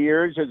over the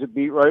years as a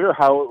beat writer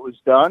how it was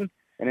done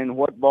and in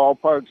what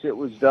ballparks it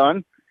was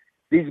done.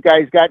 These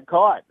guys got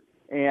caught,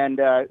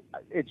 and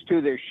it's to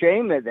their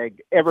shame,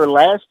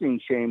 everlasting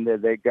shame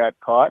that they got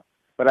caught,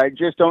 but I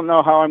just don't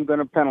know how I'm going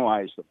to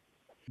penalize them.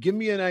 Give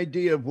me an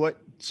idea of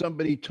what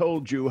somebody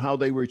told you how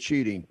they were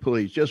cheating,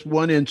 please. Just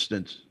one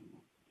instance.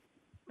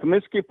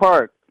 Comiskey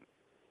Park.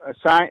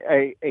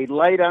 A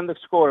light on the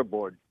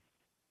scoreboard.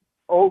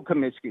 Old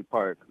Comiskey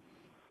Park.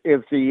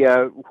 If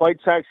the White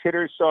Sox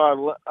hitters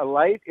saw a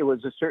light, it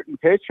was a certain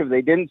pitch. If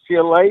they didn't see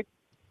a light,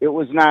 it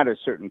was not a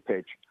certain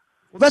pitch.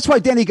 Well, that's why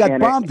Denny got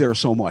bombed there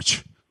so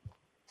much.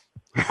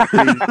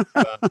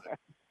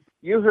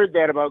 You heard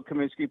that about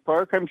Comiskey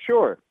Park, I'm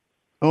sure.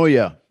 Oh,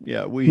 yeah.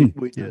 Yeah, we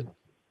did.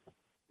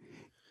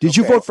 Did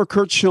you vote for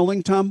Curt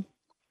Schilling, Tom?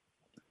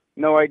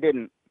 No, I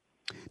didn't.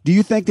 Do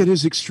you think that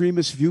his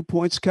extremist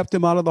viewpoints kept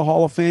him out of the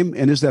Hall of Fame,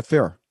 and is that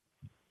fair?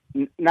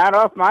 Not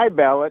off my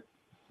ballot,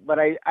 but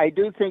I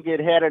do think it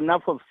had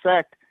enough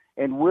effect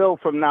and will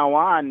from now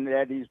on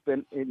that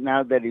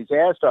now that he's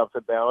asked off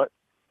the ballot,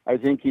 I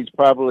think he's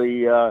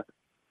probably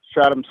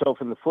shot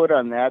himself in the foot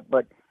on that.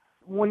 But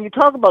when you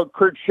talk about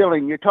Curt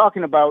Schilling, you're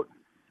talking about,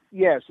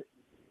 yes,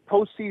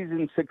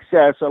 postseason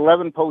success,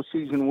 11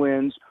 postseason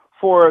wins.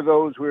 4 of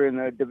those were in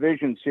the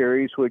division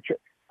series, which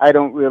I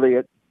don't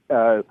really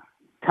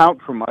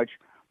count for much.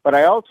 But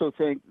I also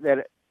think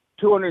that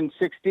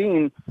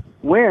 216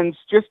 wins,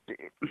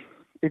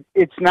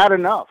 it's not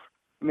enough.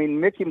 I mean,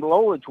 Mickey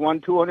Mlolich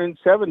won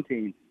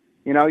 217.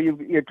 You know,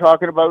 you're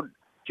talking about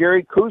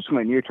Jerry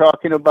Koosman. You're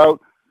talking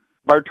about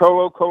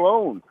Bartolo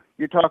Colon.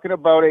 You're talking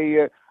about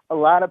a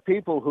lot of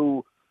people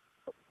who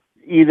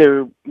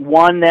either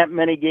won that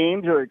many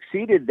games or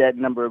exceeded that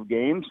number of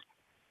games.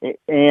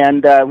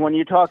 And when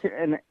you talk,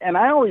 and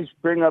I always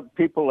bring up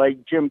people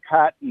like Jim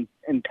Cotton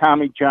and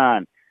Tommy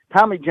John.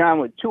 Tommy John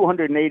with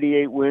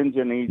 288 wins,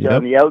 and he's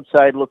on the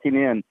outside looking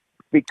in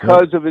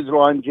because of his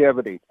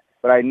longevity.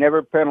 But I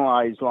never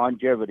penalize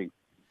longevity.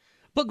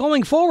 But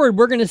going forward,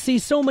 we're going to see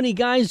so many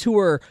guys who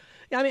are.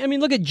 I mean,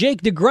 look at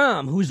Jake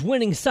DeGrom, who's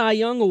winning Cy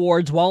Young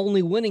awards while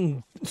only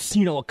winning,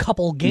 a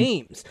couple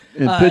games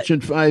and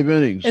pitching 5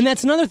 innings. And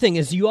that's another thing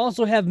is you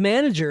also have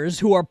managers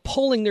who are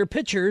pulling their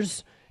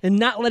pitchers and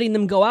not letting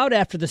them go out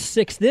after the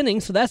 6th inning,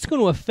 so that's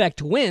going to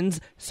affect wins.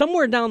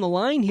 Somewhere down the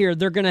line here,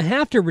 they're going to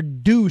have to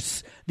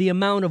reduce the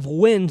amount of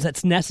wins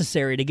that's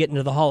necessary to get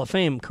into the Hall of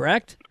Fame,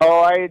 correct?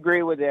 Oh, I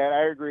agree with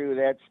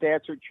that.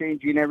 Stats are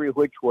changing every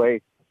which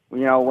way. You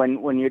know,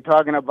 when you're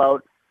talking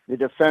about the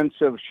defense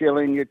of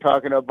Schilling, you're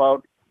talking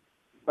about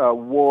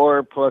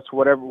WAR plus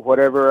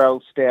whatever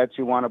else stats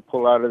you want to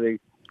pull out of the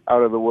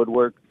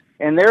woodwork.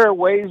 And there are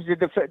ways to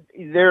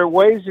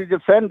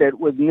defend it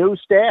with new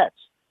stats.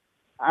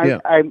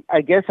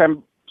 I guess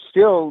I'm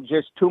still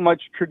just too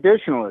much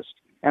traditionalist.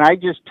 And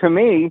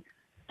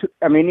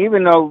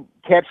even though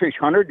Catfish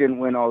Hunter didn't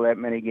win all that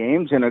many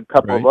games and a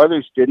couple of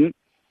others didn't,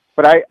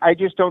 but I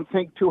just don't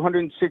think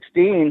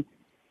 216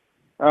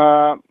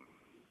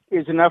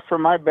 is enough for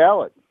my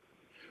ballot.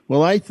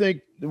 Well, I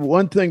think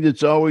one thing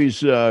that's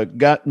always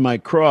gotten my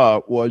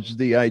craw was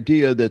the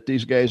idea that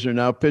these guys are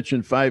now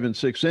pitching 5 and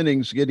 6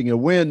 innings, getting a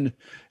win,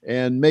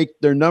 and make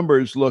their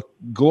numbers look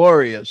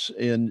glorious.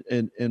 And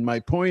my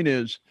point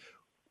is,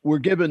 we're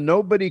giving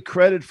nobody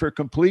credit for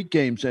complete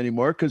games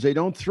anymore because they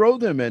don't throw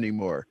them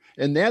anymore.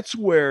 And that's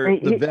where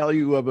the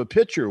value of a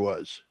pitcher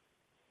was.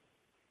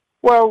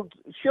 Well,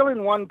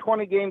 Schilling won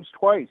 20 games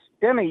twice.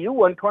 Denny, you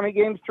won 20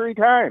 games 3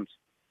 times.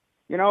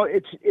 You know,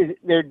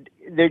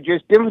 they're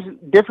just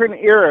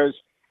different eras,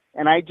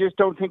 and I just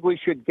don't think we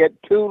should get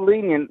too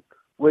lenient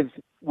with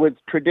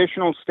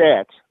traditional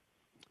stats.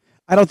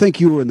 I don't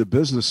think you were in the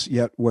business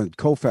yet when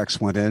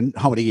Koufax went in.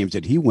 How many games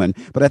did he win?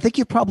 But I think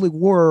you probably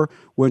were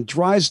when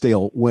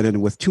Drysdale went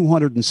in with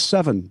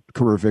 207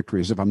 career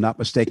victories, if I'm not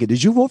mistaken.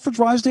 Did you vote for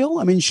Drysdale?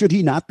 I mean, should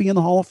he not be in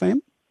the Hall of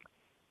Fame?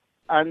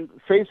 On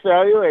face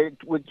value,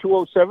 with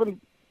 207,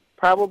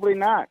 probably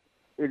not.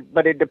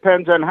 But it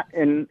depends on,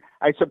 and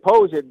I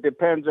suppose it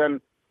depends on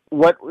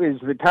what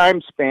is the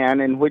time span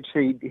in which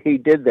he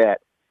did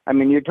that. I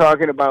mean, you're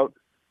talking about,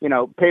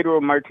 Pedro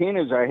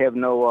Martinez, I have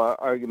no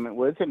argument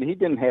with, and he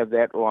didn't have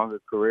that long a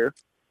career.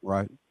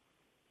 Right.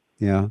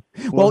 Yeah.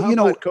 Well, how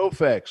about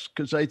Koufax?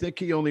 Because I think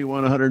he only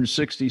won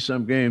 160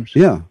 some games.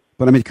 Yeah.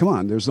 But I mean, come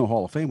on, there's no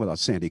Hall of Fame without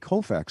Sandy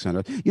Koufax in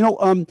it.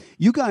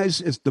 You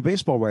guys, as the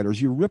baseball writers,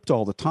 you're ripped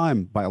all the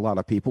time by a lot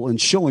of people. And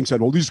Schilling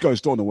said, well, these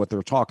guys don't know what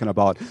they're talking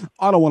about.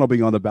 I don't want to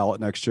be on the ballot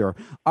next year.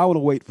 I want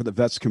to wait for the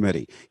Vets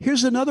Committee.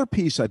 Here's another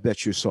piece I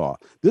bet you saw.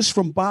 This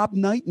from Bob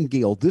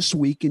Nightingale this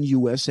week in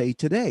USA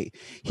Today.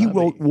 He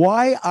wrote,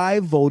 why I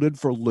voted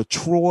for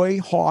LaTroy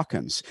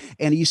Hawkins.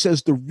 And he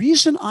says, the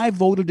reason I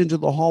voted into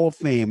the Hall of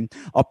Fame,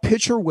 a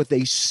pitcher with a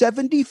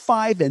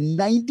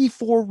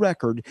 75-94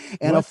 record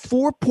and a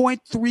 4.31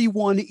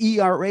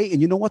 ERA.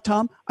 And you know what,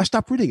 Tom? I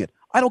stopped reading it.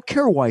 I don't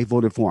care why he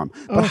voted for him.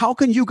 But how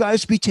can you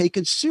guys be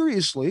taken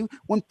seriously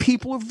when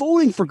people are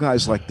voting for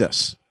guys like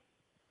this?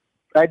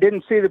 I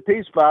didn't see the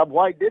piece, Bob.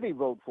 Why did he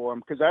vote for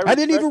him? Because I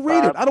didn't even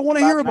read it. I don't want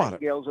to hear about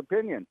it. Nightingale's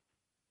opinion.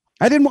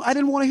 I didn't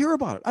want to hear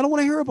about it. I don't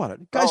want to hear about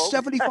it. Guy's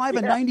 75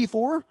 and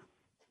 94.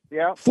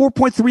 Yeah.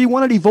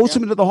 4.31, and he votes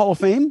him into the Hall of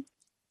Fame.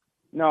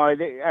 No,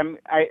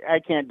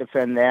 I can't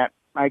defend that.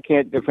 I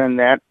can't defend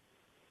that.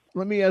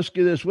 Let me ask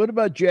you this. What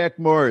about Jack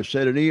Morris?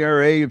 Had an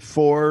ERA of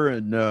 4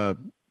 and, that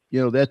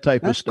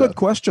type of stuff. That's a good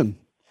question.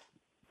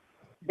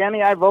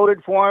 Denny, I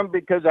voted for him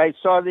because I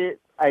saw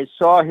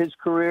his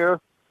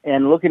career,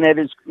 and looking at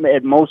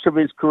most of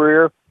his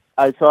career,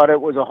 I thought it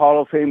was a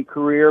Hall of Fame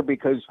career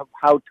because of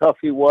how tough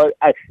he was.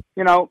 I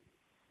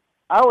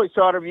always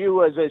thought of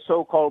you as a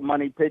so-called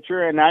money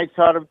pitcher, and I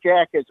thought of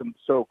Jack as a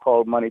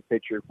so-called money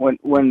pitcher. When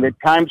the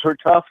times were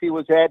tough, he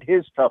was at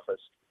his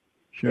toughest.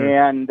 Sure.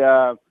 And,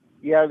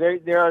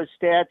 there are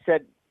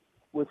stats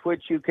with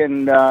which you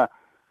can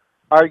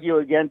argue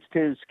against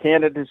his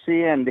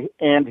candidacy and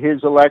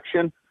his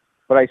election,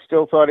 but I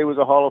still thought he was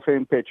a Hall of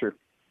Fame pitcher.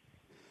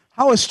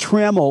 How is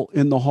Trammell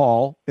in the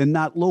Hall and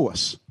not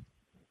Lewis?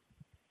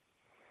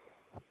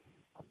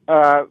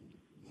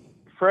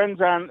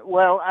 Friends on,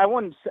 well, I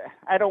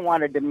don't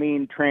want to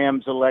demean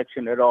Tram's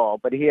election at all,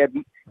 but he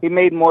he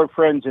made more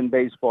friends in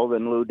baseball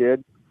than Lou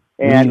did.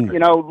 And,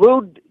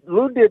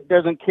 Lou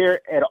doesn't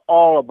care at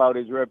all about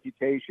his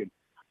reputation.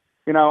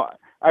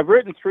 I've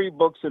written 3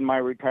 books in my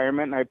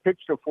retirement, and I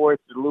pitched a 4th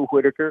to Lou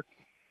Whitaker,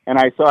 and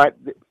I thought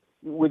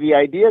with the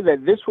idea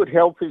that this would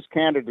help his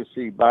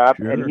candidacy, Bob,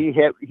 Sure. and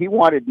he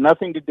wanted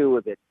nothing to do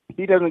with it.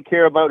 He doesn't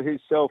care about his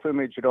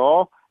self-image at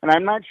all, and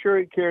I'm not sure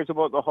he cares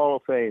about the Hall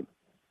of Fame.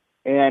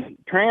 And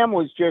Tram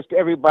was just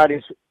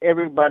everybody's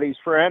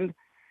friend.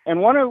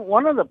 And one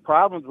of the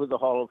problems with the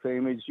Hall of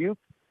Fame is you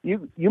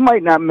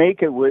might not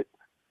make it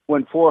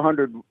when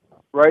 400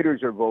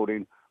 writers are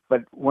voting,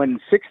 but when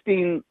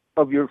 16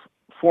 of your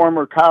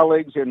former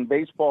colleagues and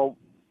baseball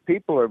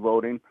people are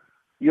voting,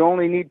 you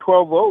only need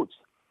 12 votes.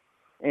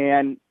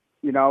 And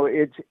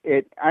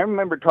I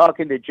remember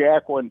talking to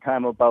Jack one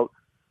time about,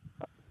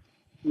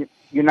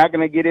 you're not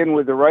going to get in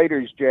with the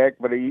writers, Jack,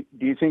 but do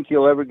you think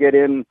you'll ever get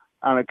in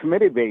on a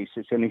committee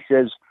basis? And he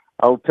says,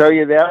 I'll tell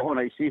you that when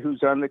I see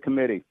who's on the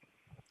committee.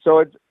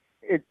 So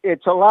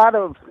it's a lot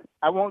of,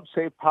 I won't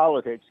say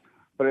politics,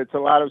 but it's a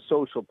lot of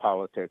social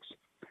politics.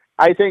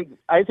 I think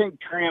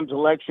Tram's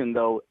election,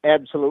 though,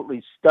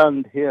 absolutely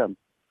stunned him.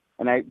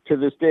 And to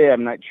this day,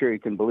 I'm not sure he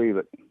can believe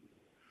it.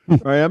 All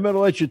right, I'm going to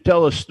let you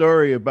tell a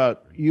story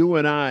about you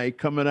and I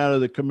coming out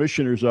of the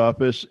commissioner's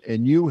office,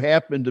 and you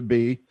happened to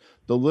be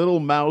the little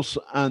mouse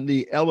on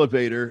the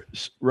elevator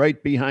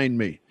right behind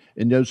me.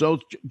 And there's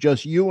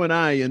just you and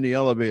I in the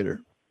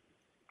elevator.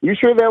 You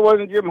sure that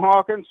wasn't Jim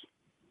Hawkins?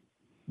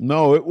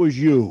 No, it was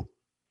you.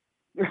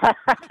 Was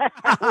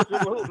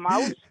it a little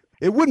mouse?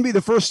 It wouldn't be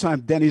the first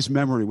time Denny's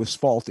memory was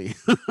faulty.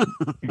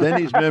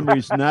 Denny's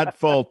memory's not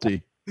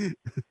faulty.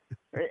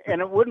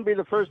 And it wouldn't be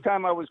the first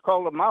time I was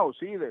called a mouse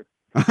either.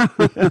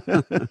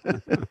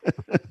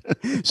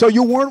 So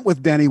you weren't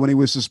with Denny when he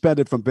was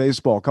suspended from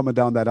baseball coming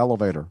down that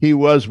elevator? He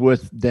was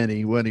with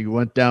Denny when he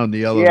went down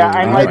the elevator. Yeah,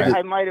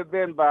 I might have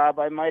been, Bob.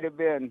 I might have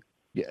been.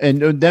 Yeah, and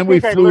then we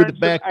flew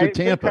back to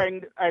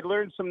Tampa. I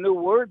learned some new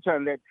words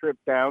on that trip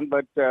down,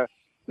 but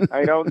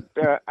I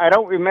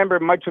don't remember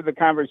much of the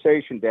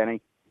conversation,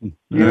 Denny. Do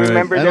you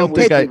remember I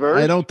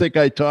don't think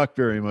I talked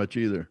very much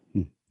either.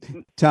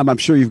 Tom, I'm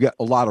sure you've got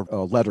a lot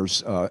of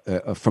letters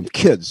from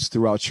kids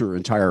throughout your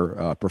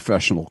entire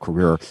professional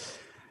career.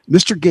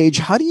 Mr. Gage,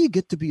 how do you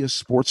get to be a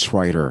sports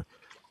writer?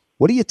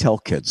 What do you tell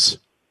kids?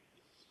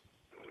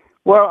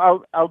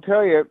 Well, I'll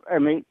tell you. I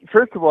mean,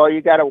 first of all,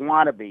 you got to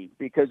want to be,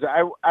 because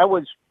I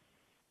was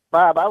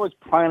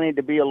planning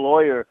to be a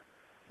lawyer,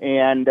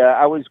 and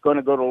I was going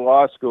to go to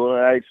law school,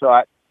 and I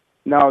thought,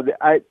 no,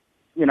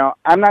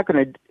 I'm not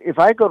going to. If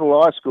I go to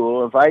law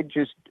school, if I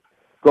just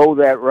go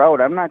that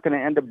route, I'm not going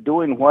to end up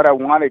doing what I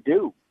want to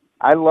do.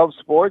 I love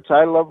sports.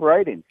 I love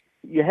writing.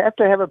 You have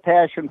to have a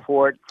passion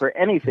for it for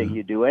anything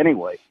you do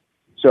anyway.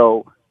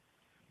 So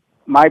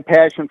my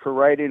passion for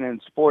writing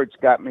and sports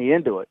got me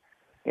into it.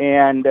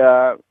 And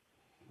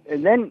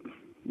then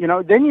you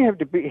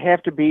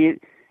have to be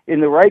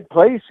in the right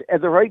place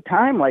at the right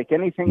time, like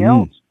anything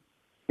else.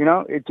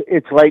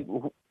 It's like,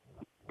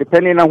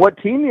 depending on what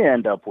team you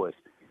end up with.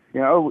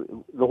 The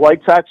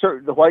White Sox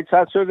or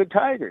the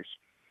Tigers.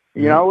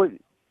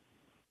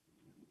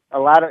 A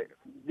lot of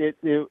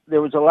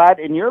there was a lot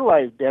in your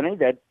life, Denny,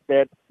 that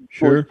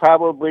Sure. was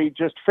probably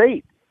just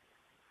fate.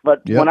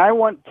 But when I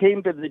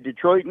came to the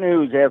Detroit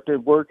News after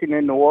working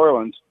in New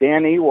Orleans,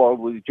 Dan Ewald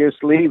was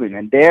just leaving,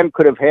 and Dan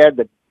could have had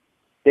the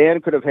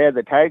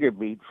Tiger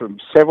beat for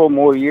several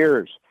more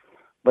years,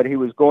 but he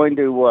was going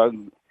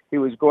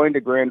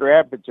to Grand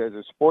Rapids as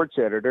a sports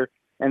editor,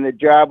 and the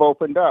job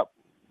opened up.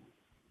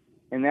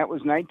 And that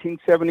was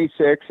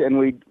 1976, and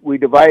we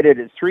divided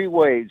it 3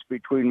 ways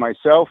between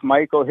myself,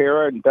 Mike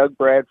O'Hara, and Doug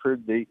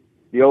Bradford, the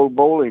old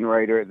bowling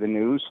writer at the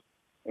News.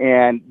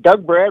 And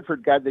Doug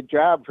Bradford got the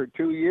job for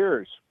 2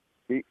 years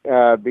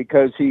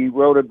because he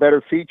wrote a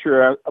better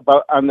feature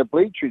on the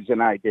bleachers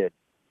than I did.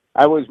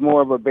 I was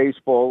more of a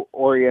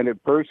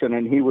baseball-oriented person,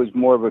 and he was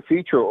more of a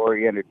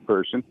feature-oriented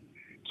person.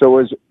 So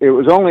it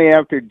was only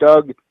after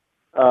Doug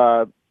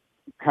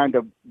kind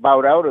of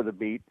bowed out of the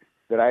beat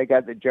that I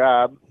got the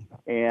job.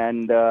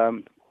 And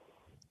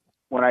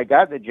when I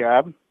got the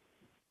job,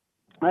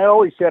 I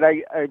always said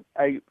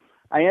I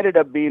ended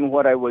up being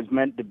what I was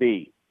meant to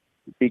be,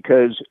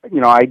 because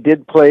I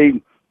did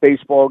play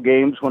baseball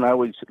games when I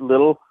was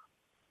little.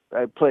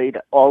 I played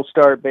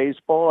all-star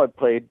baseball. I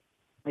played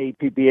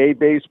APBA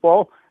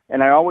baseball,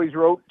 and I always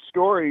wrote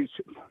stories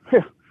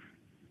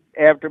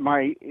after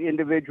my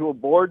individual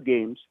board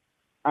games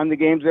on the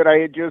games that I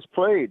had just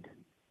played.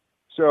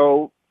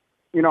 So,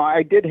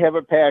 I did have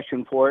a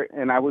passion for it,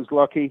 and I was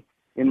lucky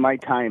in my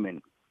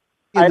timing.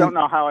 I don't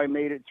know how I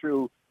made it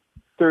through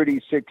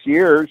 36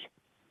 years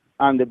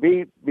on the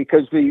beat,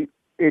 because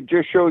it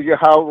just shows you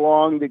how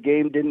long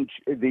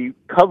the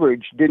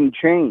coverage didn't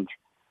change.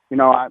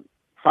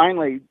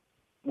 Finally,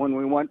 when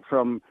we went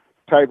from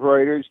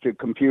typewriters to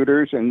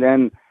computers and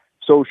then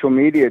social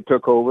media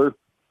took over,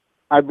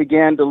 I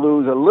began to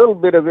lose a little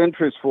bit of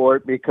interest for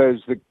it,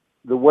 because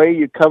the way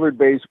you covered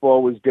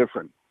baseball was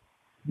different.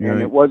 Right.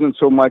 And it wasn't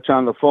so much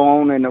on the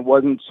phone, and it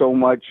wasn't so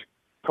much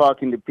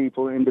talking to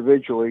people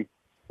individually.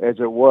 as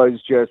it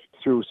was just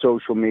through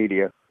social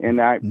media.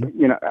 And I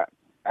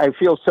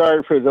feel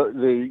sorry for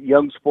the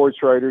young sports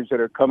writers that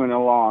are coming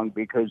along,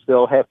 because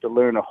they'll have to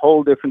learn a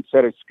whole different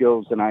set of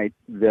skills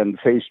than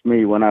faced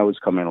me when I was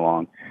coming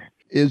along.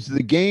 Is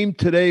the game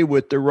today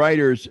with the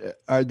writers,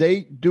 are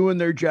they doing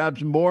their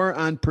jobs more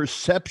on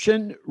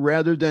perception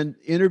rather than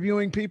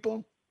interviewing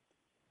people?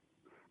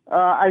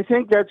 I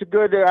think that's a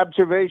good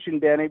observation,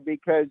 Denny,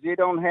 because you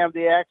don't have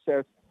the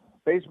access.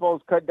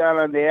 Baseball's cut down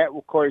on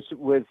of course,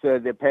 with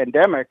the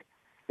pandemic.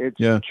 It's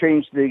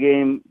changed the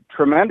game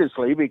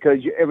tremendously because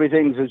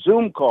everything's a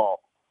Zoom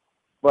call.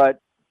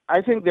 But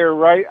I think they're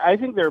right. I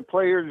think there are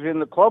players in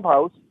the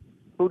clubhouse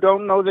who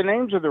don't know the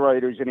names of the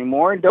writers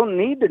anymore and don't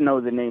need to know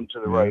the names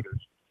of the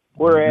writers.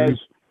 Whereas,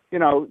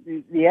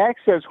 the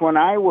access when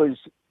I was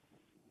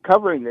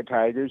covering the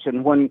Tigers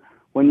and when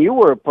you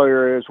were a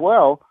player as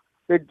well,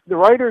 the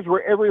writers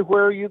were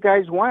everywhere you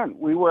guys went.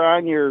 We were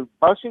on your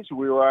buses,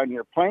 we were on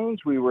your planes,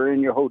 we were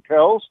in your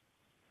hotels,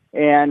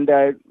 and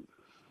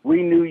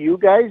we knew you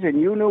guys and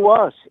you knew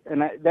us.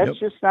 And that's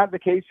just not the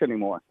case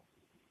anymore.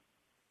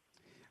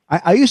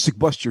 I used to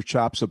bust your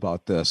chops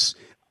about this.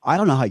 I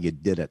don't know how you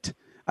did it.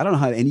 I don't know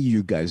how any of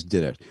you guys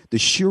did it. The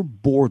sheer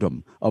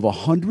boredom of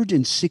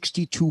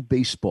 162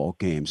 baseball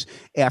games.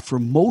 After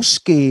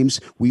most games,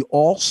 we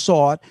all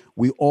saw it.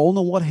 We all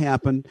know what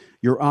happened.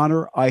 Your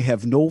Honor, I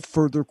have no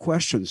further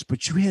questions,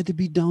 but you had to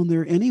be down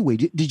there anyway.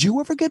 Did you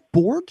ever get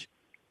bored?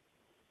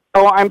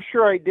 Oh, I'm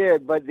sure I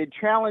did, but the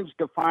challenge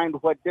to find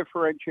what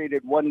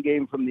differentiated one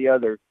game from the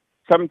other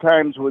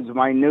sometimes was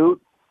minute,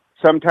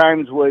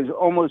 sometimes was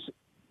almost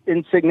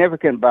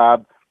insignificant,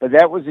 Bob, but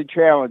that was a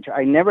challenge.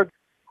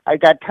 I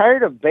got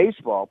tired of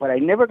baseball, but I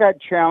never got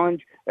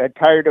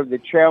tired of the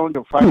challenge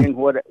of finding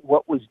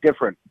what was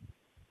different.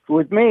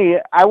 With me,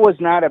 I was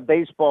not a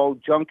baseball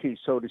junkie,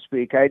 so to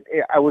speak.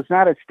 I was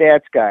not a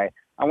stats guy.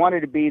 I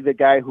wanted to be the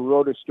guy who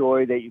wrote a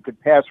story that you could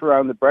pass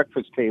around the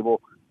breakfast table,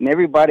 and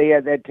everybody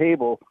at that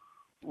table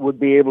would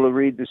be able to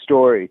read the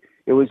story.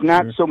 It was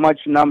not so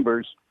much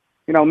numbers.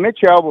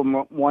 Mitch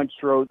Albom once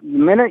wrote, the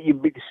minute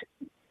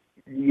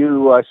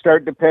you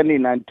start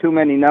depending on too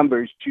many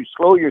numbers, you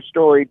slow your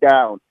story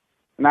down.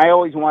 And I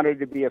always wanted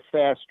to be a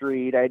fast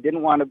read. I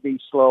didn't want to be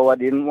slow. I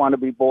didn't want to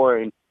be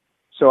boring.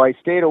 So I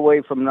stayed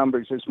away from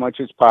numbers as much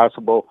as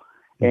possible.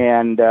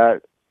 And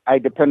I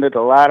depended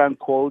a lot on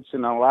quotes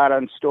and a lot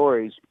on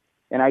stories.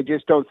 And I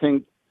just don't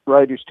think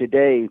writers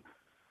today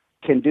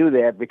can do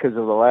that because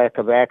of the lack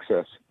of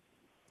access.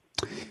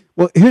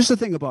 Well, here's the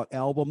thing about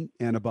Albom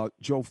and about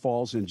Joe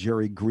Falls and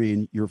Jerry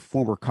Green, your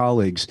former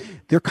colleagues.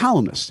 They're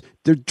columnists.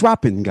 They're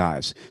drop-in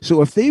guys.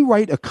 So if they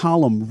write a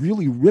column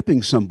really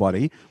ripping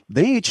somebody,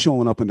 they ain't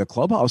showing up in the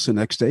clubhouse the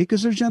next day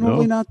because they're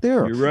generally not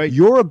there. You're right.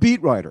 You're a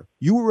beat writer.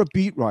 You were a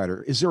beat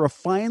writer. Is there a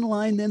fine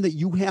line then that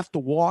you have to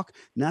walk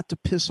not to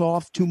piss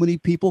off too many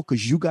people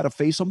because you got to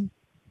face them?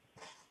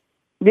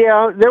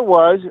 Yeah, there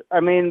was.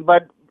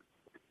 But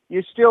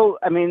you still,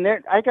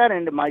 I got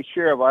into my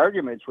share of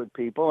arguments with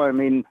people.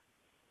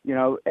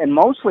 And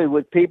mostly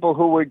with people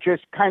who were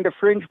just kind of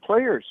fringe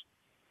players,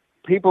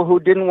 people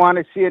who didn't want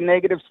to see a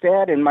negative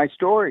stat in my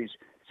stories.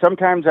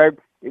 Sometimes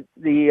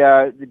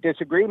the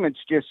disagreements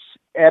just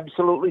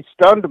absolutely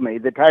stunned me.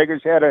 The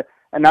Tigers had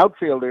an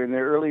outfielder in the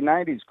early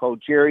 90s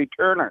called Jerry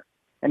Turner,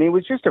 and he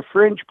was just a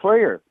fringe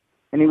player,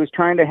 and he was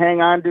trying to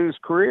hang on to his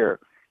career.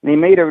 And he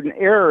made an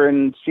error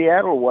in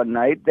Seattle one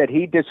night that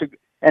he disagreed,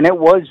 and it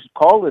was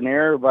called an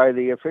error by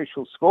the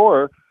official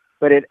scorer,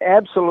 but it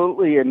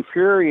absolutely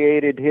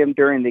infuriated him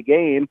during the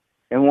game.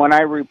 And when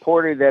I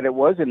reported that it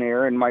was an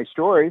error in my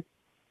story,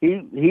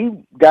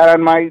 he got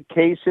on my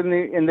case in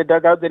the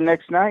dugout the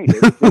next night.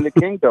 It was in the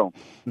Kingdom,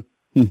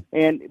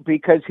 and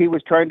because he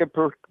was trying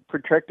to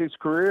protect his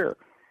career,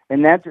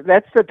 and that's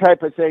the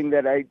type of thing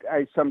that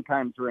I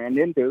sometimes ran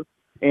into.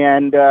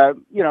 And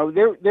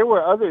there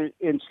were other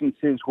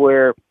instances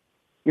where,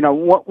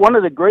 one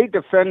of the great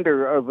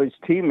defender of his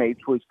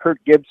teammates was Kirk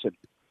Gibson.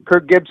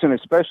 Kirk Gibson,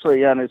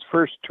 especially on his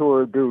first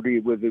tour of duty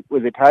with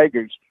the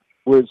Tigers,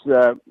 was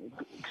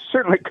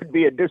certainly could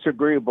be a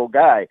disagreeable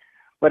guy.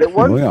 But it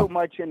wasn't so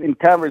much in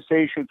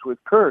conversations with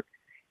Kirk.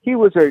 He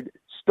was a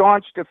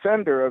staunch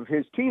defender of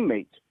his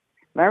teammates.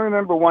 And I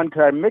remember one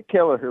time, Mick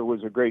Kelleher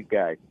was a great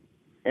guy,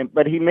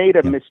 but he made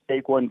a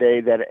mistake one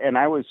day and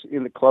I was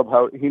in the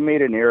clubhouse. He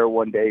made an error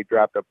one day,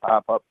 dropped a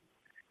pop-up.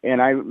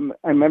 And I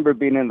remember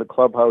being in the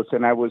clubhouse,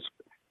 and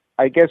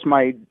I guess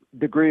my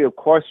degree of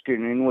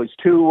questioning was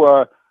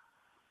too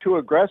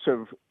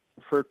aggressive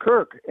for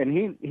Kirk,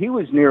 and he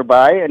was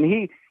nearby, and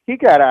he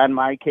got on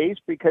my case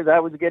because I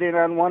was getting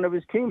on one of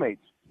his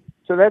teammates.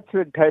 So that's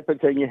the type of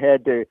thing you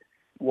had to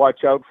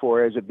watch out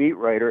for as a beat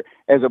writer,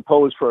 as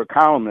opposed for a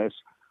columnist.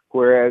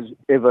 Whereas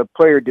if a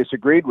player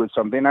disagreed with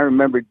something, I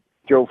remember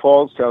Joe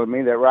Falls telling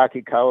me that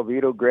Rocky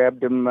Colavito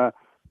grabbed him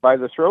by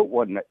the throat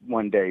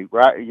one day.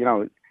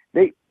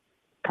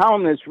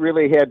 Columnists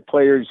really had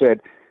players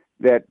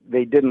that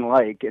they didn't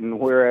like, and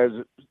whereas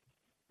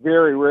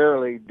very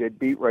rarely did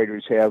beat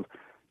writers have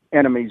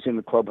enemies in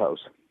the clubhouse.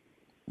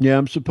 Yeah,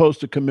 I'm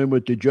supposed to come in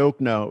with the joke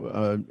now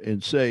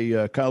and say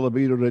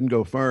Calavito didn't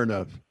go far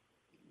enough.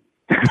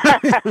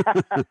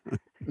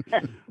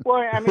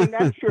 Well, I mean,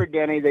 I'm sure,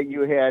 Denny, that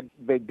you had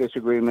big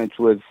disagreements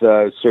with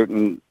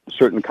certain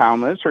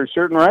columnists or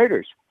certain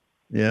writers.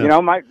 Yeah. You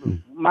know,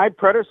 my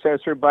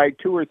predecessor by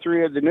 2 or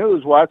 3 of the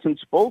news, Watson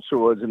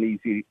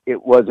Spolster,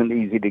 it wasn't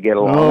easy to get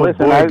along with.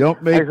 Boy, and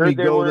don't make I heard me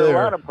there go were there.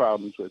 a lot of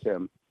problems with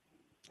him.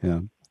 Yeah.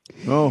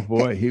 Oh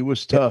boy, he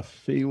was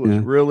tough. He was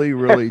really,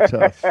 really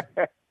tough.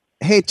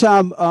 Hey,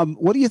 Tom,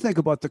 what do you think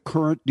about the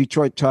current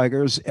Detroit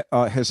Tigers?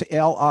 Has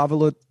Al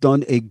Avila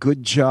done a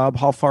good job?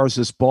 How far is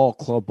this ball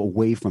club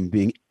away from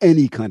being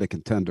any kind of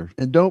contender?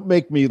 And don't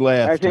make me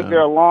laugh, I think Tom.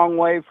 they're a long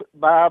way,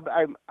 Bob.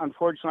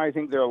 Unfortunately, I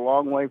think they're a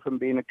long way from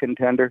being a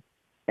contender.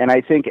 And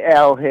I think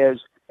Al has,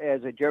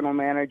 as a general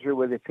manager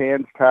with his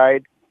hands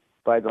tied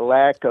by the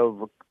lack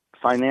of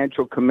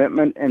financial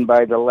commitment and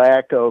by the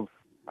lack of,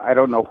 I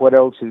don't know what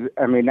else is.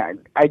 I mean,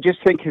 I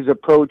just think his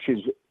approach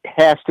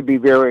has to be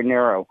very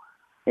narrow.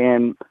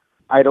 And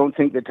I don't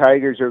think the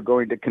Tigers are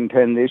going to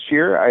contend this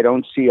year. I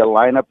don't see a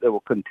lineup that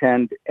will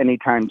contend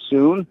anytime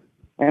soon.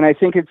 And I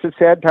think it's a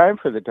sad time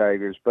for the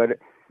Tigers. But,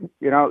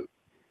 you know,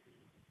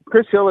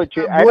 Chris Ilitch,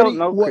 I don't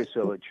know Chris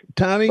Ilitch.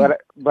 Tommy, but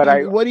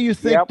what do you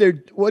think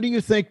what do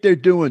you think they're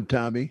doing,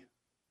 Tommy?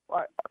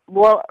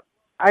 Well,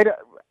 I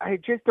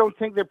just don't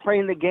think they're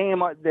playing the game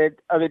that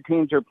other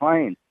teams are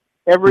playing.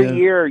 Every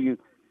year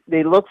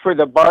they look for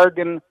the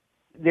bargain.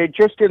 They're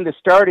just in the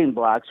starting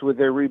blocks with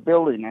their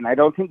rebuilding, and I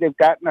don't think they've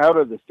gotten out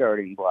of the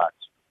starting blocks.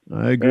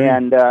 I agree.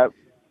 And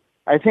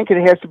I think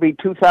it has to be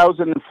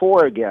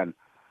 2004 again,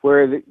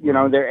 where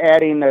they're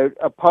adding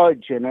a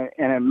Pudge and a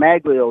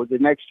Maglio the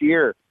next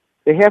year.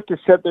 They have to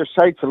set their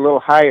sights a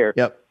little higher.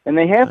 Yep. And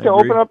they have to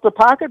open up the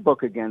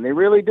pocketbook again. They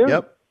really do.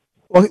 Yep.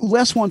 Well,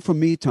 last one from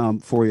me, Tom,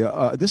 for you.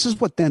 This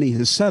is what Denny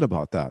has said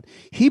about that.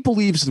 He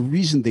believes the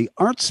reason they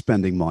aren't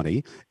spending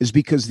money is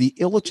because the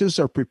Ilitches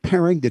are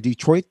preparing the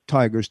Detroit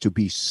Tigers to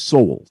be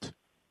sold.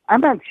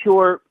 I'm not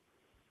sure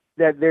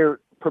that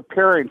they're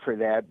preparing for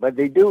that, but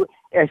they do.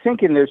 I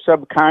think in their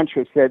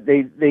subconscious that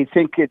they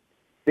think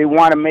they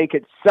want to make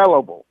it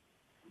sellable.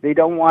 They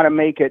don't want to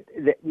make it.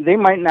 They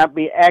might not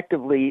be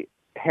actively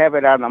have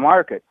it on the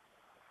market.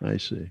 I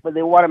see. But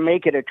they want to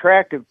make it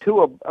attractive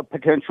to a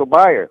potential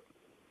buyer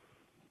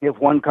if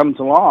one comes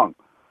along.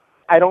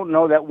 I don't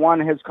know that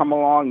one has come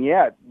along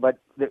yet, but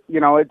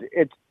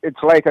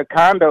it's like a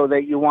condo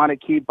that you want to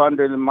keep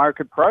under the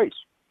market price.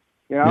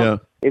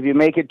 If you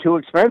make it too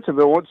expensive,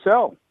 it won't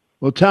sell.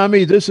 Well,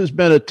 Tommy, this has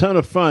been a ton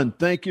of fun.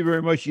 Thank you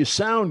very much. You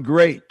sound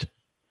great.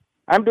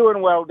 I'm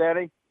doing well,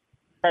 Denny.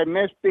 I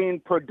miss being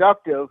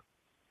productive,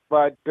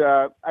 but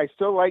I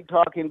still like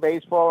talking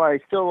baseball. I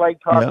still like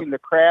talking the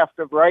craft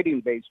of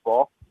writing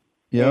baseball.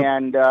 Yep.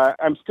 And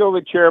I'm still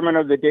the chairman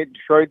of the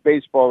Detroit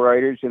Baseball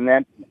Writers, and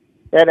that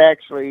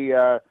actually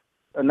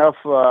enough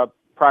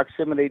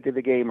proximity to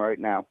the game right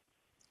now.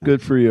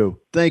 Good for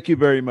you. Thank you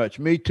very much.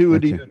 Me too,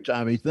 Adita,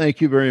 Tommy.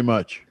 Thank you very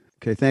much.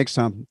 Okay, thanks,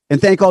 Tom.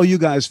 And thank all you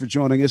guys for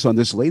joining us on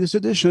this latest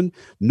edition,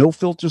 No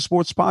Filter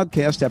Sports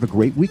Podcast. Have a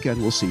great weekend.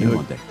 We'll see you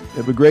Monday.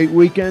 Have a great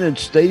weekend and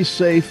stay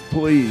safe,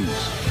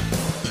 please.